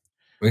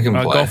 We can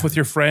play. Golf with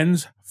Your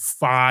Friends,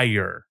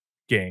 fire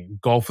game.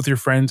 Golf with Your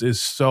Friends is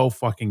so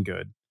fucking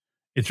good.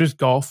 It's just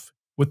golf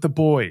with the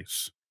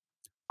boys.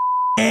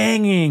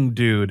 Hanging,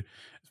 dude.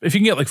 If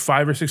you can get like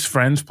 5 or 6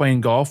 friends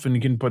playing golf and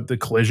you can put the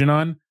collision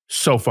on,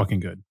 so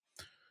fucking good.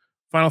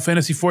 Final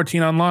Fantasy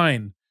 14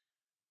 Online.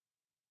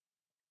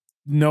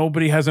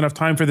 Nobody has enough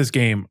time for this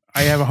game.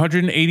 I have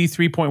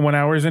 183.1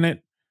 hours in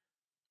it.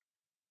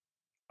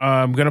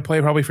 I'm going to play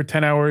probably for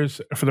 10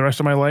 hours for the rest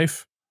of my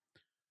life.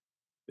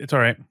 It's all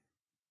right.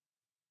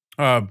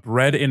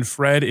 Bread and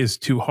Fred is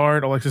too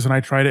hard. Alexis and I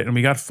tried it and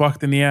we got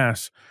fucked in the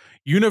ass.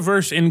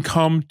 Universe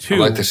Income 2. I'd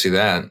like to see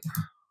that.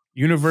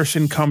 Universe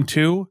Income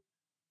 2.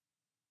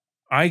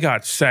 I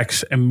got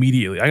sex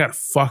immediately. I got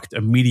fucked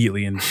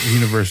immediately in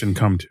Universe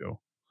Income 2.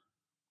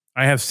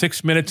 I have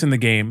 6 minutes in the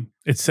game.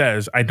 It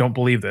says, I don't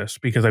believe this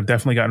because I've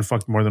definitely gotten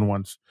fucked more than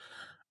once.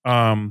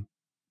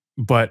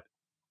 But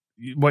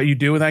what you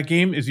do in that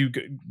game is you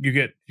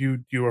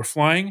are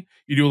flying,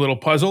 you do a little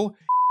puzzle,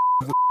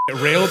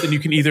 get railed, and you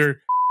can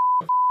either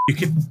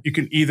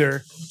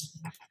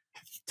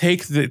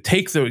take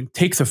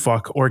the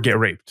fuck or get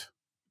raped.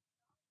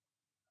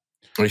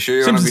 Are you sure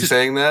you want to be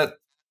saying that?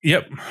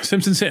 Yep.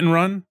 Simpsons Hit and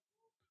Run.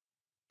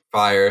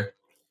 Fire.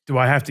 Do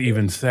I have to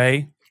even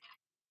say?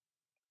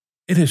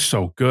 It is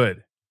so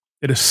good.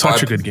 It is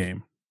such a good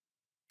game.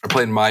 I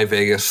played My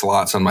Vegas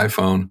Slots on my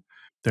phone.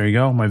 There you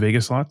go. My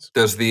Vegas Slots.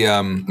 Does the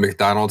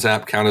McDonald's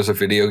app count as a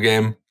video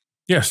game?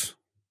 Yes.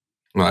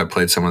 Well, I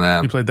played some of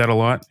that. You played that a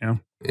lot. Yeah.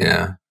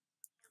 Yeah.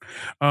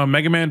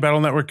 Mega Man Battle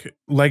Network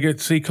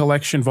Legacy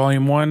Collection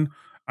Volume 1.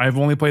 I've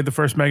only played the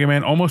first Mega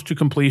Man almost to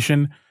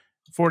completion.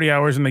 40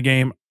 hours in the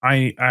game.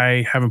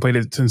 I haven't played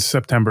it since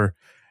September.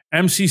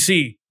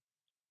 MCC.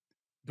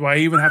 Do I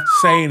even have to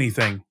say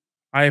anything?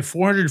 I have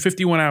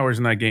 451 hours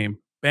in that game.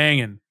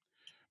 Banging.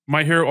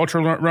 My Hero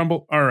Ultra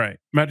Rumble. All right.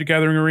 Magic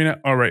Gathering Arena.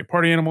 All right.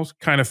 Party Animals.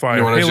 Kind of fire.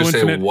 You want to Halo just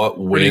Infinite, say what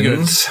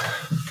wins?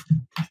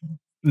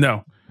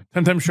 No.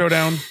 Temtem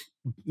Showdown.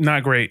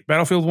 Not great.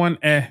 Battlefield 1.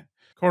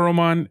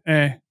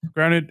 Koromon.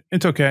 Grounded.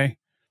 It's okay.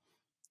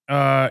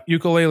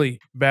 Ukulele.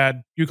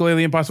 Bad.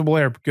 Ukulele Impossible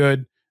Air.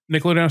 Good.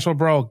 Nickelodeon Soul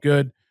Brawl.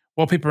 Good.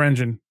 Wallpaper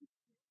Engine.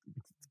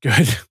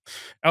 Good.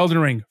 Elden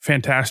Ring,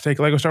 fantastic.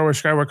 Lego Star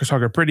Wars Skywalker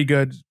Saga, pretty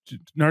good.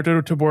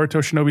 Naruto to Boruto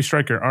Shinobi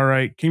Striker, all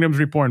right. Kingdoms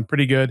Reborn,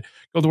 pretty good.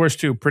 Guild Wars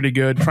 2, pretty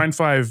good. Trine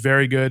 5,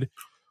 very good.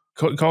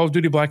 Call of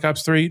Duty Black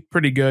Ops 3,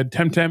 pretty good.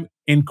 Temtem,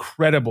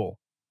 incredible.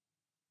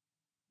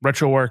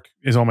 Retro Work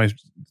is almost...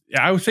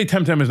 Yeah, I would say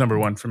Temtem is number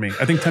one for me.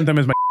 I think Temtem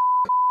is my...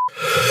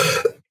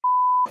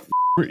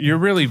 You're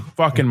really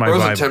fucking my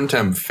Bro's vibe. a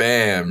Temtem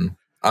fan.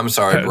 I'm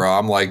sorry, bro.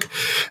 I'm like...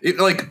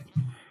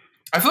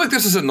 I feel like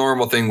this is a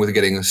normal thing with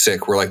getting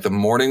sick where like the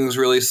mornings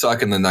really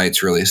suck and the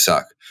nights really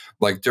suck.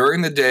 Like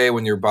during the day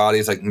when your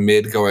body's like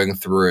mid going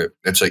through it,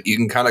 it's like you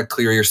can kind of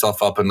clear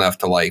yourself up enough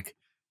to like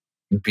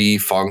be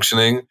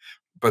functioning.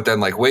 But then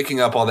like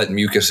waking up, all that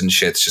mucus and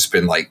shit's just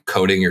been like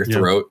coating your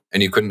throat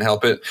and you couldn't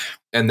help it.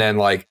 And then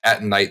like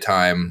at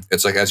nighttime,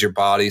 it's like as your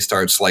body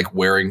starts like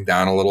wearing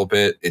down a little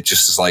bit, it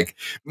just is like,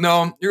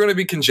 no, you're going to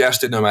be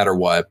congested no matter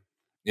what,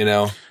 you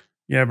know?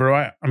 Yeah,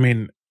 bro. I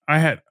mean, I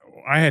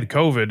had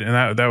COVID,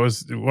 and that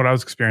was what I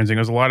was experiencing. It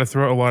was a lot of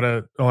throat,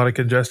 a lot of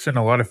congestion,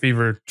 a lot of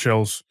fever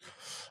chills.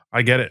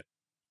 I get it,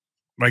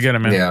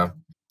 man. Yeah.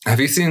 Have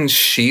you seen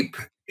Sheep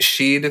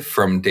Sheed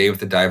from Dave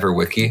the Diver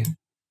Wiki?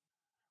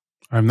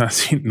 I've not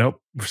seen.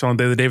 Nope. We're selling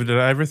the David the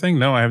Diver thing.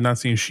 No, I have not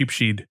seen Sheep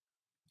Sheed.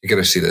 You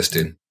gotta see this,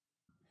 dude.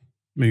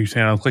 Are you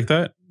saying I'll click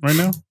that right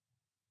now?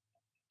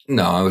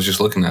 No, I was just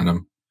looking at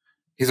him.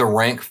 He's a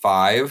rank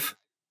 5.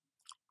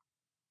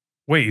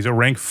 Wait, he's a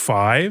rank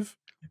 5?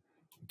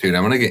 Dude,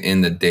 I'm gonna get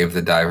into Dave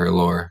the Diver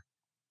lore.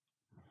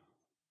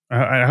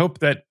 I hope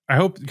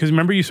because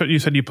remember you said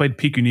you played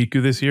Piku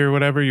Niku this year or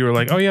whatever. You were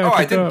like, oh yeah,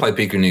 I did play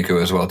Piku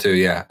Niku as well too.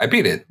 Yeah, I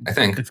beat it. I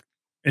think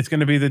it's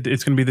gonna be the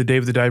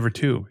Dave the Diver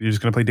 2. You're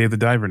just gonna play Dave the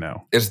Diver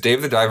now. Is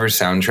Dave the Diver's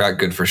soundtrack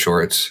good for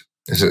shorts?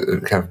 Is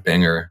it kind of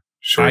banger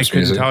shorts? I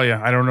couldn't tell you.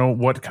 I don't know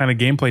what kind of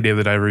gameplay Dave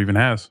the Diver even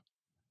has.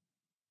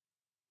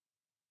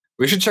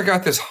 We should check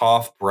out this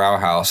Hoff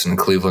Brauhaus in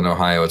Cleveland,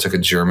 Ohio. It's like a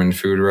German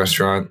food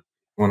restaurant.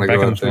 When I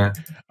go out there,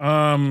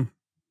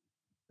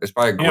 it's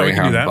by a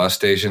Greyhound bus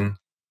station.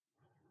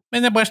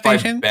 In the bus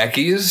station, by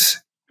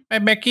Becky's. By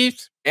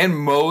Becky's and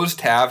Moe's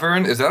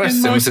Tavern. Is that a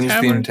Simpsons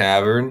themed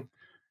tavern?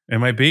 It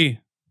might be.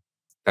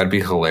 That'd be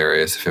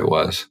hilarious if it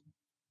was.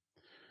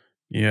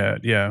 Yeah,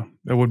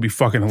 that would be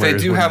fucking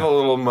hilarious. They do have a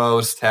little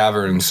Moe's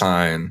Tavern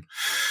sign.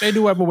 They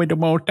do have a little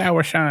Moe's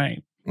Tower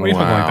sign. Why are you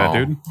talking like that,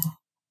 dude? Why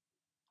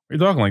are you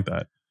talking like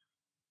that?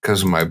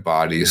 Because my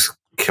body's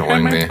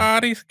killing me. My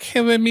body's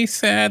killing me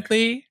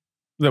sadly.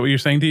 Is that what you're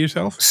saying to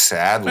yourself?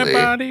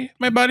 Sadly.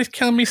 My body's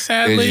killing me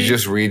sadly. Did you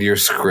just read your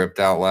script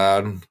out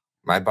loud?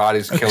 My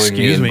body's killing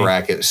me in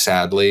bracket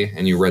sadly,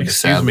 and you read the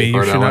sadly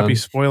part out loud. You should not be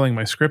spoiling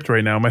my script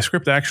right now. My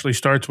script actually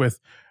starts with,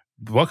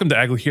 welcome to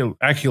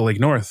Akio Lake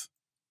North.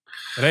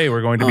 Today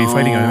we're going to be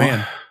fighting a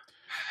man.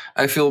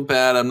 I feel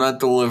bad. I'm not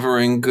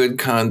delivering good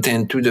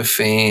content to the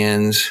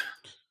fans.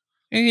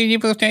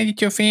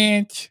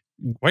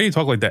 Why do you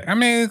talk like that? I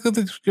mean,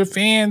 your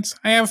fans.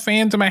 I have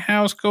fans in my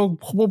house. Go.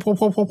 Don't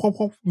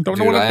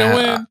know what I'm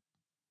doing.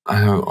 I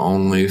have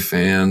only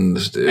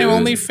fans, dude. I have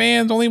only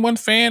fans. Only one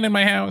fan in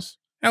my house.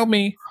 Help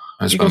me.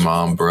 That's my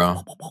mom,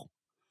 bro.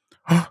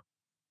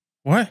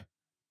 What?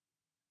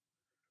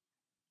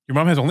 Your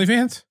mom has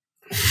OnlyFans?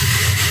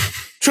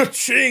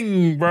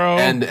 Cha-ching, bro.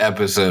 End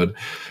episode.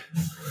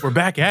 We're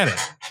back at it.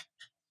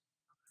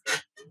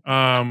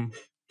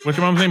 What's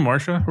your mom's name?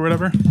 Marsha or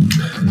whatever?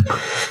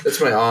 It's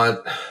my aunt.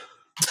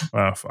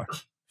 Oh, fuck.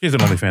 She's an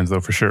OnlyFans, though,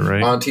 for sure,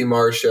 right? Auntie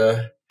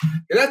Marsha.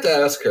 You'd have to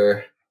ask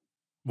her.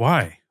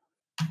 Why?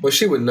 Well,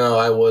 she would know.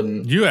 I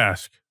wouldn't. You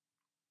ask.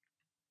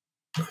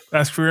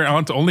 Ask for your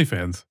aunt's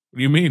OnlyFans. What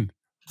do you mean?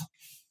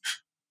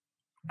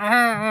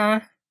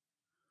 How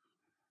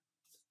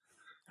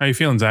you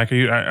feeling, Zach?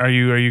 Are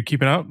you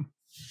keeping up?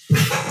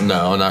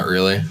 No, not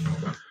really.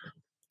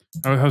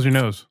 How's your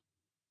nose?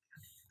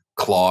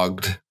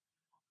 Clogged.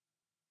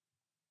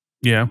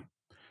 Yeah.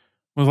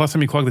 When was the last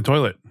time you clogged the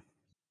toilet?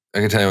 I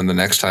can tell you when the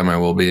next time I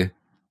will be.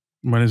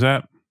 When is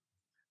that?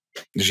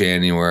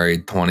 January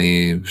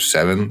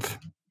 27th.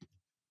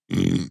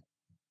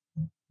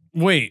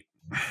 Wait.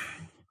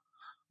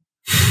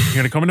 You're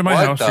gonna come into my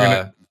house.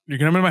 You're gonna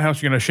come into my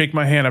house. You're gonna shake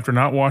my hand after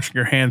not washing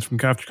your hands from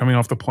after coming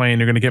off the plane.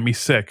 You're gonna get me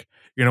sick.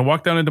 You're gonna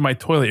walk down into my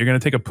toilet. You're gonna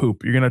take a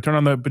poop. You're gonna turn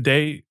on the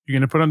bidet. You're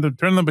gonna turn on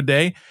the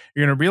bidet.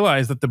 You're gonna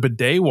realize that the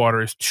bidet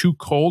water is too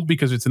cold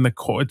because it's in the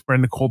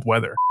cold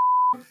weather.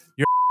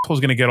 Your asshole's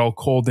gonna get all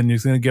cold and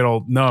it's gonna get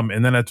all numb,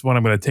 and then that's when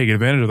I'm gonna take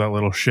advantage of that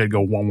little shit.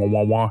 Go wah wah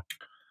wah wah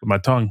with my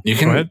tongue. Go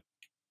ahead.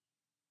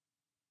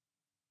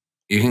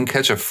 You can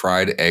catch a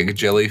fried egg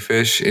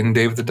jellyfish in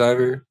Dave the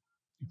Diver.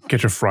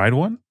 Catch a fried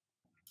one?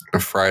 A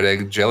fried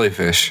egg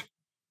jellyfish.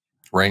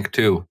 Rank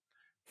 2.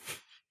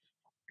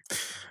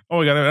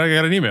 Oh, I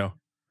got an email.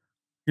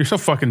 You're so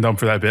fucking dumb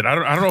for that bit. I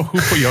don't know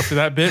who put you up to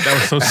that bit. That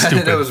was so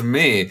stupid. That was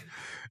me.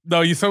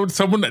 No,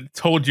 someone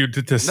told you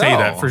to say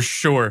that for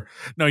sure.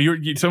 No,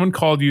 someone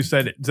called you,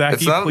 said,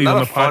 Zachy, please on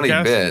the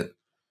podcast. Bit.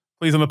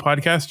 Please on the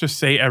podcast, just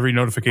say every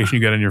notification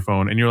you get on your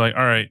phone. And you're like,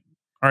 all right,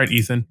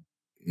 Ethan.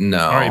 No.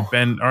 All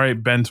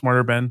right, Ben,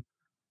 smarter Ben.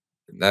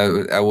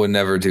 I would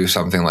never do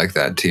something like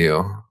that to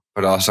you.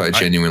 But also, I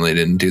genuinely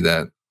didn't do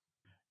that.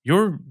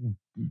 Your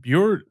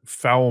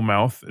foul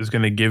mouth is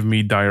going to give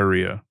me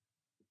diarrhea.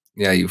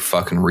 Yeah, you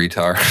fucking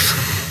retard.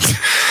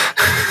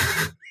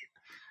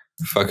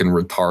 Fucking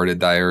retarded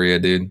diarrhea,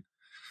 dude.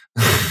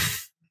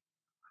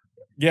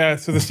 Yeah,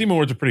 so the Steam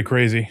Awards are pretty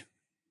crazy.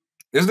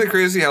 Isn't it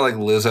crazy how like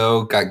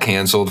Lizzo got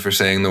canceled for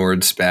saying the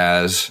word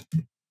spaz?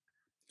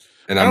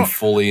 And I'm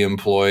fully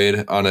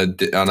employed on a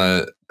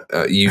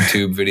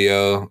YouTube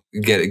video,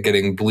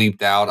 getting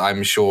bleeped out,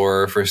 I'm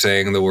sure, for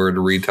saying the word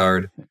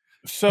retard.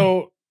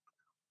 So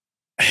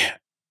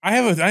I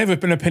have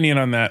an opinion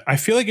on that. I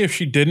feel like if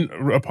she didn't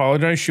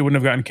apologize, she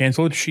wouldn't have gotten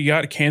canceled. She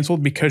got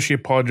canceled because she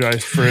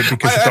apologized for it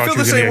because she thought she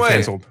was going to get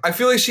canceled. I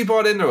feel like she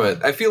bought into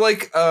it. I feel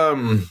like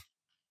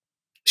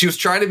she was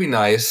trying to be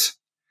nice.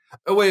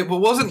 Oh wait,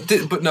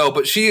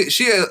 but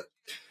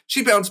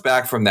she bounced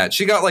back from that.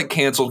 She got like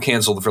canceled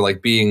for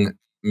like being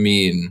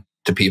mean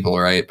to people,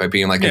 right? By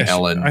being like an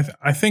Ellen.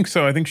 I think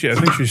so. I think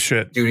she's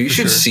shit. Dude, you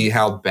should see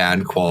how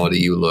bad quality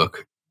you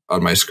look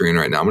on my screen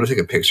right now. I'm going to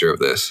take a picture of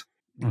this.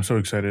 I'm so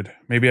excited.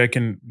 Maybe I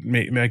can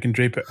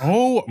drape it.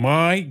 Oh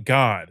my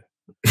God.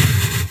 Do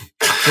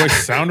I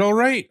sound all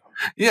right?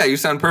 Yeah, you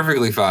sound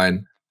perfectly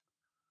fine.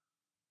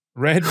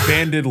 Red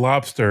banded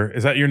lobster.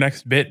 Is that your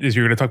next bit? Is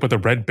you're going to talk about the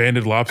red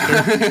banded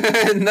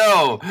lobster?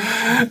 No.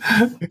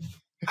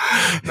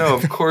 No,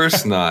 of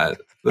course not.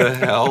 The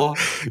hell?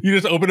 You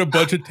just open a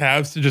bunch of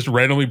tabs to just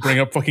randomly bring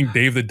up fucking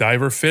Dave the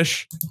Diver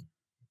fish?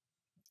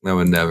 I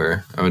would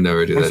never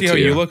do that. See how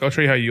you look? I'll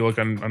show you how you look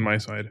on my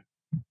side.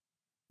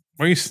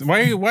 Why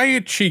are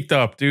you cheeked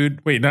up,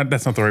 dude? Wait,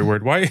 that's not the right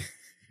word. Why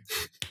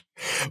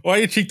are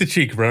you cheek to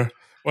cheek, bro?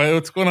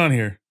 What's going on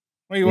here?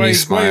 Why are you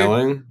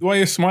smiling? Why are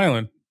you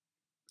smiling?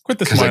 Quit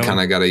the smiling. Because I kind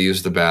of got to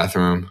use the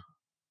bathroom.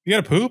 You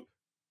got to poop?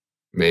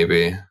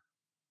 Maybe.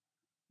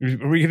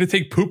 Are we going to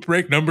take poop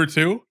break number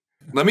 2?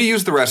 Let me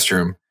use the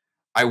restroom.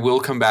 I will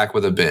come back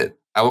with a bit.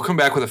 I will come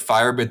back with a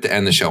fire bit to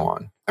end the show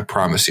on. I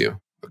promise you.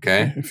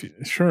 Okay? If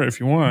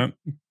you want.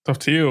 It's up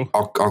to you.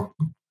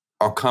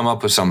 I'll come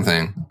up with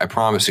something. I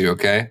promise you,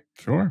 okay?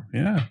 Sure.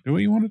 Yeah. Do what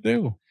you want to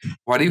do.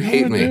 Why do you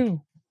hate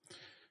me?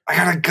 I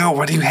gotta go.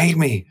 Why do you hate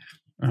me?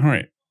 All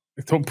right.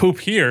 Don't poop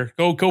here.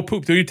 Go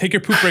poop. Do you take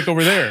your poop break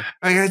over there?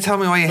 I gotta tell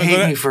me why you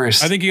hate me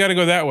first. I think you gotta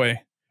go that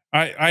way.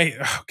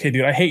 Okay,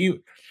 dude. I hate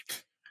you.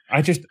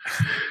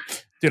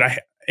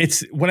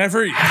 It's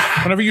whenever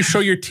you show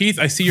your teeth,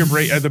 I see your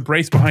the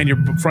brace behind your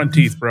front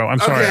teeth, bro. I'm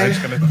sorry.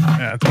 Okay.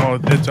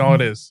 That's all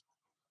it is.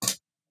 That's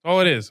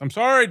all it is. I'm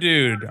sorry,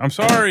 dude. I'm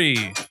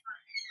sorry.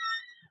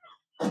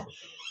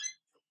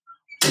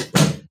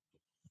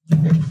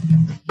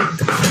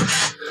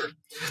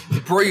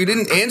 Bro, you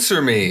didn't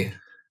answer me.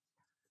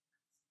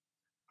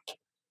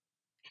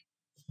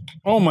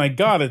 Oh my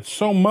God, it's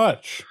so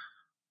much.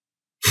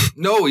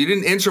 No, you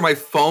didn't answer my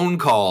phone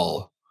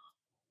call.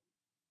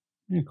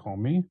 You call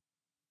me?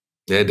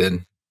 Yeah, I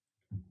did.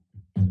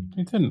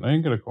 You didn't. I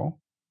didn't get a call.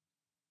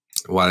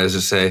 Why does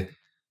it say,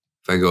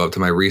 if I go up to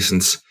my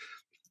recents,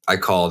 I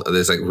called,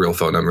 there's like real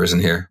phone numbers in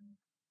here.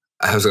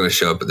 I was going to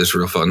show up, but there's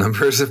real phone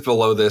numbers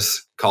below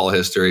this call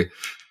history.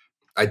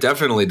 I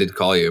definitely did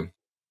call you.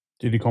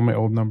 Did you call my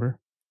old number?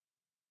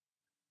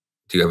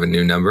 Do you have a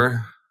new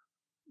number?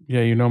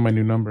 Yeah, you know my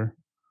new number.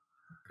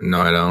 No,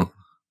 I don't.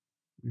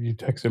 You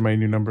texted my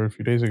new number a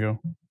few days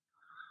ago.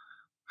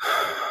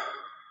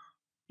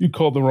 You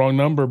called the wrong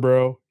number,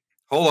 bro.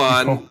 Hold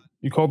on.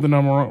 You called the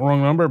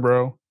wrong number,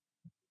 bro.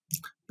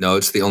 No,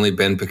 it's the only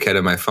Ben Paquette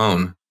in my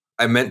phone.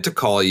 I meant to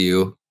call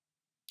you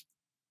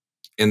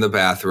in the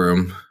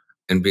bathroom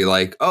and be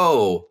like,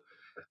 oh,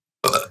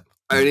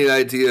 I need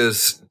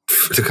ideas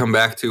to come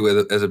back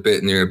to as a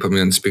bit, and you're going to put me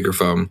on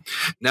speakerphone.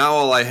 Now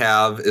all I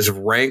have is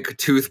rank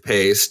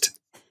toothpaste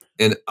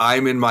and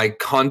I'm in my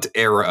cunt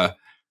era.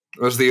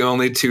 Those are the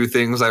only two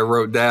things I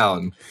wrote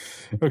down.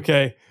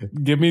 Okay.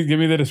 Give me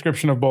the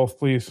description of both,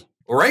 please.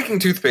 Well, ranking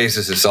toothpaste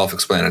is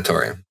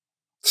self-explanatory.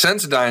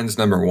 Sensodyne's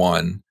number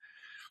 1.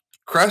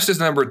 Crest is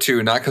number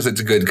 2, not because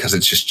it's good, because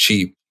it's just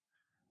cheap.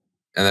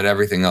 And then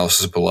everything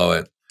else is below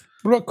it.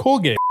 What about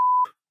Colgate?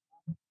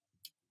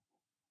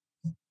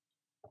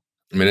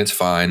 I mean, it's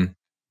fine.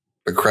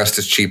 But Crest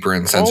is cheaper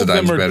and All of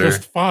them Sensodyne's are better.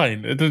 just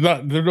fine. None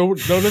of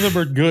them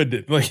are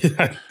good. Like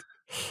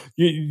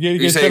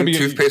You're saying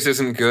toothpaste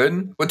isn't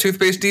good? What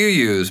toothpaste do you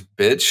use,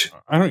 bitch?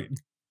 I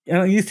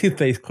don't use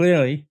toothpaste,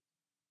 clearly.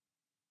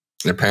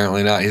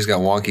 Apparently not. He's got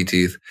wonky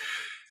teeth.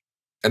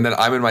 And then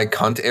I'm in my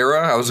cunt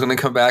era. I was going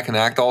to come back and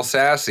act all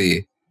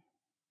sassy.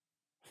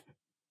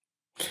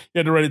 You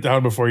had to write it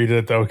down before you did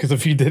it, though, because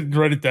if you didn't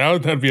write it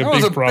down, that'd be a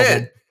big problem.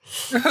 Bit.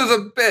 It was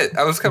a bit.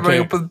 I was coming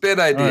up with bit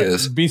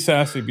ideas. Right. Be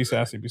sassy, be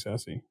sassy, be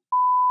sassy.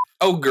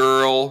 Oh,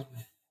 girl.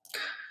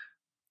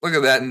 Look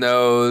at that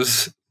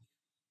nose.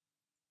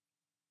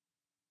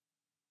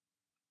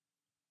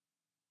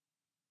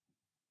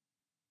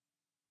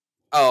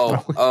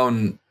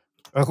 Couldn't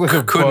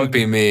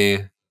be me.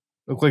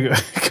 Look like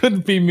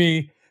couldn't be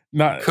me.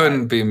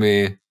 Couldn't be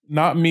me.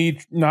 Not me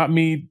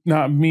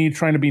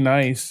trying to be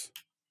nice.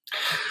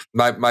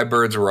 My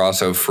birds were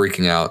also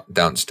freaking out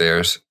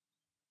downstairs.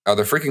 Oh,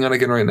 they're freaking out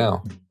again right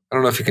now. I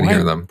don't know if you can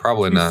hear them.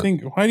 Probably not.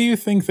 Why do you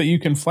think that you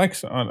can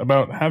flex on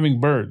about having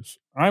birds?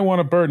 I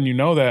want a bird, and you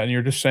know that, and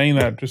you're just saying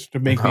that just to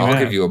make me mad.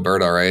 I'll give you a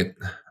bird, all right,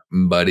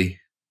 buddy.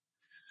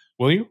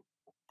 Will you?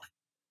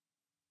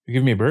 You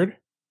give me a bird?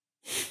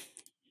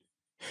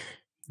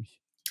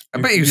 I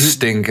bet you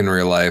stink in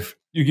real life.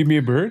 You give me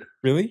a bird?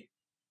 Really?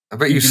 I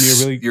bet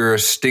you're a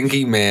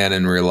stinky man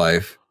in real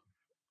life.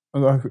 I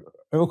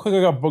look like I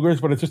got boogers,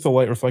 but it's just the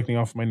light reflecting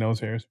off my nose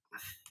hairs.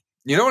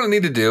 You know what I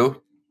need to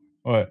do?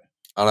 What?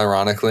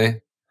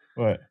 Unironically?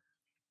 What?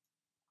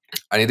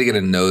 I need to get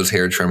a nose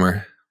hair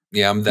trimmer.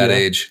 Yeah, I'm that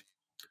age.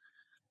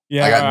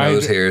 Yeah, I got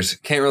nose hairs.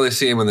 Can't really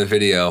see them in the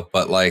video,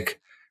 but like,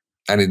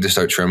 I need to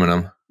start trimming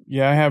them.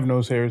 Yeah, I have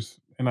nose hairs,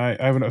 and I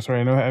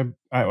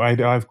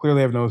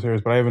clearly have nose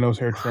hairs, but I have a nose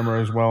hair trimmer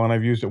as well, and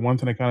I've used it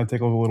once, and it kind of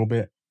tickles a little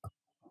bit.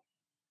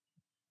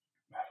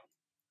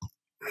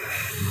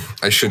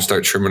 I should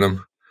start trimming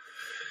them.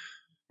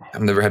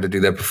 I've never had to do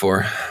that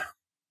before,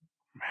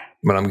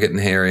 but I'm getting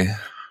hairy.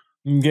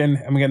 I'm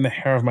getting the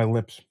hair of my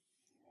lips.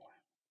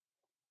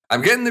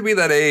 I'm getting to be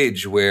that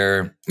age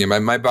where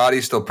my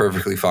body's still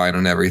perfectly fine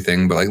on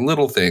everything, but like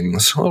little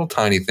things, little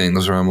tiny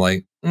things where I'm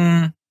like,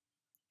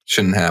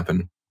 shouldn't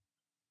happen.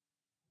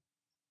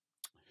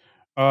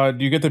 Do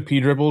you get the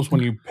pee dribbles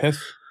when you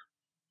piss?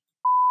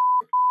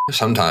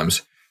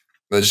 Sometimes.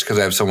 But just because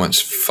I have so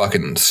much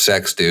fucking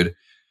sex, dude.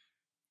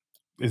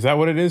 Is that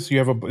what it is? You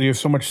have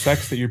so much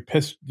sex that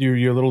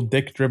your little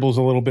dick dribbles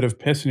a little bit of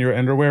piss in your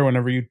underwear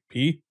whenever you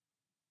pee?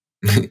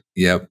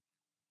 Yep.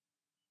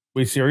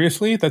 Wait,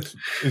 seriously?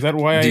 Is that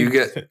why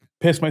I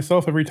piss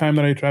myself every time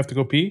that I have to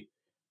go pee?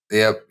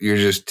 Yep, you're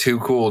just too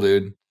cool,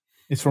 dude.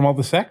 It's from all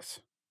the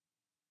sex?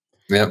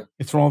 Yep.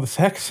 It's from all the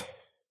sex?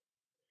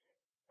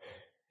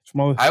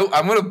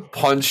 I'm going to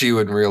punch you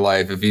in real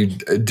life if you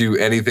do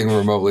anything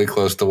remotely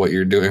close to what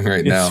you're doing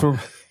right now.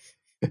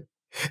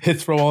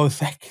 It's from all the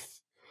sex.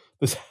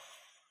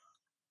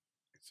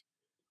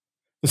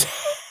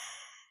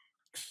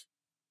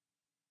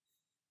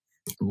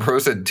 Bro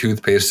said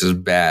toothpaste is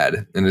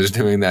bad and is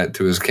doing that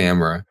to his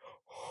camera.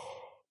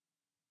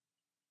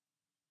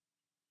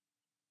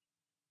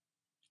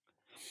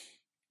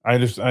 I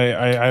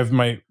have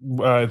my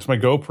it's my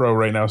GoPro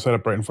right now set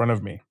up right in front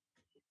of me.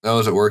 Oh,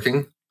 is it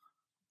working?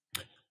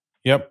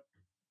 Yep.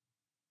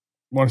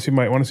 Want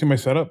to see my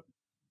setup?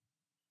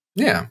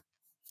 Yeah.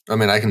 I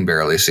mean, I can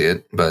barely see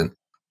it, but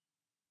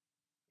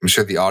I'm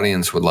sure the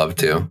audience would love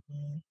to.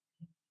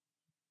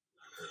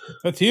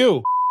 That's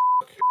you.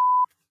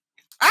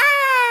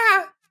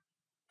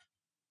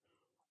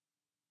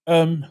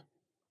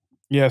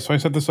 Yeah, so I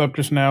set this up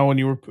just now when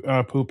you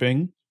were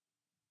pooping.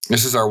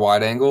 This is our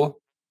wide angle?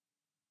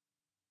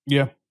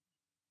 Yeah.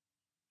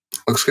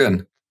 Looks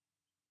good.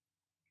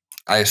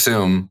 I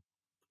assume.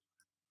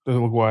 Does it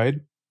look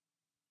wide?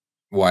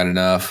 Wide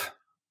enough.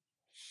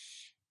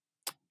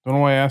 Don't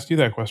know why I asked you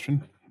that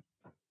question.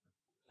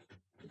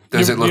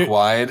 Does it look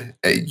wide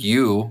at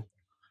you?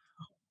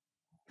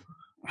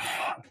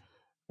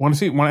 Want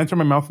to enter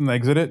my mouth and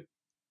exit it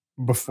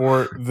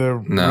before the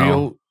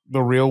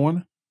real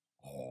one?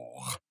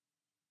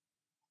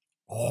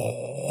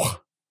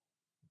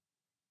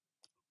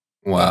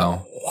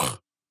 Wow.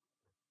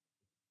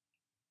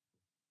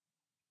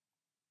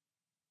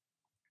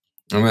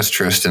 I miss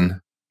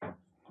Tristan.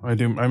 I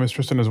do. I miss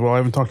Tristan as well. I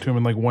haven't talked to him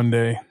in like one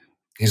day.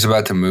 He's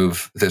about to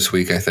move this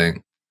week, I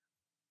think.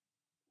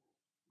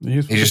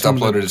 He just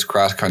uploaded his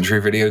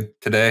cross-country video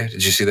today.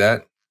 Did you see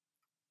that?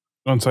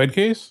 On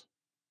Sidecase?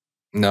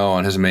 No,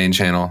 on his main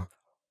channel.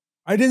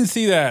 I didn't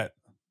see that.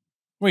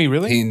 Wait,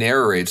 really? He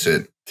narrates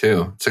it,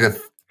 too. It's like a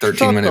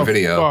 13-minute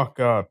video. Fuck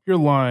up. You're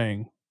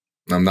lying.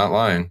 I'm not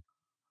lying.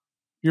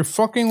 You're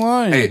fucking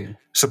lying. Hey,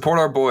 support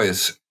our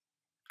boys.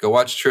 Go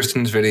watch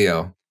Tristan's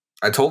video.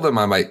 I told him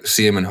I might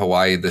see him in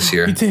Hawaii this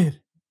year. You did?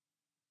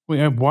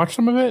 Wait, I watched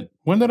some of it?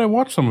 When did I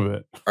watch some of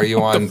it? Are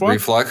you on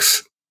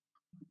Reflex?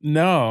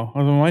 No, I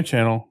was on my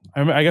channel.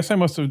 I guess I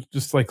must have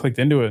just like clicked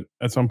into it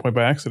at some point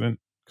by accident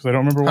because I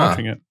don't remember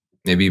watching it.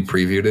 Maybe you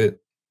previewed it?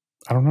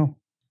 I don't know.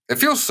 It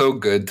feels so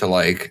good to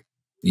like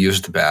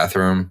use the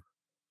bathroom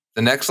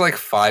The next like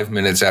 5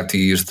 minutes after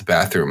you use the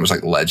bathroom was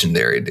like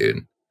legendary,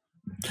 dude.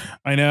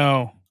 I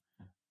know.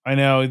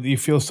 You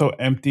feel so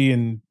empty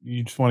and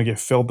you just want to get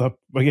filled up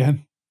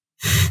again.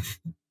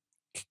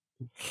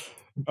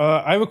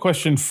 I have a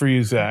question for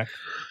you, Zach.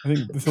 I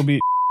think this will be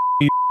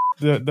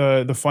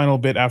the final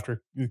bit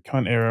after the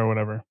cunt era or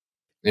whatever.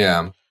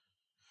 Yeah.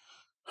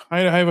 I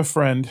have a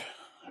friend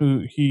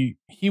who he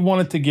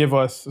wanted to give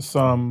us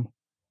some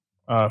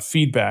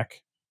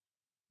feedback.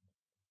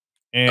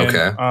 And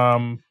Okay.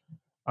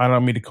 I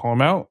don't mean to call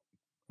him out,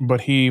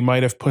 but he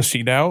might have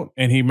pussied out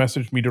and he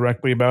messaged me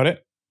directly about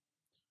it.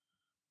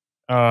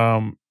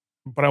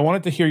 But I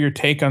wanted to hear your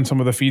take on some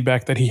of the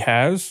feedback that he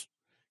has.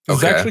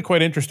 It's actually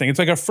quite interesting. It's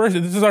like this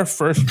is our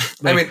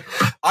first. I mean,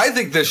 I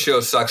think this show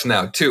sucks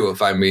now too,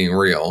 if I'm being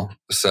real.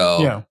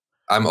 So yeah.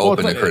 I'm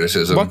open to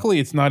criticism. Luckily,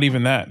 it's not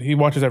even that. He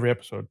watches every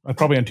episode. I'm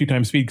probably on 2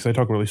 times speed because I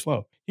talk really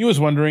slow. He was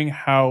wondering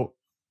how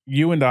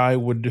you and I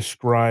would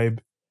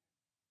describe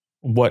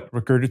what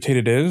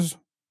Regurgitated is,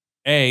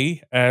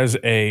 A, as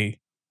a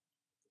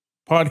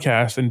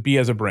podcast, and B,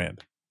 as a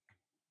brand.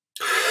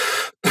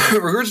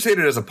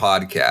 Regurgitated as a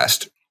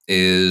podcast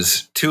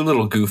is 2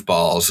 little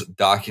goofballs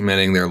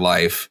documenting their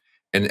life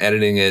and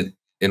editing it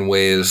in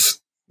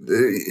ways.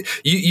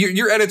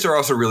 Your edits are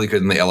also really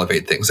good and they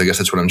elevate things. I guess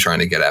that's what I'm trying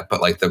to get at.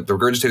 But like the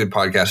Regurgitated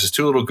podcast is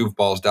 2 little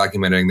goofballs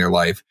documenting their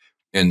life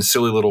in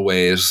silly little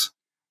ways.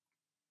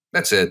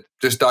 That's it.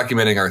 Just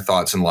documenting our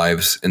thoughts and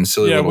lives in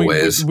silly little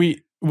ways.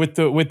 We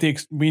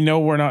know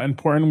we're not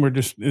important. We're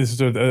just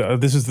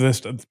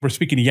we're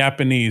speaking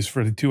Japanese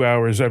for 2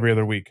 hours every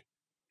other week.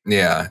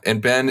 Yeah,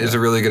 and Ben is a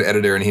really good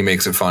editor, and he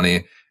makes it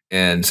funny.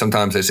 And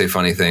sometimes I say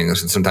funny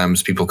things, and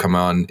sometimes people come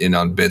in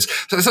on bits.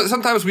 So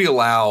sometimes we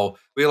allow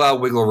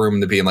wiggle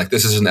room to be in like,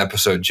 this is an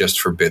episode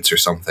just for bits or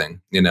something,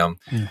 you know.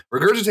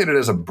 Regurgitated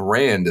as a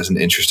brand is an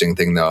interesting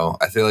thing, though.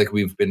 I feel like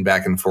we've been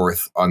back and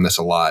forth on this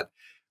a lot.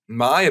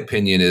 My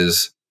opinion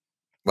is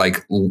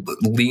like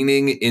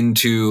leaning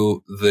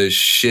into the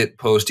shit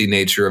posty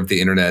nature of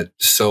the internet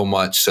so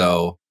much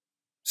so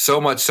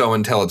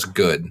until it's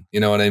good.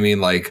 You know what I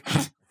mean? Like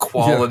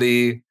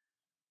quality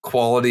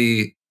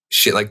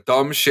shit, like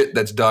dumb shit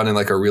that's done in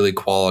like a really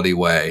quality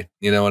way.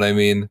 You know what I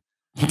mean?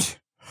 This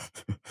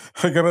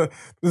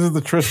is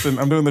the Tristan.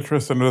 I'm doing the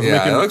Tristan.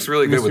 Yeah, it looks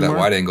really good with that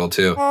wide angle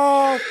too.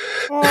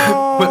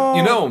 But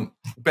you know,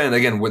 Ben,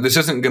 again, this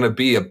isn't going to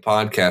be a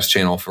podcast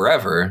channel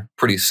forever.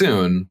 Pretty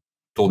soon,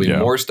 there'll be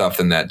more stuff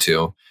than that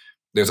too.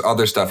 There's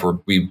other stuff where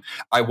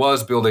I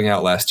was building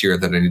out last year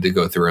that I need to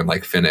go through and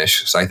like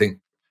finish. So I think,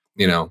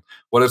 you know,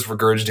 what does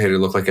Regurgitated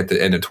look like at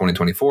the end of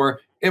 2024?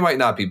 It might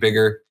not be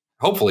bigger.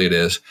 Hopefully it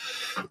is.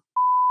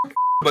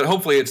 But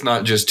hopefully it's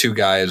not just 2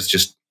 guys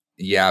just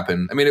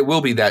yapping. I mean, it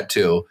will be that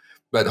too.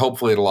 But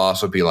hopefully it'll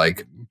also be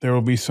like there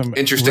will be some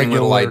interesting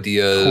little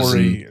ideas,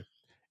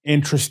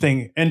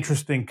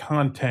 interesting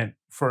content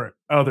for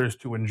others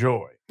to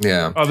enjoy.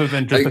 Yeah, other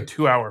than just a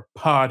 2-hour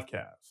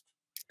podcast.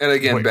 And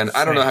again, Ben,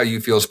 I don't know how you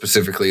feel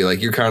specifically.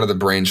 Like you're kind of the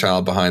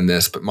brainchild behind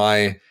this, but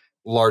my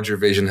larger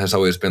vision has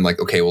always been like,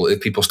 okay, well,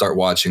 if people start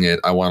watching it,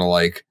 I want to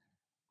like,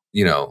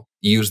 you know,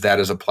 use that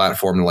as a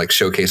platform to like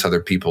showcase other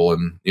people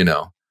and, you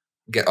know,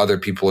 get other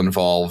people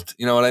involved.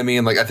 You know what I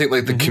mean? Like, I think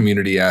like the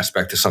community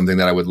aspect is something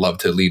that I would love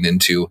to lean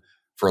into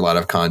for a lot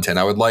of content.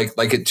 I would like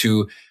it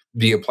to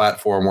be a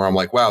platform where I'm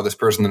like, wow, this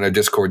person in our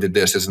Discord did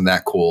this. Isn't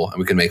that cool? And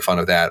we can make fun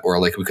of that. Or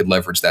like we could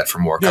leverage that for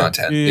more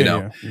content, you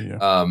know?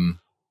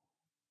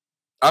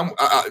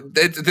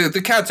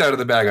 The cat's out of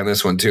the bag on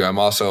this one too.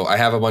 I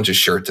have a bunch of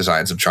shirt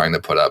designs I'm trying to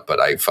put up,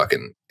 but I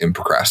fucking am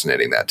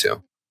procrastinating that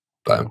too.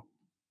 But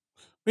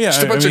yeah,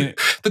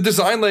 the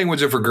design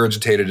language of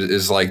Regurgitated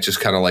is like just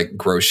kind of like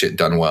gross shit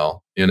done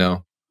well, you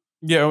know?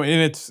 Yeah,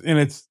 and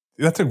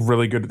that's a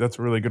really good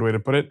way to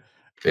put it.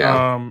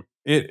 Yeah.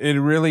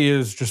 It really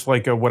is just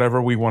like a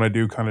whatever we want to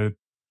do kind of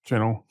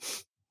channel.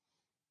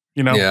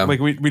 You know, like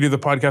we do the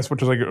podcast,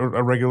 which is like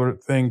a regular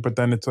thing, but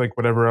then it's like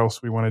whatever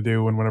else we want to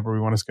do and whenever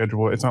we want to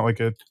schedule it. It's not like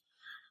a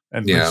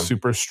like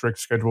super strict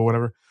schedule,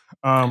 whatever.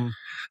 I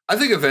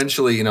think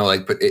eventually, you know,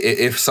 like, but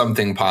if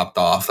something popped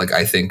off, like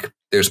I think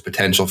there's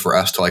potential for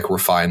us to like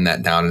refine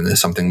that down into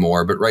something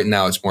more. But right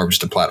now, it's more of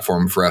just a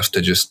platform for us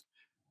to just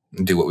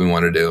do what we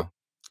want to do.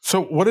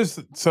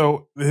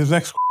 So his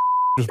next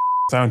just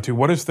down to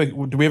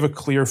do we have a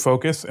clear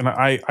focus? And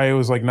I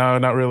was like, no,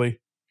 not really.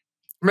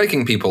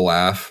 Making people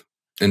laugh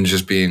and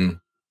just being.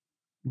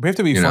 We have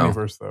to be funny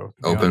first, though.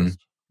 Open.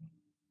 Honest.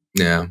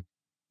 Yeah.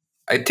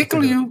 I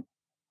tickle you.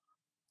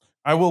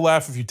 I will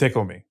laugh if you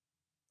tickle me.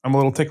 I'm a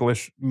little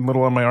ticklish, a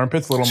little on my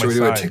armpits, a little on my sides.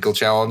 Should we do a tickle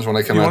challenge when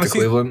I come out to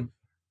Cleveland?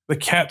 The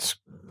cat's...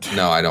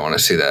 No, I don't want to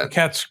see that. The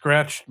cat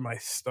scratched my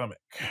stomach.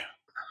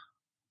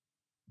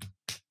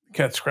 The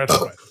cat scratched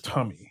my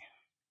tummy.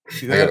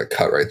 See that? I got a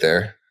cut right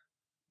there.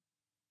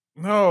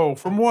 No,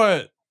 from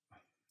what?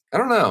 I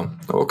don't know.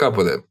 I woke up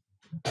with it.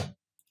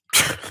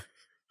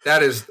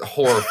 That is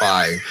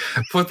horrifying.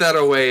 Put that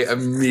away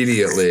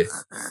immediately.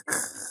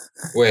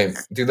 Wait,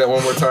 do that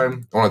one more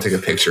time. I want to take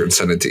a picture and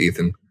send it to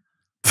Ethan.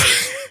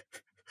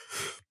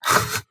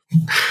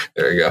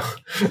 There you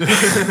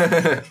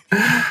go.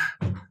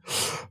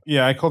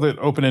 Yeah, I called it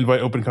open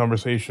invite, open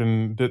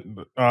conversation,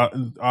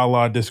 a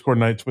la Discord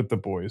nights with the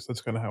boys.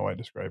 That's kind of how I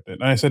described it.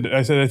 And I said,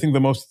 I think the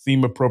most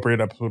theme appropriate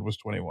episode was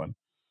 21.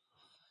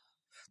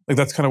 Like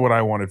that's kind of what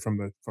I wanted from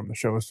the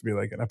show, is to be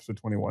like an episode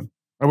 21.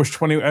 I wish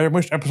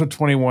episode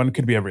 21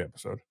 could be every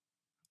episode.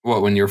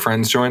 What, when your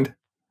friends joined?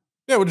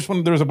 Yeah, we just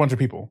wanted, there was a bunch of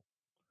people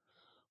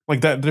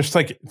like that. Just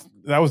like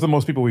that was the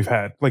most people we've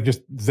had. Like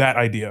just that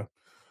idea.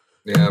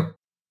 Yeah.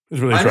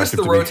 Really, I missed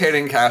the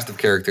rotating cast of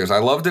characters. I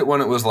loved it when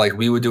it was like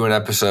we would do an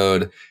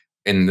episode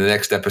and the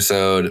next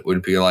episode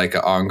would be like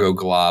an Ongo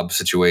Glob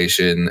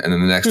situation. And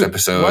then the next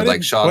episode,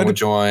 like Sean would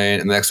join.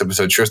 And the next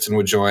episode, Tristan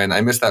would join. I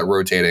missed that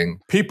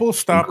rotating. People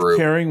stopped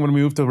caring when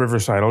we moved to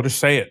Riverside. I'll just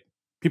say it.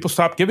 People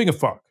stopped giving a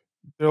fuck.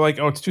 They're like,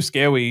 oh, it's too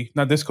scary.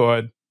 Not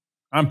Discord.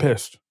 I'm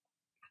pissed.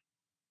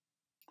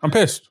 I'm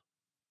pissed.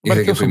 You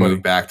think if we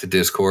moved back to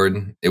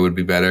Discord, it would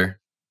be better?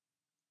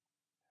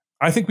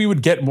 I think we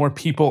would get more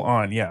people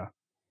on, yeah.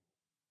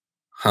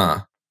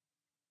 Huh.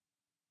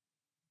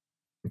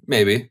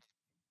 Maybe.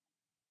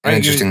 An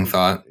interesting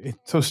thought. It's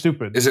so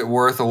stupid. Is it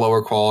worth a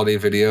lower quality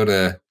video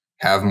to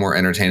have more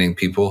entertaining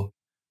people?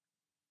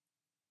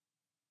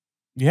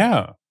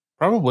 Yeah,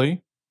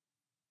 probably.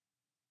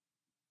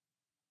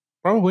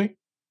 We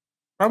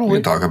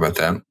can talk about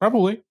that.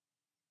 Probably.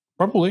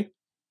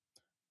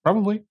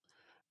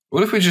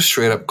 What if we just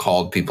straight up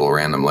called people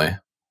randomly?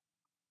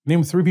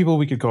 Name 3 people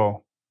we could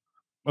call,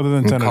 other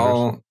than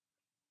senators.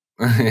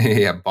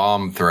 Yeah,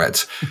 bomb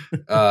threats.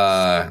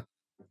 I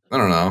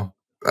don't know.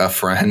 A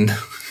friend.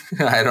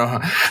 I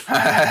don't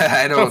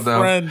know.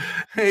 Friend.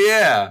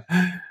 Yeah.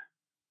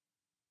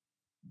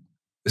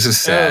 This is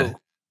sad.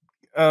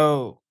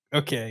 Oh,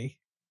 okay.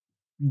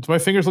 Do my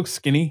fingers look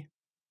skinny?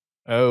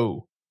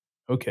 Oh,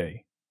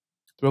 okay.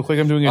 Do I look like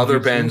I'm doing Other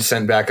Ben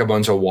sent back a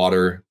bunch of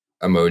water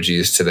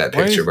emojis to that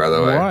picture, by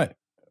the way. What?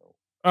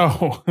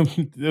 Oh,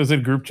 was it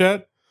a group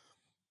chat?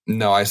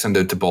 No, I sent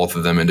it to both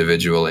of them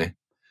individually.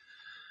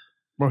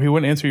 Well, he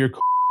wouldn't answer your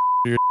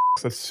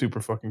That's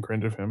super fucking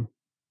cringe of him.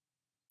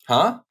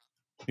 Huh?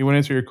 He won't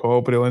answer your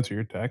call, but he'll answer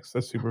your text.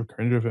 That's super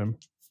cringe of him.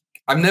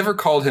 I've never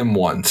called him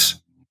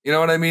once. You know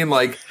what I mean?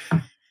 Like,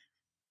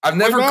 I've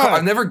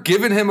never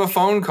given him a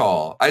phone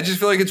call. I just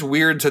feel like it's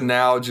weird to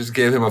now just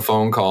give him a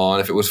phone call,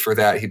 and if it was for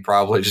that, he'd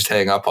probably just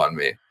hang up on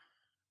me.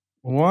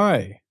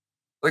 Why?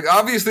 Like,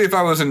 obviously, if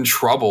I was in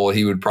trouble,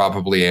 he would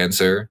probably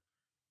answer.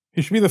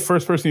 He should be the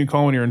first person you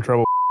call when you're in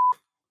trouble.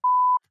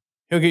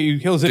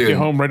 He'll zip you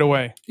home right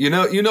away. You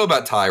know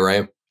about Ty,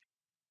 right?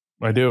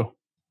 I do.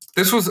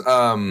 This was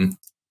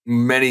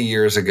many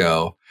years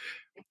ago.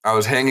 I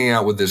was hanging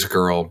out with this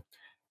girl,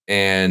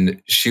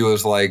 and she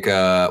was like,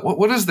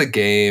 what is the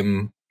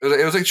game?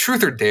 It was like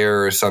Truth or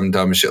Dare or some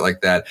dumb shit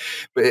like that.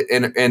 But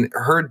and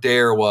her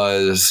dare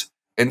was,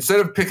 instead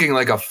of picking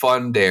like a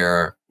fun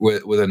dare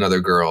with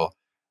another girl,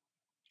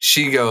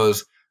 she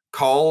goes,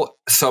 call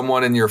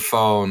someone in your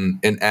phone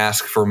and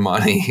ask for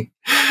money.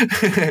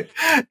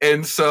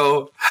 And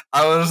so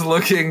I was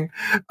looking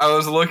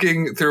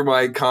through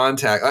my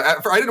contact.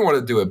 I didn't want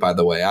to do it, by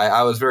the way.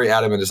 I was very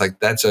adamant. It's like,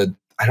 I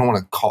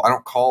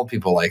don't call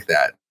people like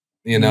that,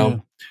 you know? Yeah.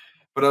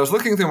 But I was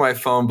looking through my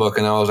phone book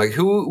and I was like,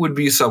 who would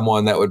be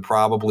someone that would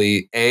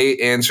probably A,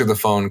 answer the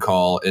phone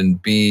call,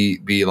 and B,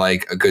 be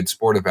like a good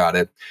sport about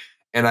it.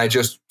 And I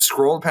just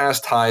scrolled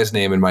past Ty's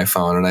name in my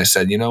phone and I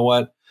said, you know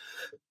what?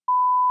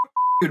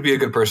 Would be a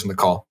good person to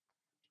call.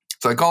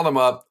 So I called him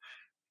up.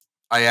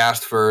 I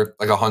asked for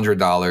like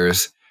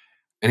 $100,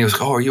 and he was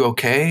like, "Oh, are you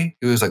okay?"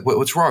 He was like,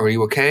 "What's wrong? Are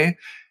you okay?"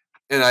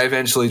 And I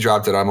eventually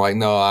dropped it. I'm like,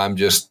 "No, I'm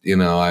just,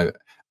 I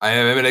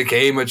am in a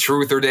game of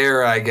Truth or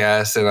Dare, I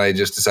guess." And I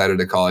just decided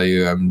to call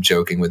you. I'm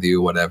joking with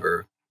you.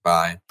 Whatever.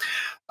 Bye.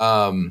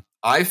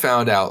 I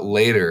found out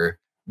later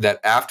that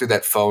after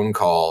that phone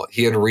call,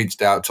 he had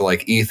reached out to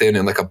like Ethan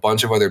and like a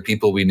bunch of other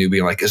people we knew,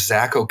 being like, "Is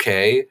Zach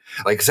okay?"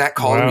 Like, Zach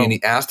called me and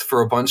he asked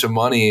for a bunch of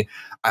money.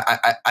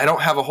 I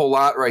don't have a whole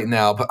lot right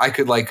now, but I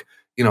could like,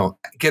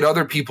 get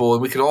other people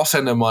and we could all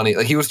send him money.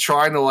 Like, he was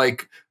trying to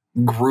like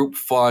group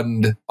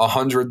fund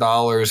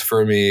 $100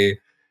 for me,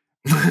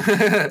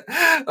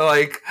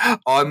 like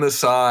on the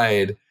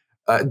side,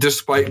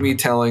 despite me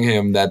telling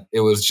him that it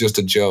was just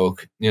a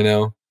joke,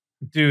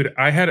 Dude,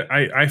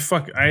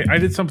 I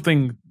did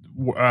something.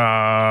 Don't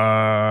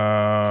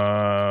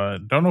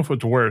know if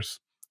it's worse.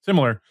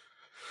 Similar.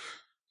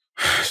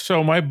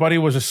 So my buddy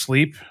was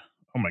asleep.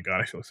 Oh my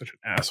God, I feel like such an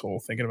asshole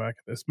thinking back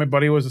at this. My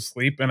buddy was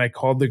asleep and I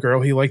called the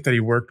girl he liked that he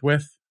worked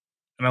with,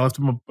 and I left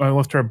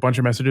her a bunch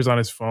of messages on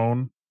his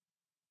phone.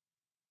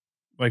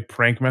 Like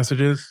prank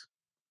messages.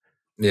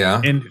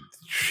 Yeah. And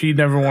she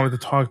never wanted to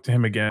talk to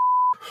him again.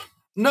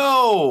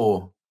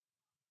 No.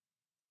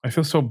 I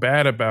feel so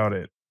bad about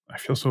it.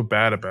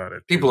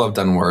 People have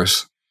done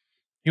worse.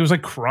 He was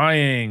like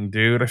crying,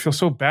 dude. I feel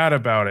so bad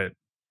about it.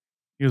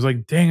 He was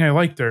like, "Dang, I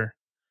liked her."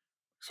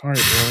 Sorry,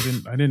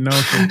 bro. I didn't know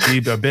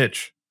she'd be a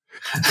bitch.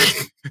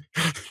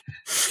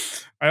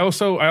 I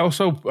also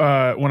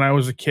when I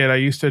was a kid, I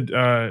used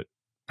to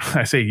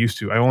I say used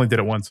to, I only did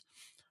it once.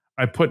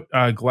 I put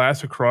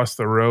glass across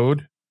the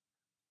road.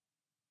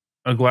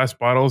 Glass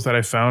bottles that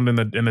I found in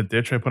the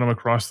ditch. I put them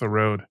across the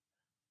road.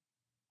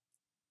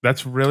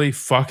 That's really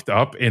fucked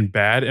up and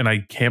bad, and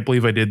I can't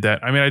believe I did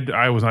that. I mean,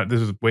 I was not. This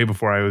is way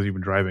before I was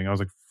even driving. I was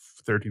like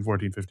 13,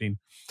 14, 15.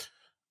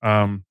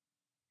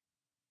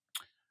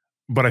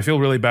 But I feel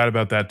really bad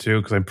about that too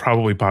because I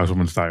probably popped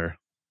someone's tire.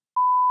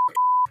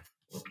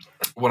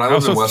 When I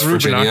lived in West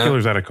Virginia,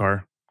 binoculars at a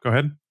car. Go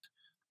ahead.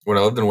 When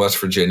I lived in West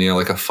Virginia,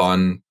 like a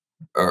fun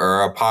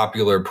or a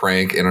popular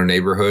prank in our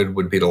neighborhood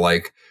would be to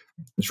like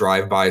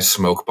drive by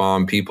smoke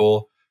bomb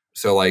people.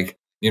 So like,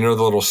 you know,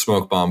 the little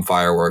smoke bomb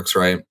fireworks,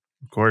 right?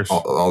 Of course.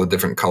 All the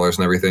different colors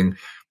and everything.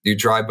 You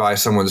drive by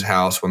someone's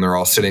house when they're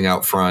all sitting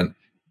out front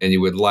and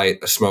you would light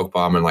a smoke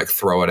bomb and like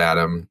throw it at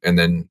them and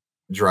then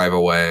drive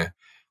away.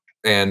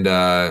 And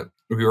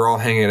we were all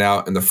hanging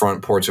out in the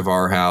front porch of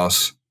our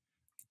house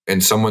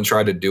and someone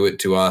tried to do it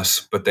to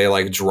us, but they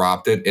like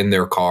dropped it in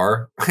their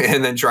car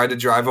and then tried to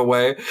drive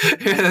away.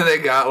 And then they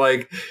got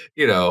like,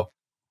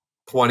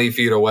 20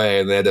 feet away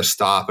and they had to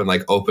stop and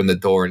like open the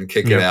door and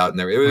kick it out. And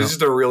it was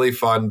just a really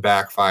fun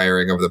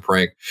backfiring of the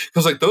prank.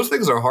 Because like those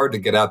things are hard to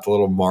get out the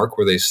little mark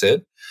where they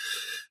sit.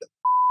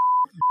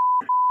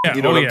 Yeah,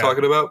 you know what I'm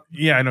talking about?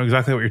 Yeah, I know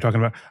exactly what you're talking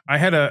about.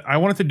 I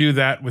wanted to do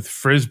that with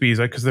Frisbees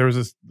because there was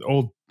this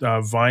old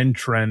Vine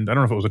trend. I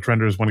don't know if it was a trend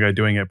or there was one guy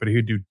doing it, but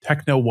he'd do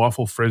techno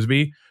waffle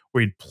Frisbee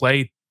where he'd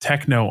play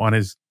techno on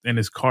in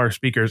his car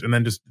speakers and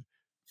then just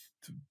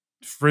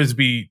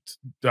Frisbee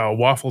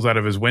waffles out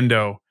of his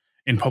window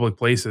in public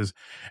places.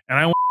 And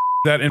I went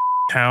that in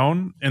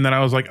town. And then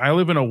I was like, I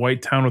live in a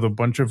white town with a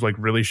bunch of like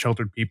really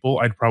sheltered people.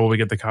 I'd probably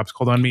get the cops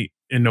called on me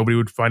and nobody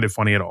would find it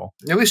funny at all.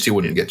 At least you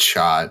wouldn't get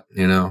shot,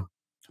 That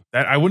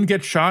I wouldn't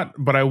get shot,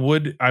 but I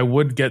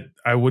would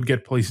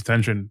get police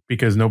attention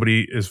because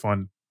nobody is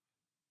fun.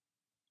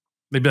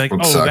 They'd be like,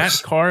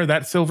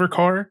 that silver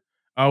car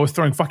was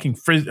throwing fucking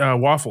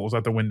waffles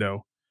out the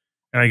window.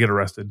 And I get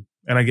arrested.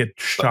 And I get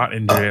shot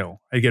in jail.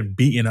 I get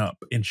beaten up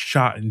and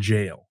shot in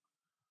jail.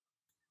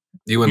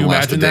 You wouldn't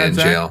last a day in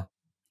jail.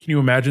 Can you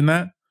imagine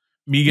that?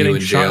 Me getting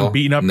shot and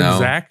beaten up in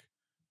Zach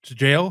to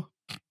jail?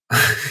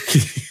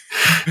 Can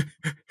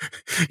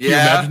you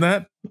imagine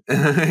that?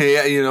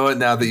 Yeah, you know what?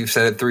 Now that you've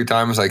said it 3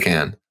 times, I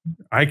can.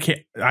 I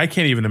can't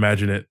even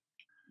imagine it.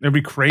 It'd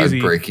be crazy.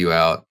 I'd break you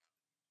out.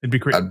 It'd be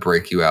crazy. I'd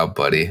break you out,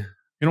 buddy. You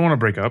don't want to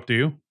break up, do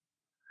you?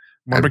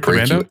 I'd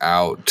break you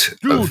out.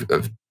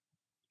 Dude,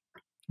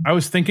 I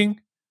was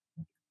thinking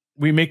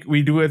we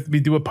do a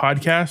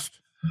podcast.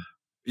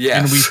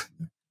 Yes.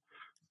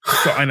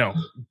 So I know.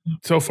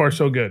 So far,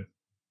 so good.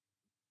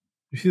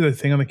 You see the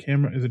thing on the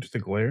camera? Is it just a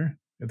glare?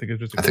 I think it's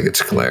just. I think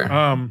it's glare.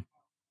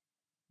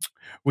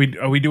 We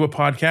do a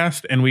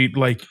podcast and we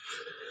like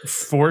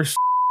force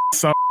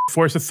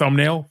a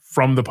thumbnail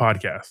from the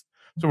podcast.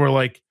 So we're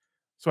like,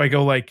 so I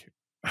go like,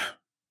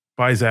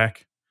 bye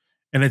Zach,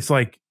 and it's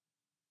like,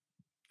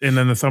 and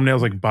then the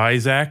thumbnail's like bye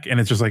Zach, and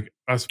it's just like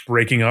us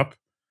breaking up,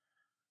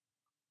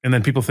 and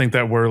then people think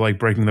that we're like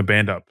breaking the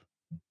band up.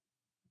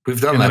 We've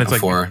done that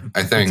before.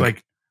 I think it's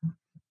like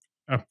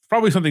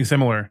probably something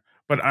similar.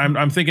 But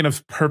I'm thinking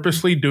of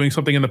purposely doing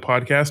something in the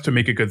podcast to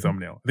make a good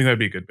thumbnail. I think that'd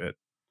be a good bit.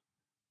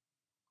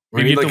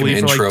 Maybe you have to leave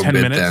for like 10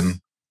 minutes. Then.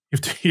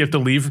 You have to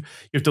leave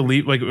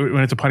like when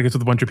it's a podcast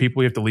with a bunch of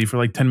people. You have to leave for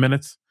like 10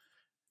 minutes,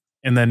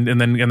 and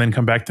then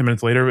come back 10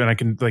 minutes later, and I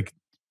can like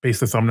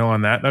base the thumbnail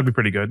on that. That'd be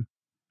pretty good.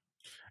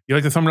 You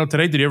like the thumbnail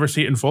today? Did you ever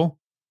see it in full?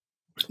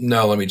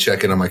 No, let me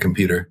check it on my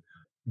computer.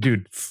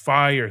 Dude,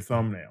 fire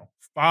thumbnail.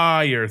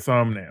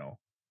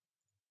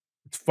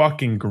 It's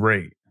fucking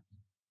great.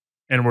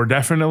 And we're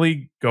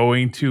definitely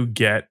going to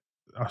get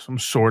some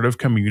sort of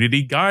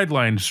community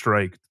guideline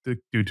strike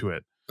due to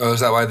it. Oh, is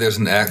that why there's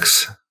an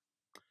X?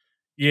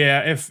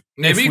 Yeah,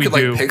 maybe you could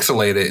like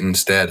pixelate it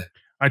instead.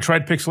 I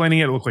tried pixelating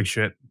it; it looked like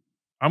shit.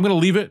 I'm gonna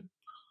leave it,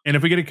 and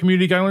if we get a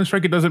community guideline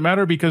strike, it doesn't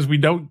matter because we're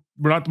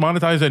not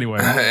monetized anyway.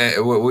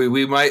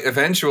 We might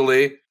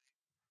eventually.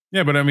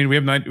 Yeah, but I mean, we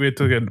have to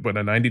get a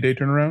 90-day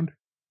turnaround.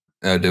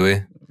 Oh, do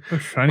we?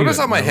 What is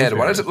on my head?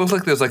 Why does it look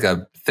like there's like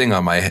a thing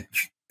on my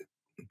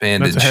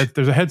bandage?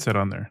 There's a headset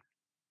on there.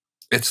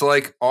 It's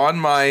like on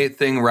my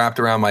thing wrapped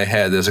around my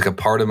head. There's like a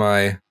part of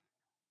my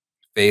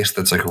face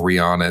that's like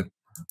on it.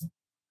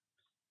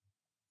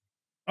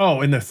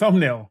 Oh, in the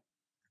thumbnail.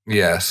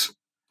 Yes.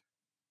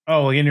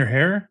 Oh, like in your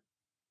hair?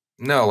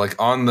 No,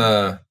 like on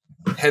the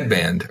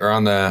headband or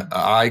on the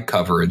eye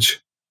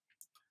coverage.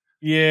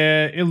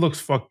 Yeah, it looks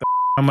fucked up.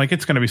 I'm like,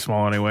 it's gonna be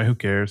small anyway. Who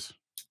cares?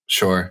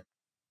 Sure.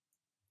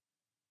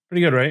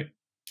 Pretty good, right?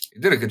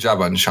 You did a good job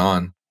on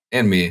Sean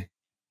and me.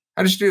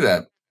 How did you do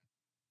that?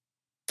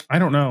 I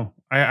don't know.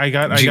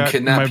 Did you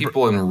kidnap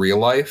people in real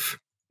life?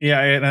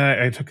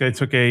 Yeah, I took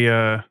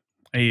a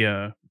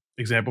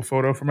example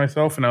photo for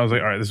myself, and I was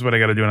like, all right, this is what I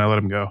got to do, and I let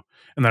him go,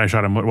 and then I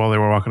shot him while they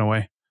were walking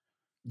away.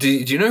 Do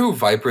you know who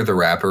Viper the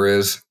Rapper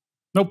is?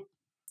 Nope.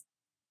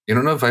 You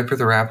don't know Viper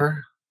the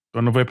Rapper?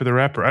 Don't know Viper the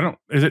Rapper. I don't.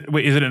 Is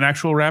it an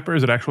actual rapper?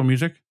 Is it actual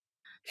music?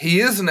 He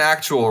is an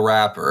actual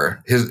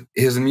rapper.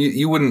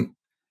 You wouldn't.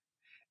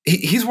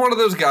 he's one of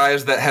those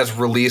guys that has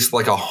released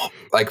like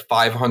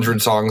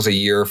 500 songs a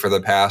year for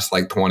the past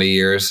like 20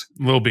 years.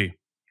 Lil B.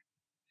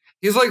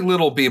 He's like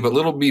Little B, but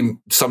Little B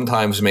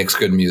sometimes makes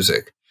good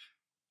music.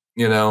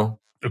 You know?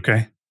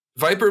 Okay.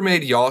 Viper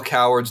made Y'all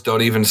Cowards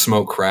Don't Even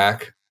Smoke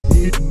Crack.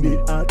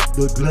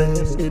 The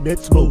glass and that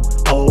smoke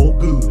all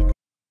good.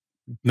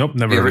 Nope,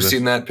 never. You ever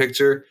seen that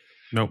picture?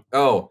 Nope.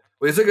 Oh,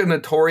 he's like a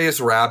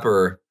notorious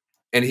rapper,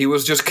 and he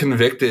was just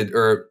convicted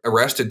or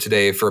arrested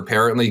today for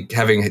apparently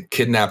having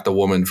kidnapped a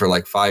woman for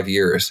like 5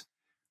 years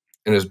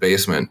in his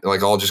basement.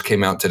 Like, all just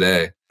came out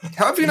today.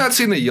 How have you not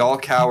seen the Y'all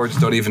Cowards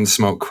Don't Even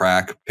Smoke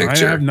Crack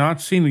picture? I have not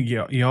seen the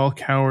Y'all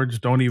Cowards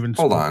Don't Even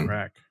Smoke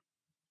Crack.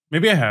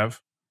 Maybe I have.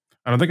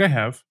 I don't think I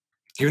have.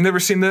 You've never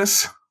seen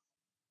this?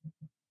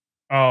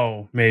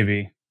 Oh,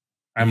 maybe.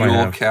 I might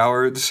have.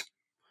 Cowards?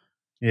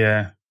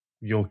 Yeah.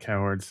 Y'all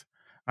Cowards.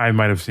 I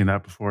might have seen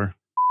that before.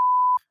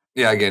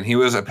 Yeah, again, he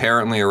was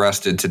apparently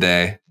arrested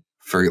today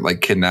for like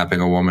kidnapping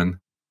a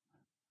woman.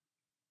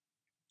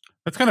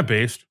 That's kind of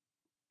based.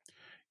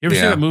 You ever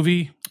see that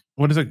movie?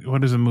 What is it?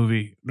 What is the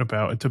movie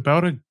about? It's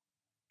about a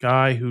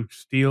guy who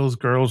steals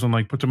girls and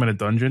like puts them in a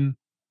dungeon.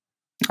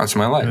 That's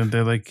my life. And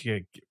they're like,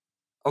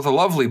 oh, the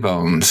Lovely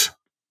Bones.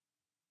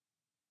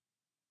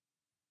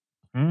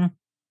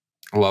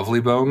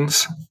 Lovely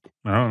Bones.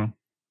 I don't know.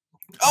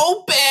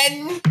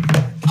 Open.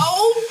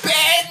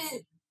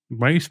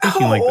 Why are you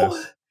speaking like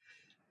this?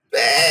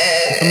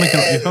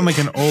 You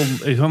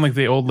sound like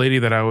the old lady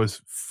that I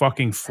was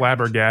fucking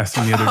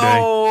flabbergasting the other day.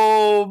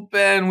 Oh,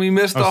 Ben, we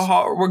missed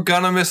we're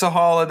gonna miss a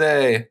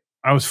holiday.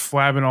 I was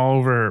flabbing all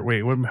over.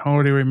 Wait, what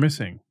holiday were we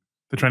missing?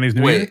 The Chinese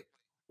New Year?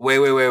 Wait.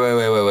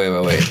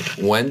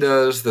 When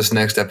does this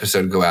next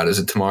episode go out? Is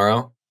it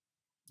tomorrow?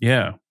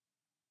 Yeah.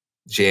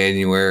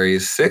 January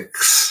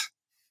 6th.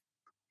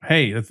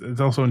 Hey,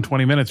 it's also in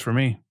 20 minutes for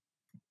me.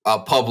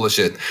 I'll publish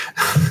it.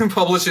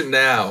 Publish it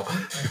now.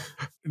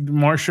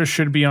 Marsha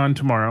should be on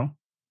tomorrow.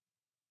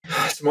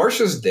 It's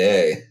Marsha's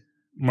day.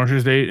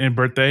 Marsha's day and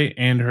birthday,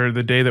 and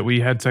the day that we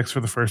had sex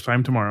for the first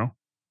time tomorrow.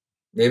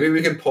 Maybe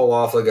we could pull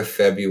off like a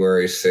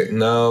February 6th.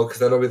 No, because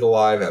that'll be the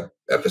live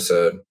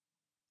episode.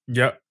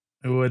 Yep,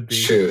 it would be.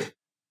 Shoot.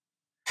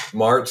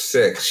 March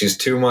 6th. She's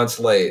 2 months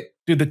late.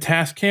 Dude, the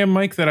task cam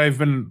mic that I've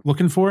been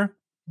looking for,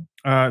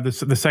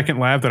 the second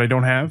lab that I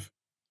don't have,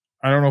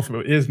 I don't know if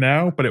it is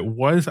now, but it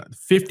was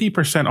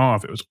 50%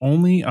 off. It was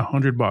only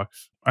 $100.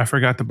 I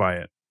forgot to buy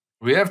it.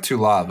 We have 2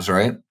 labs,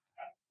 right?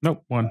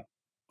 Nope, 1.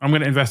 I'm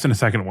going to invest in a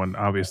second one,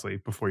 obviously,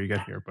 before you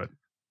get here. But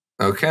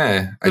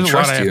okay, I trust you. There's a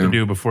lot I have to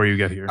do before you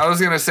get here. I was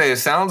going to say, it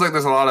sounds like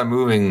there's a lot of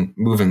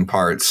moving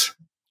parts.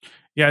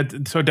 Yeah,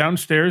 so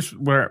downstairs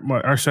where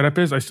our setup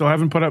is, I still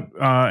haven't put up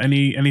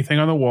anything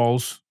on the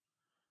walls.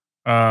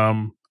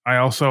 I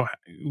also,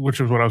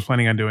 which is what I was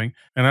planning on doing,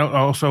 and I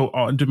also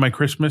did my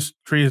Christmas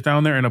trees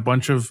down there, and a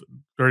bunch of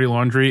dirty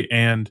laundry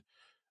and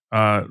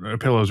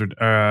pillows or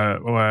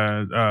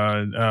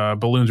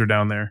balloons are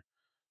down there.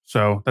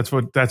 So that's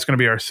going to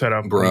be our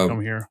setup. Bro, when we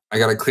come here. I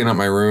got to clean up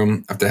my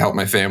room. I have to help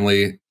my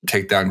family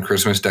take down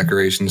Christmas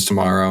decorations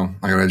tomorrow.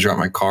 I got to drop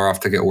my car off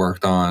to get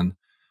worked on,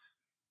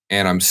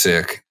 and I'm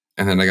sick.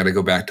 And then I got to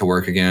go back to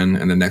work again.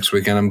 And the next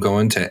weekend I'm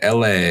going to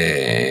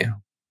LA.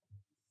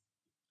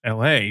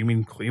 LA? You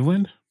mean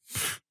Cleveland?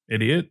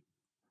 Idiot.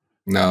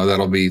 No,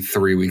 that'll be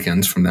 3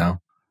 weekends from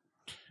now.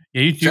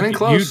 Yeah, getting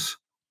close.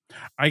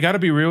 I got to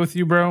be real with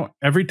you, bro.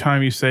 Every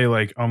time you say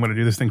like, oh, I'm going to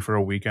do this thing for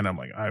a weekend, I'm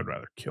like, I'd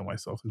rather kill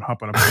myself than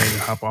hop on a plane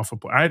and hop off a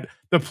plane.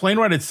 The plane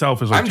ride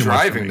itself is like, I'm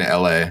driving to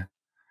LA.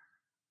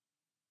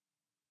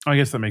 I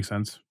guess that makes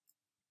sense.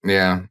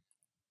 Yeah.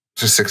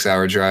 It's a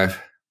 6-hour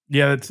drive.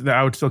 Yeah,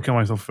 I would still kill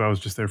myself if I was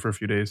just there for a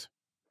few days.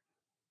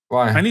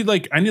 Why? I need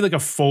like a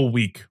full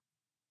week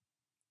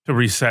to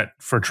reset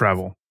for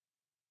travel.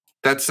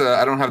 That's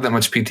I don't have that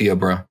much PTO,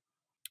 bro.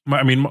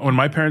 When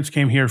my parents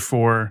came here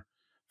for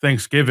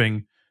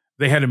Thanksgiving,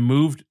 they had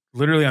moved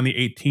literally on the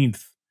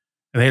 18th,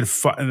 and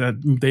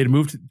they had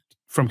moved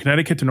from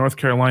Connecticut to North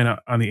Carolina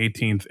on the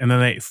 18th, and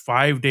then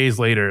 5 days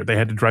later they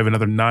had to drive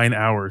another 9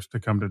 hours to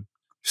come to.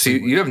 See,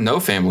 you have no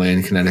family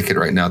in Connecticut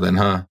right now, then,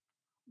 huh?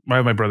 I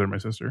have my brother and my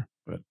sister,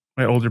 but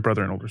my older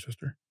brother and older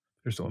sister,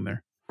 they're still in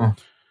there. Huh.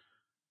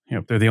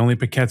 Yep, they're the only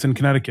Paquettes in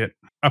Connecticut.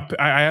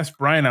 I asked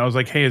Brian, I was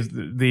like, "Hey, is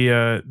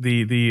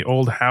the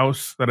old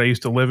house that I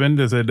used to live in,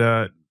 does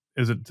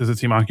it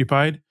seem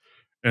occupied?"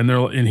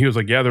 And he was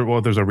like, "Yeah,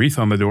 there's a wreath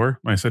on the door."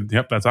 I said,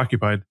 "Yep, that's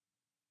occupied."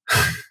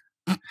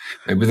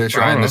 Maybe they're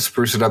trying to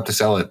spruce it up to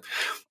sell it.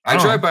 I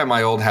drive by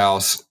my old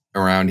house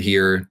around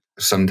here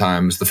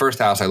sometimes. The first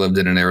house I lived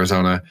in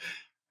Arizona,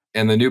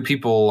 and the new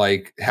people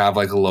like have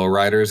like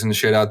lowriders and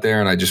shit out there,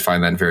 and I just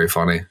find that very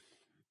funny.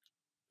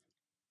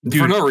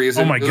 Dude, for no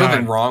reason. Oh my There's God.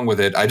 nothing wrong with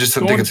it. I just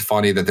think it's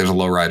funny that there's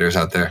lowriders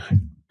out there.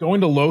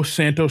 Going to Los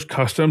Santos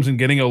Customs and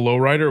getting a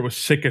lowrider was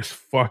sick as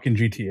fuck in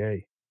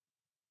GTA.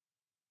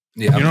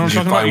 Yeah, you know what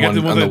I'm talking about? You got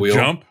the one that wheel?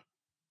 Jump.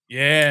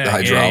 Yeah, the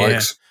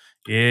hydraulics.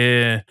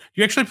 Yeah.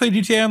 You actually play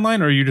GTA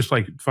Online, or are you just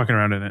like fucking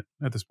around in it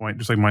at this point,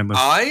 just like mindless?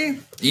 I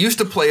used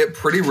to play it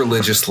pretty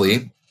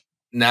religiously.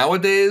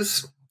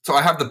 Nowadays, So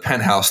I have the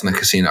penthouse in the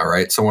casino,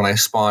 right? So when I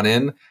spawn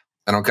in,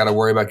 I don't got to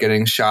worry about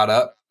getting shot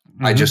up.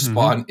 I just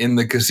spawn in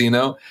the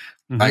casino.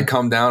 I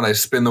come down, I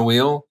spin the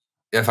wheel.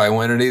 If I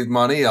win any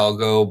money, I'll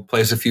go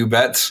place a few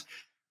bets.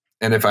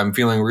 And if I'm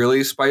feeling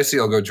really spicy,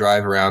 I'll go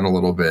drive around a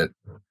little bit.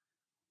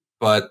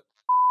 But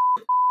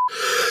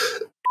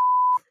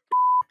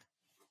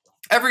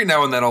every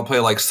now and then I'll play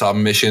like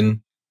some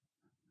mission.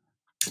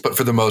 But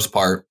for the most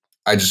part,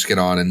 I just get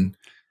on and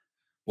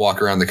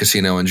walk around the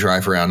casino and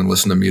drive around and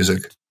listen to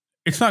music.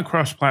 It's not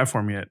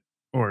cross-platform yet,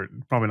 or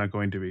probably not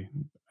going to be.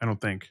 I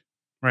don't think.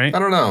 Right? I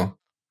don't know.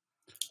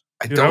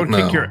 Dude,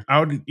 I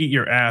would eat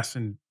your ass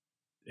in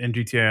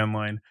GTA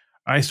Online.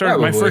 I started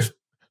my first.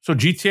 So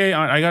GTA,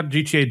 I got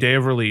GTA day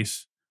of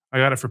release. I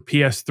got it for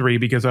PS3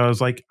 because I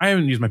was like, I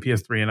haven't used my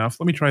PS3 enough.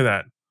 Let me try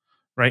that.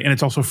 Right, and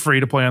it's also free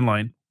to play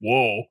online.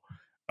 Whoa,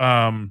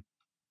 or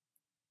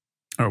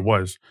it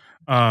was.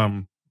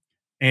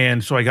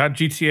 And so I got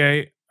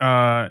GTA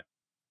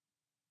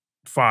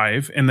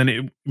 5, and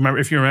then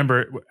if you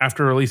remember,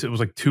 after release, it was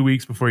like 2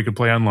 weeks before you could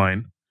play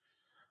online.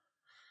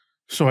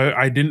 So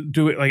I didn't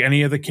do it like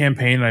any of the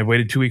campaign, and I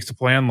waited 2 weeks to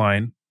play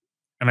online.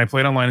 And I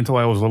played online until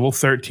I was level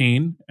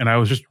 13, and I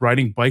was just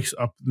riding bikes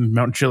up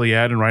Mount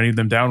Chiliad and riding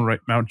them down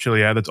Mount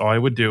Chiliad. That's all I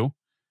would do.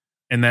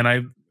 And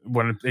then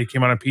when it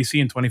came out on PC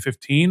in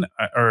 2015,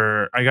 I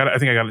think I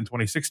got it in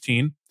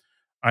 2016.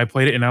 I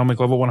played it, and now I'm like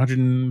level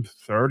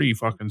 130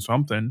 fucking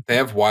something. They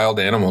have wild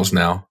animals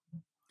now.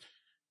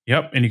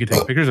 Yep, and you can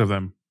take pictures of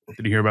them.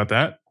 Did you hear about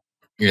that?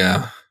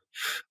 Yeah.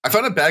 I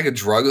found a bag of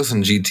drugs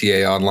in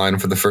GTA Online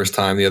for the first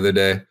time the other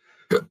day.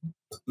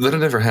 That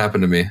had never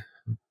happened to me.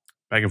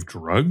 Bag of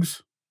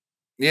drugs?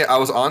 Yeah, I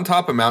was on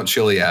top of Mount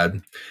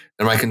Chiliad,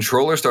 and my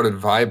controller started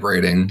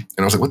vibrating, and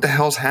I was like, what the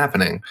hell's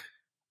happening?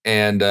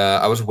 And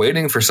I was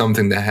waiting for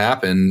something to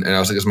happen, and I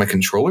was like, is my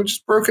controller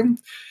just broken?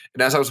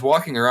 And as I was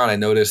walking around, I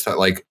noticed that,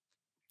 like,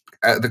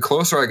 the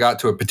closer I got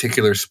to a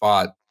particular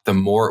spot, the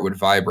more it would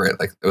vibrate.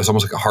 Like, it was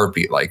almost like a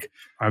heartbeat. Like,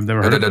 I've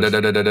never heard of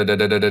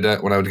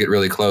this. When I would get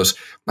really close. I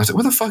was like,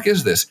 what the fuck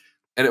is this?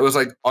 And it was,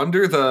 like,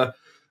 under the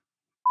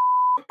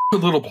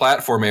little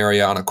platform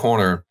area on a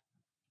corner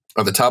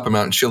at the top of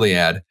Mount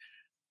Chiliad.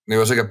 There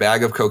was, like, a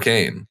bag of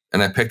cocaine.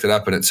 And I picked it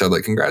up, and it said,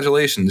 like,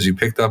 congratulations, you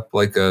picked up,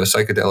 like, a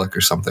psychedelic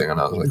or something.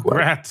 And I was like,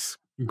 what?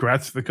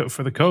 Congrats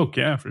for the coke.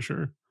 Yeah, for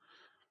sure.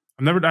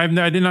 I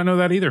did not know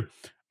that either.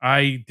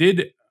 I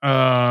did.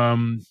 I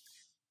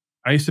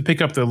used to pick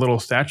up the little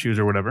statues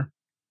or whatever.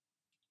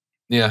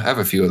 Yeah, I have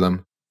a few of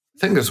them. I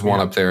think there's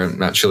one up there in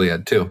Mount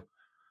Chiliad too.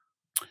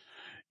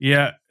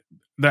 Yeah,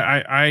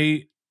 how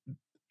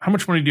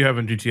much money do you have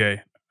in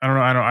GTA? I don't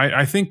know.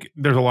 I think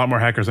there's a lot more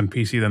hackers on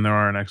PC than there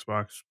are on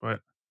Xbox. But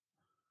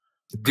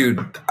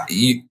dude,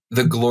 I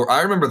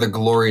remember the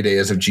glory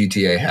days of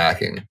GTA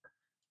hacking.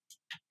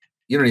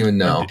 You don't even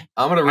know.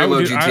 I'm gonna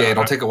reload GTA.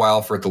 It'll take a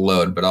while for it to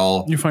load, but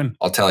I'll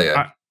tell you.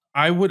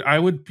 I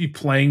would be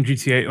playing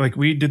GTA. Like,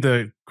 we did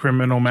the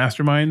criminal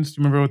masterminds. Do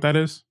you remember what that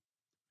is?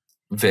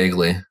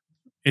 Vaguely.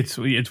 It's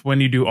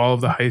when you do all of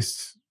the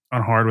heists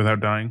on hard without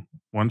dying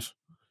once.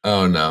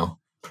 Oh no.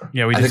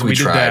 Yeah, we did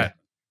that.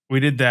 We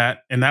did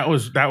that, and that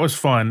was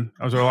fun.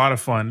 That was a lot of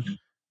fun.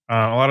 A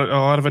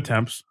lot of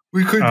attempts.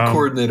 We couldn't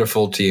coordinate a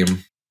full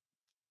team.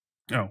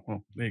 Oh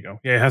well, there you go.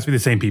 Yeah, it has to be the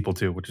same people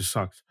too, which just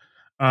sucks.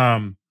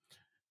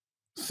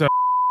 So.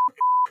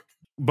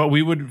 But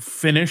we would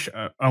finish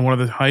on one of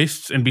the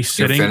heists and be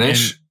sitting.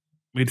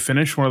 We'd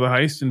finish one of the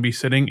heists and be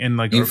sitting in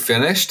like.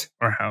 Finished?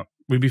 Or how?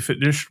 We'd be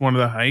finished one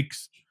of the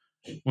hikes.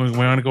 When we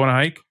want to go on a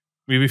hike,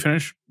 we'd be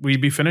finished.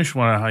 We'd be finished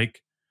on a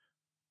hike.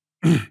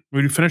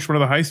 We'd finish one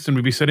of the heists and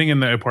we'd be sitting in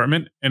the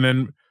apartment, and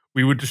then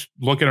we would just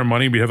look at our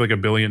money. We'd have like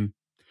 $1 billion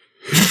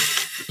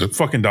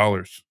fucking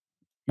dollars,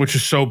 which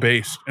is so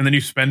base. And then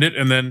you spend it,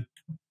 and then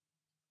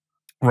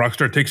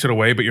Rockstar takes it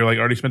away. But you're like,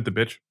 already spent the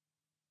bitch.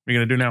 What are you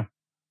gonna do now?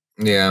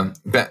 Yeah,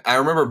 I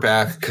remember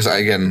back because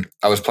I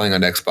was playing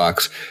on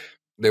Xbox.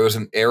 There was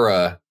an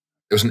era.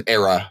 It was an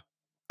era,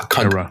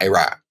 but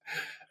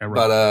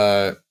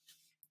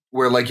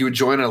where like you would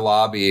join a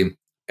lobby,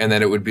 and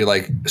then it would be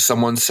like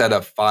someone set a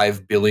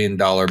 $5 billion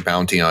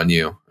bounty on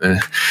you,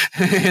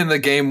 and the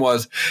game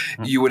was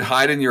you would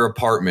hide in your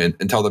apartment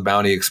until the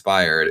bounty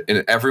expired,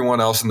 and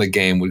everyone else in the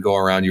game would go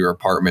around your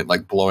apartment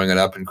like blowing it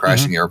up and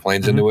crashing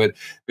airplanes into it,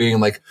 being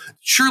like,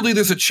 surely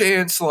there's a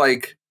chance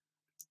like.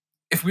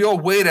 If we all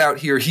wait out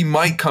here, he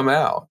might come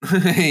out.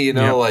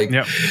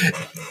 I'm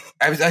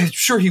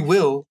sure he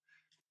will.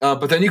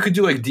 But then you could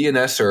do like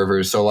DNS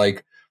servers. So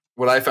like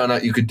what I found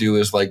out you could do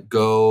is like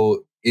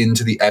go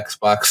into the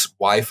Xbox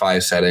Wi-Fi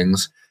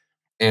settings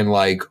and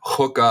like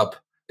hook up.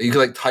 You could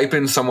like type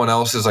in someone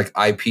else's like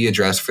IP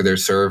address for their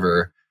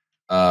server,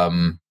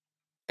 and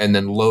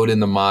then load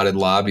in the modded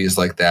lobbies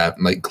like that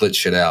and like glitch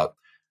shit out.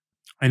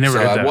 I never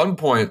did that. At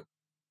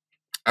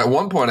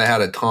one point, I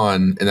had a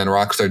ton, and then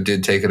Rockstar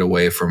did take it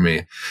away from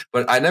me.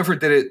 But I never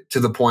did it to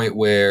the point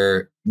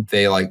where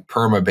they like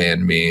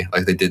perma-banned me,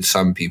 like they did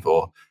some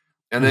people.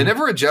 And they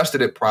never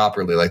adjusted it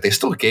properly. Like they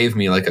still gave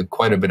me like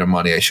quite a bit of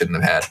money I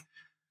shouldn't have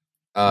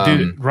had.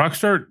 Dude,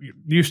 Rockstar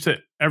used to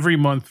every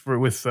month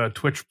with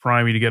Twitch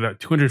Prime, you get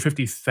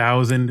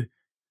 $250,000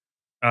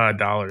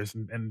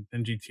 in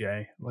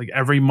GTA. Like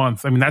every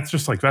month. I mean, that's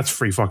just like that's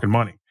free fucking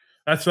money.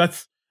 That's.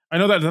 I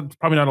know that's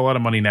probably not a lot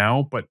of money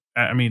now, but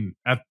I mean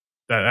at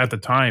the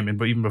time,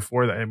 but even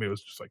before that, I mean, it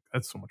was just like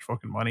that's so much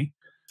fucking money.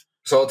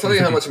 So I'll tell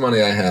you how much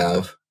money I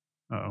have.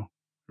 Oh,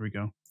 here we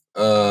go.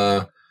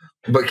 But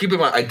keep in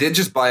mind, I did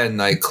just buy a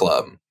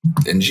nightclub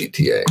in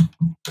GTA,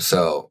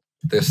 so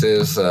this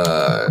is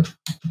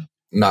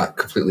not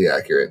completely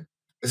accurate.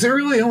 Is it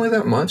really only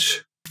that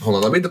much? Hold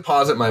on, let me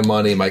deposit my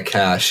money, my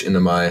cash into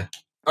my.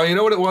 Oh, you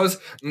know what it was?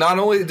 Not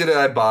only did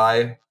I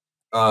buy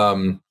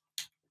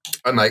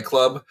a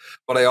nightclub,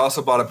 but I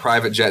also bought a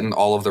private jet in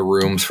all of the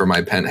rooms for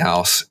my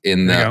penthouse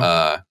in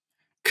the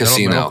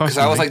casino. Because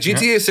I was like,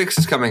 GTA 6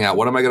 is coming out.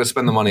 What am I going to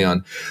spend the money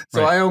on?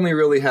 So I only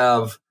really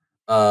have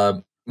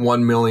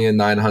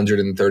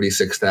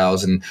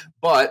 1,936,000.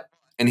 But,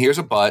 and here's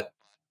a but,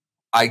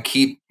 I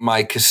keep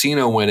my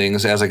casino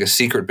winnings as like a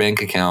secret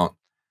bank account.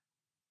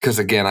 Because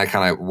again, I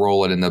kind of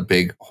roll it in the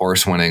big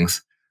horse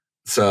winnings.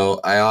 So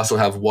I also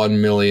have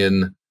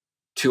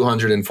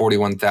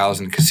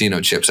 1,241,000 casino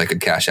chips I could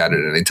cash out at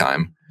any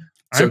time.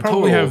 So I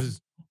probably have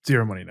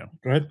zero money now.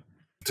 Go ahead.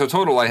 So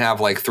total, I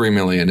have like 3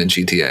 million in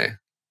GTA.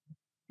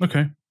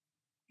 Okay.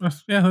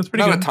 That's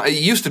pretty good.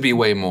 It used to be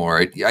way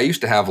more. I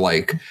used to have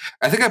like,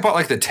 I think I bought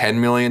like the $10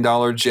 million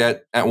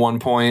jet at one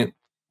point.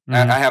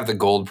 I have the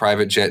gold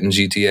private jet in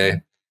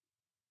GTA.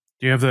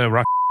 Do you have the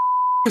rock?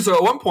 So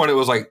at one point it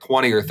was like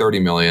 20 or 30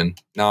 million.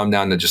 Now I'm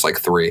down to just like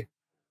 3.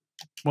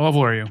 What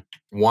level are you?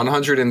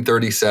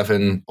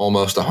 137,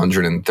 almost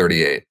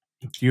 138.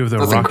 Do you have the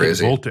Nothing Rocket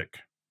crazy. Voltic?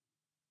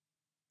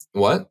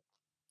 What?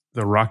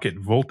 The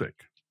Rocket Voltic.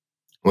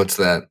 What's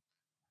that?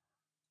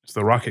 It's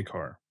the rocket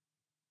car.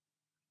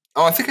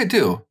 Oh, I think I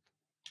do.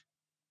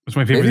 That's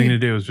my favorite thing to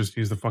do is just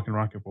use the fucking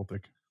Rocket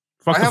Voltic.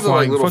 I have the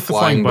little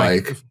flying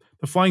bike.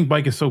 The flying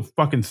bike is so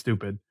fucking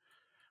stupid.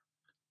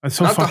 That's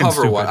so Not fucking the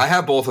hover stupid. one. I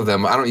have both of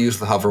them. I don't use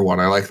the hover one.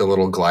 I like the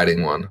little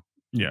gliding one.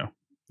 Yeah.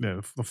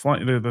 The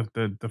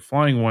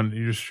flying one,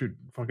 you just shoot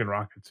fucking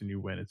rockets and you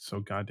win. It's so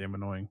goddamn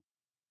annoying.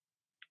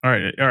 All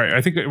right.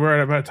 I think we're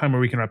at about a time where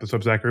we can wrap this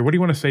up, Zachary. What do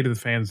you want to say to the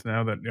fans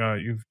now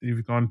that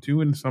you've gone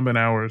 2 and some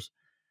hours,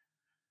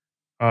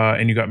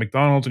 and you got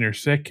McDonald's and you're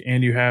sick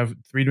and you have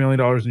 $3 million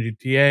in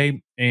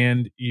GTA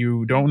and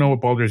you don't know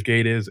what Baldur's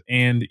Gate is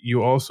and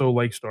you also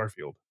like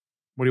Starfield?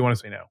 What do you want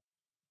to say now?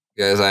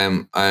 Guys,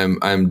 I'm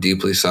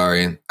deeply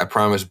sorry. I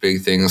promised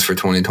big things for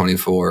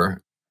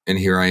 2024, and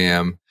here I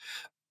am.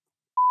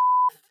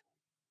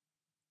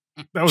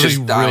 That was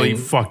just a dying. really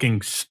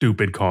fucking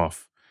stupid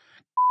cough.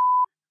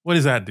 What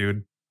is that,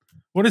 dude?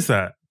 What is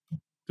that?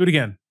 Do it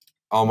again.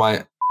 All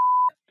my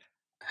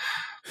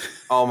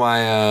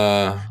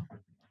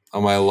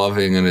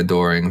loving and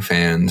adoring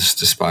fans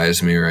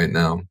despise me right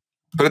now.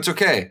 But it's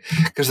okay,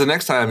 because the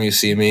next time you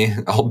see me,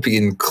 I'll be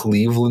in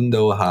Cleveland,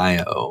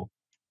 Ohio.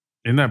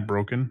 Isn't that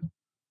broken?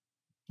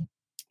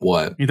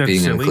 What? Ain't that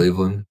being silly? in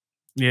Cleveland?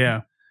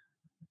 Yeah.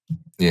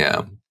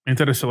 Yeah. Ain't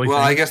that a silly Well,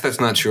 thing? I guess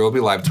that's not true. It'll be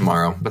live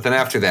tomorrow. But then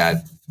after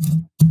that,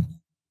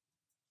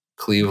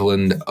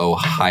 Cleveland,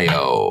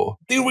 Ohio.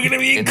 Dude, we're going to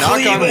be in and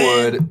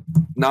Cleveland.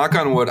 knock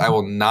on wood, I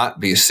will not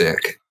be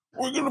sick.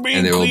 We're going to be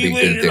And in there will be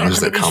Cleveland. good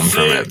things that come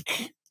from it.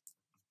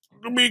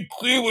 We're going to be in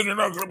Cleveland. You're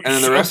not going to be And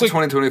then the rest of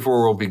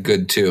 2024 will be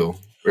good too.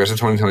 The rest of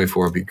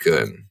 2024 will be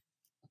good.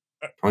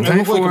 It look like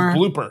a 2024,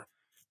 blooper.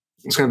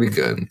 it's going to be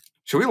good.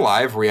 Should we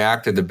live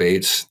react to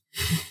debates?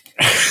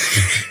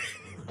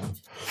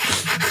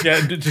 Yeah,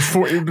 just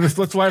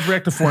let's live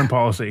react to foreign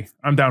policy.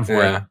 I'm down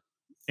for it.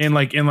 And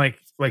like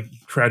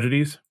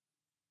tragedies.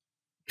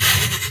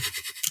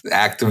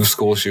 Active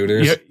school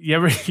shooters. You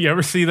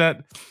ever see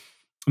that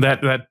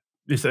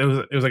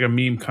it was like a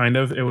meme kind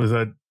of. It was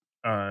a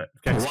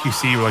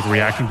XQC like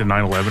reacting to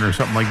 9/11 or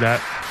something like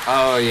that.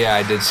 Oh yeah,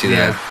 I did see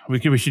that. We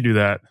should do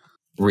that.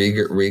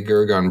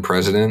 Regurg on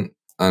President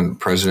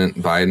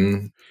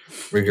Biden.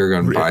 Regurg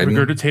on Biden.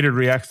 Regurgitated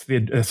reacts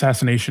to the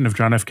assassination of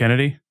John F.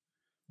 Kennedy.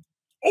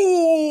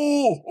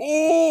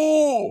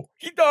 Oh,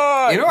 he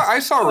died. You know what I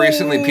saw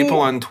recently? People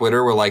on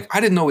Twitter were like, I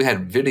didn't know we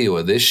had video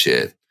of this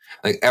shit.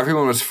 Like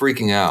everyone was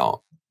freaking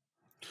out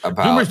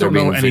about there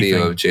being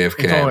video of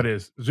JFK. That's all it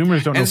is.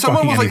 Zoomers don't know. And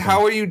someone was like,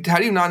 anything. how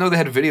do you not know they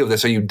had video of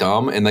this? Are you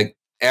dumb? And like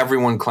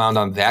everyone clowned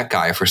on that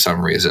guy for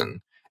some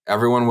reason.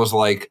 Everyone was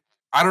like,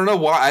 I don't know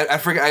why. I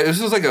forget.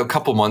 This was like a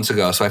couple months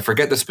ago, so I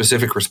forget the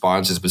specific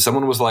responses. But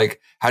someone was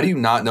like, how do you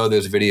not know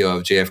there's video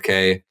of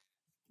JFK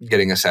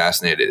getting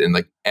assassinated? And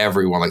like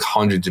everyone, like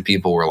hundreds of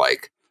people were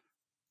like,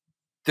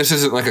 this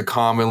isn't like a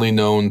commonly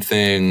known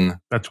thing.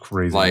 That's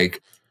crazy.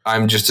 Like,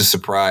 I'm just as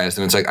surprised.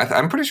 And it's like,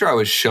 I'm pretty sure I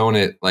was shown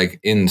it like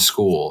in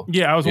school.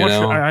 Yeah, I was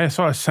watching. I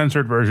saw a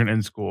censored version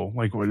in school,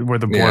 like where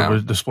the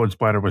blood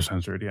splatter was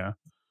censored. Yeah.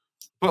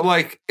 But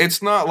like,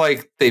 it's not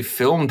like they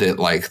filmed it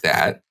like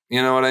that.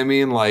 You know what I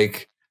mean?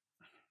 Like,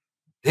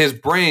 his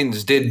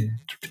brains did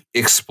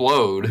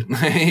explode.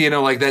 You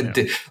know, like that.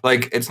 Yeah.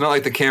 Like, it's not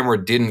like the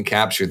camera didn't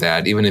capture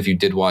that, even if you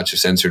did watch a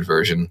censored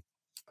version.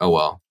 Oh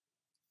well.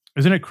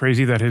 Isn't it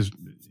crazy that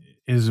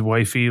his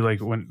wifey like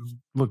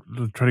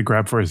try to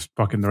grab for his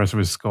fucking the rest of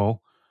his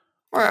skull.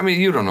 Well, I mean,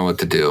 you don't know what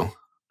to do.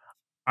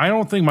 I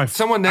don't think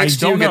someone next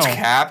to you gets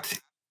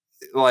capped.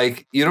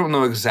 Like you don't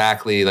know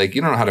exactly. Like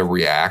you don't know how to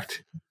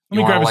react. Let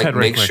me grab his head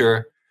right quick.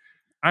 Sure.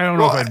 I don't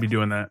know if I'd be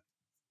doing that.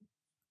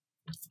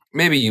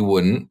 Maybe you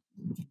wouldn't,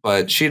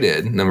 but she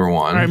did. Number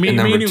one. All right, and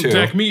number two.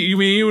 Zach, me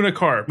and you in a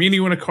car. Me and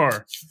you in a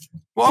car.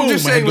 Well, I'm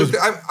just saying.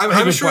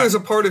 I'm sure there's a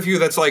part of you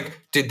that's like,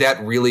 did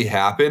that really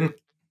happen?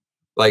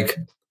 Like,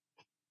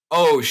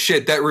 oh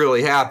shit, that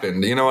really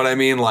happened. You know what I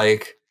mean?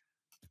 Like,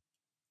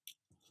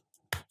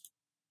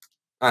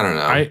 I don't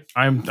know.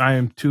 I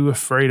am too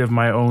afraid of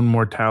my own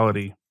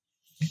mortality,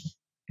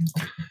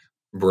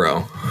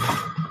 bro.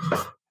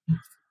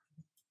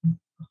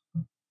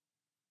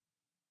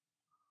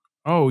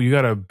 Oh, you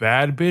got a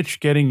bad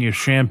bitch getting you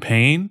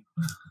champagne?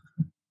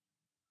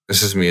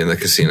 This is me in the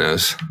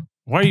casinos.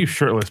 Why are you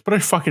shirtless? Put a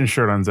fucking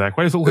shirt on, Zach.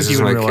 Why does it look like you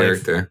in real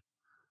character. Life?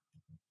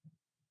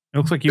 It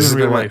looks like you in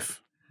real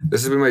life.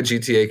 This has been my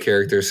GTA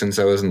character since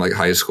I was in like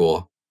high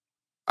school.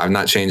 I've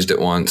not changed it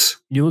once.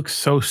 You look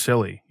so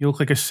silly. You look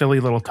like a silly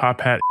little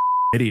top hat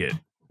idiot.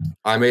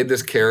 I made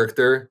this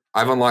character.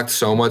 I've unlocked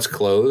so much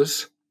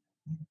clothes.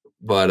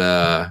 But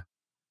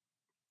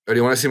do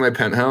you want to see my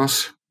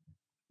penthouse?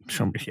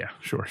 Show me, yeah,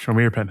 sure. Show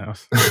me your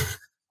penthouse.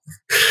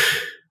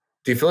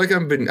 Do you feel like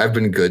I've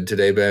been good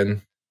today,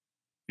 Ben?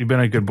 You've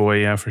been a good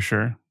boy, yeah, for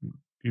sure.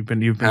 You've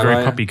been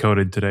very puppy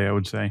coated today, I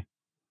would say.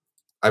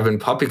 I've been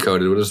puppy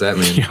coated. What does that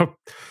mean? Yep.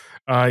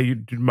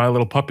 My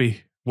little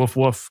puppy, woof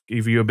woof,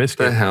 gave you a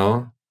biscuit. What the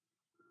hell?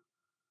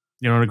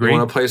 You don't agree? You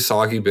want to play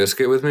soggy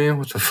biscuit with me?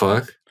 What the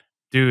fuck?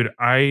 Dude,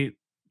 I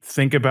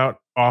think about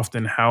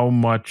often how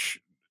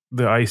much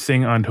the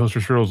icing on toaster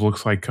strudels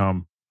looks like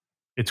cum.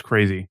 It's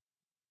crazy.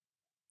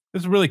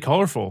 It's really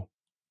colorful.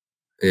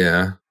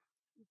 Yeah.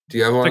 Do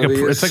you have one of these?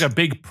 It's like a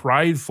big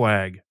pride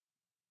flag.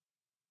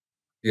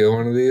 Do you have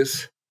one of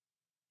these?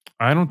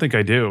 I don't think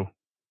I do.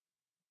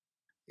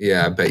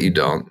 Yeah, I bet you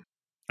don't.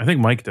 I think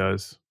Mike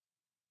does.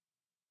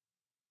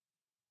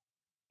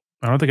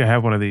 I don't think I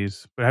have one of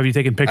these. But have you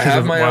taken pictures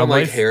of wildlife? I have my own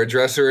like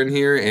hairdresser in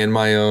here and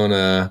my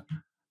own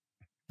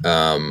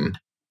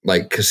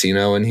like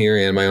casino in here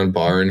and my own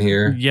bar in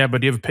here. Yeah,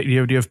 but do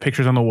you have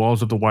pictures on the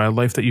walls of the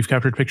wildlife that you've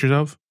captured pictures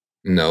of?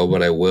 No,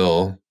 but I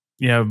will.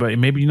 Yeah, but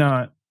maybe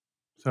not.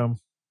 So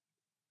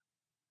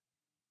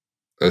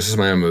this is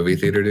my own movie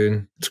theater,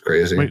 dude. It's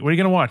crazy. Wait, what are you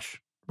gonna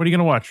watch? What are you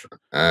gonna watch?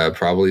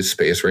 Probably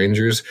Space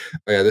Rangers.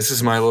 Oh yeah, this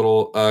is my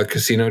little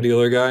casino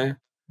dealer guy.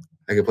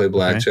 I could play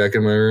blackjack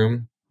in my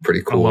room.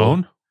 Pretty cool.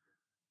 Alone?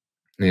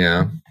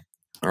 Yeah.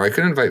 Or I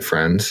could invite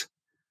friends.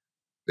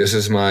 This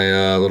is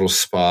my little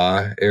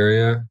spa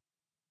area.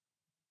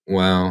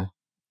 Wow.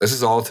 This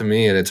is all to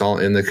me, and it's all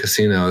in the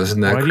casino.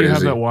 Isn't that crazy? Why do you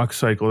have that walk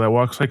cycle? That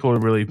walk cycle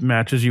really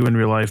matches you in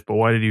real life, but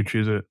why did you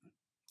choose it?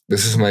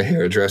 This is my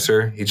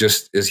hairdresser. He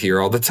just is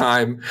here all the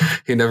time.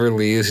 He never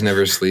leaves. He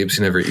never sleeps.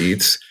 He never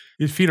eats.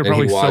 His feet are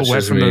probably so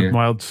wet from the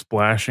mild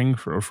splashing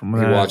from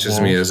that. He watches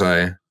me as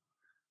I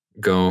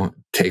go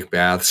take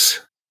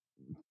baths.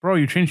 Bro,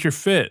 you changed your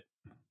fit.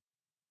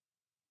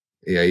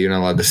 Yeah, you're not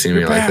allowed to see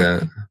me like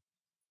that.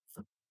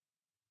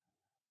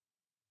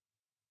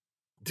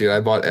 Dude,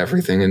 I bought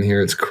everything in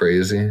here. It's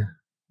crazy.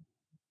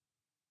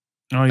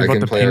 Oh, you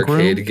bought the play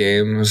arcade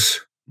games.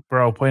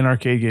 Bro, play an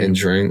arcade game. And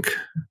drink.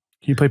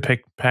 Can you play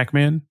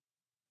Pac-Man?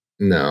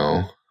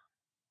 No.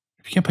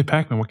 If you can't play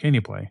Pac-Man, what can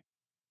you play?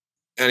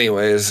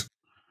 Anyways,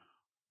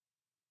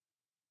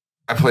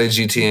 I play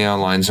GTA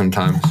Online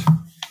sometimes.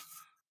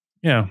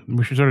 Yeah,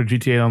 we should start a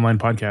GTA Online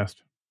podcast.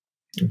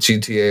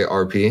 GTA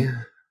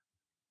RP.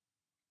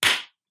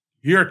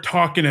 You're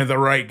talking to the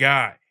right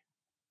guy.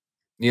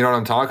 You know what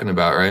I'm talking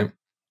about, right?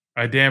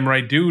 I damn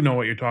right do know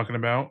what you're talking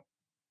about.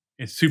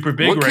 It's super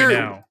big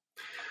now.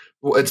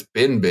 Well, it's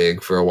been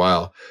big for a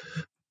while.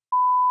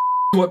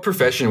 What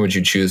profession would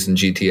you choose in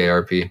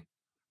GTA RP?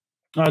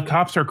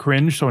 Cops are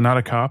cringe, so not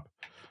a cop.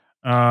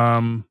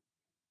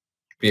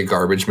 Be a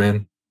garbage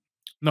man?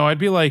 No, I'd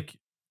be like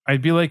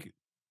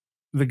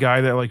the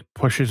guy that like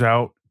pushes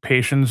out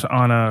patients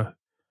on a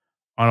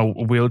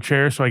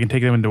wheelchair so I can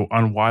take them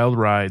on wild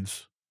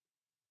rides.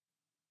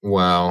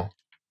 Wow.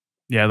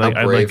 Yeah, like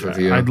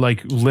I'd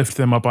like lift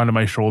them up onto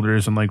my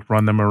shoulders and like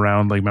run them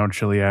around like Mount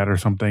Chiliad or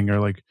something, or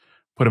like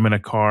put them in a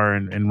car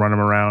and run them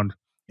around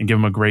and give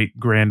them a great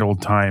grand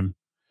old time.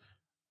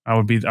 I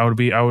would be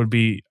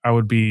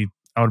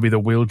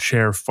the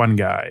wheelchair fun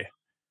guy.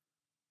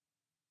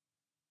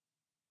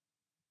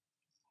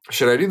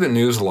 Should I do the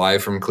news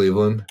live from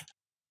Cleveland?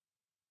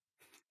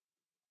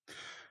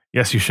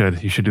 Yes, you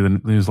should. You should do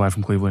the news live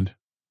from Cleveland.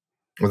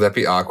 Would that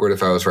be awkward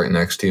if I was right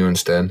next to you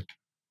instead?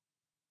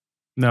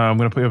 No, I'm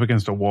going to put you up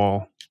against a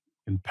wall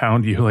and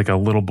pound you like a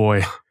little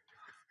boy.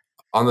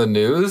 On the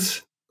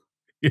news?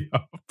 Yep.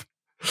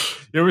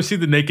 You ever see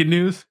the naked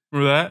news?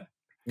 Remember that?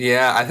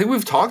 Yeah, I think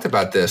we've talked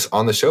about this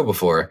on the show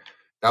before.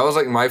 That was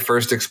like my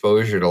first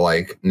exposure to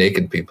like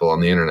naked people on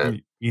the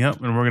internet.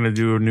 Yep, and we're going to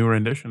do a new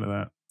rendition of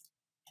that.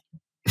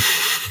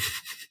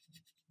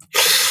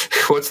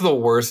 What's the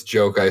worst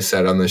joke I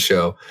said on the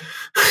show?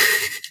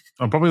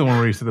 Probably the one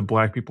where you said that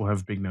black people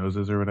have big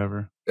noses or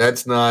whatever.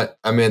 That's not.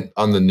 I meant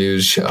on the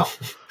news show.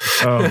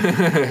 Oh,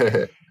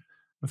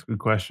 that's a good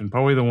question.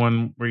 Probably the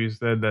one where you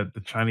said that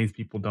the Chinese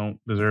people don't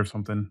deserve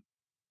something.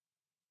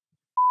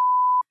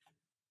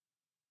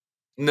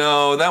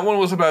 No, that one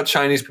was about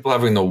Chinese people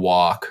having to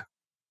walk.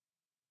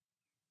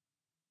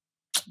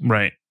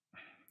 Right.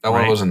 That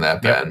one wasn't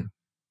that bad. Yep.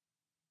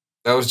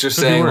 That was just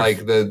Could be saying, worse.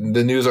 like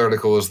the news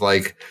article was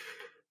like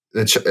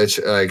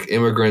like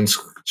immigrants,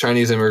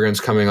 Chinese immigrants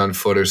coming on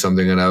foot or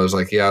something, and I was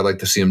like, yeah, I'd like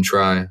to see them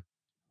try.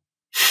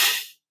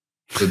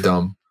 It's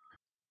dumb.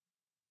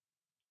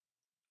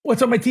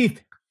 What's on my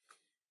teeth?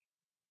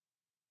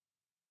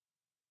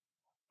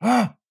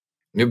 Ah.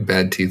 You have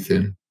bad teeth,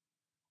 dude.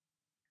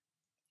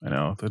 I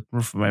know. The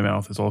roof of my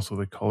mouth is also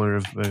the color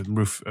of the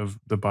roof of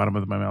the bottom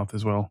of my mouth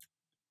as well.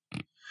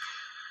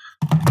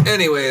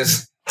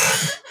 Anyways,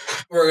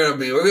 we're gonna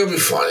be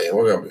funny.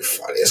 We're gonna be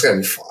funny. It's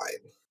gonna be fine.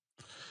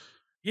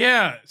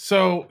 Yeah.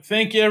 So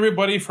thank you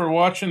everybody for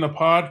watching the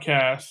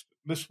podcast.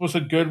 This was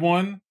a good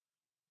one.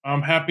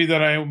 I'm happy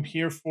that I am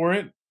here for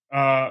it.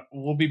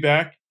 We'll be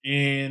back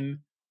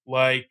in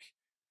like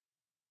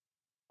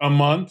a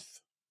month,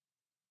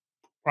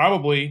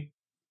 probably.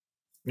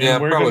 Yeah,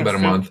 probably about a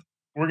month.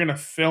 We're gonna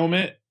film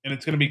it, and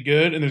it's gonna be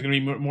good, and there's gonna be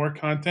more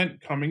content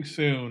coming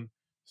soon.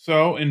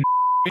 So in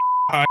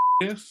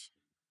this,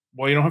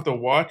 well, you don't have to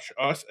watch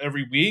us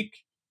every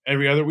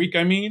other week.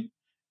 I mean,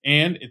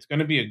 and it's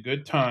gonna be a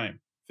good time.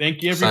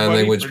 Thank you, everybody. Sign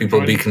language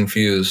people be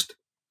confused.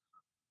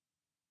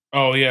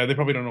 Oh yeah, they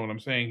probably don't know what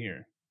I'm saying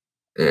here.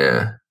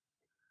 Yeah.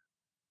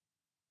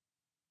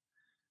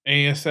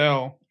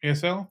 ASL,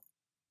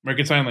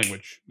 American Sign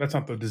Language. That's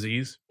not the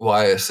disease.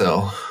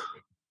 YSL.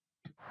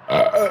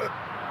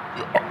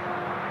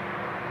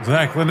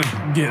 Zach,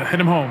 hit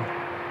him home.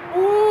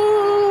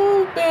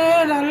 Ooh,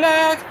 man, I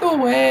like the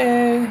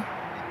way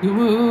you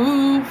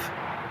move.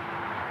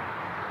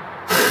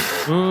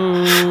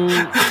 Ooh,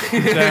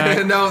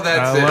 Zach, no,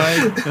 that's I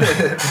it.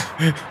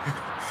 like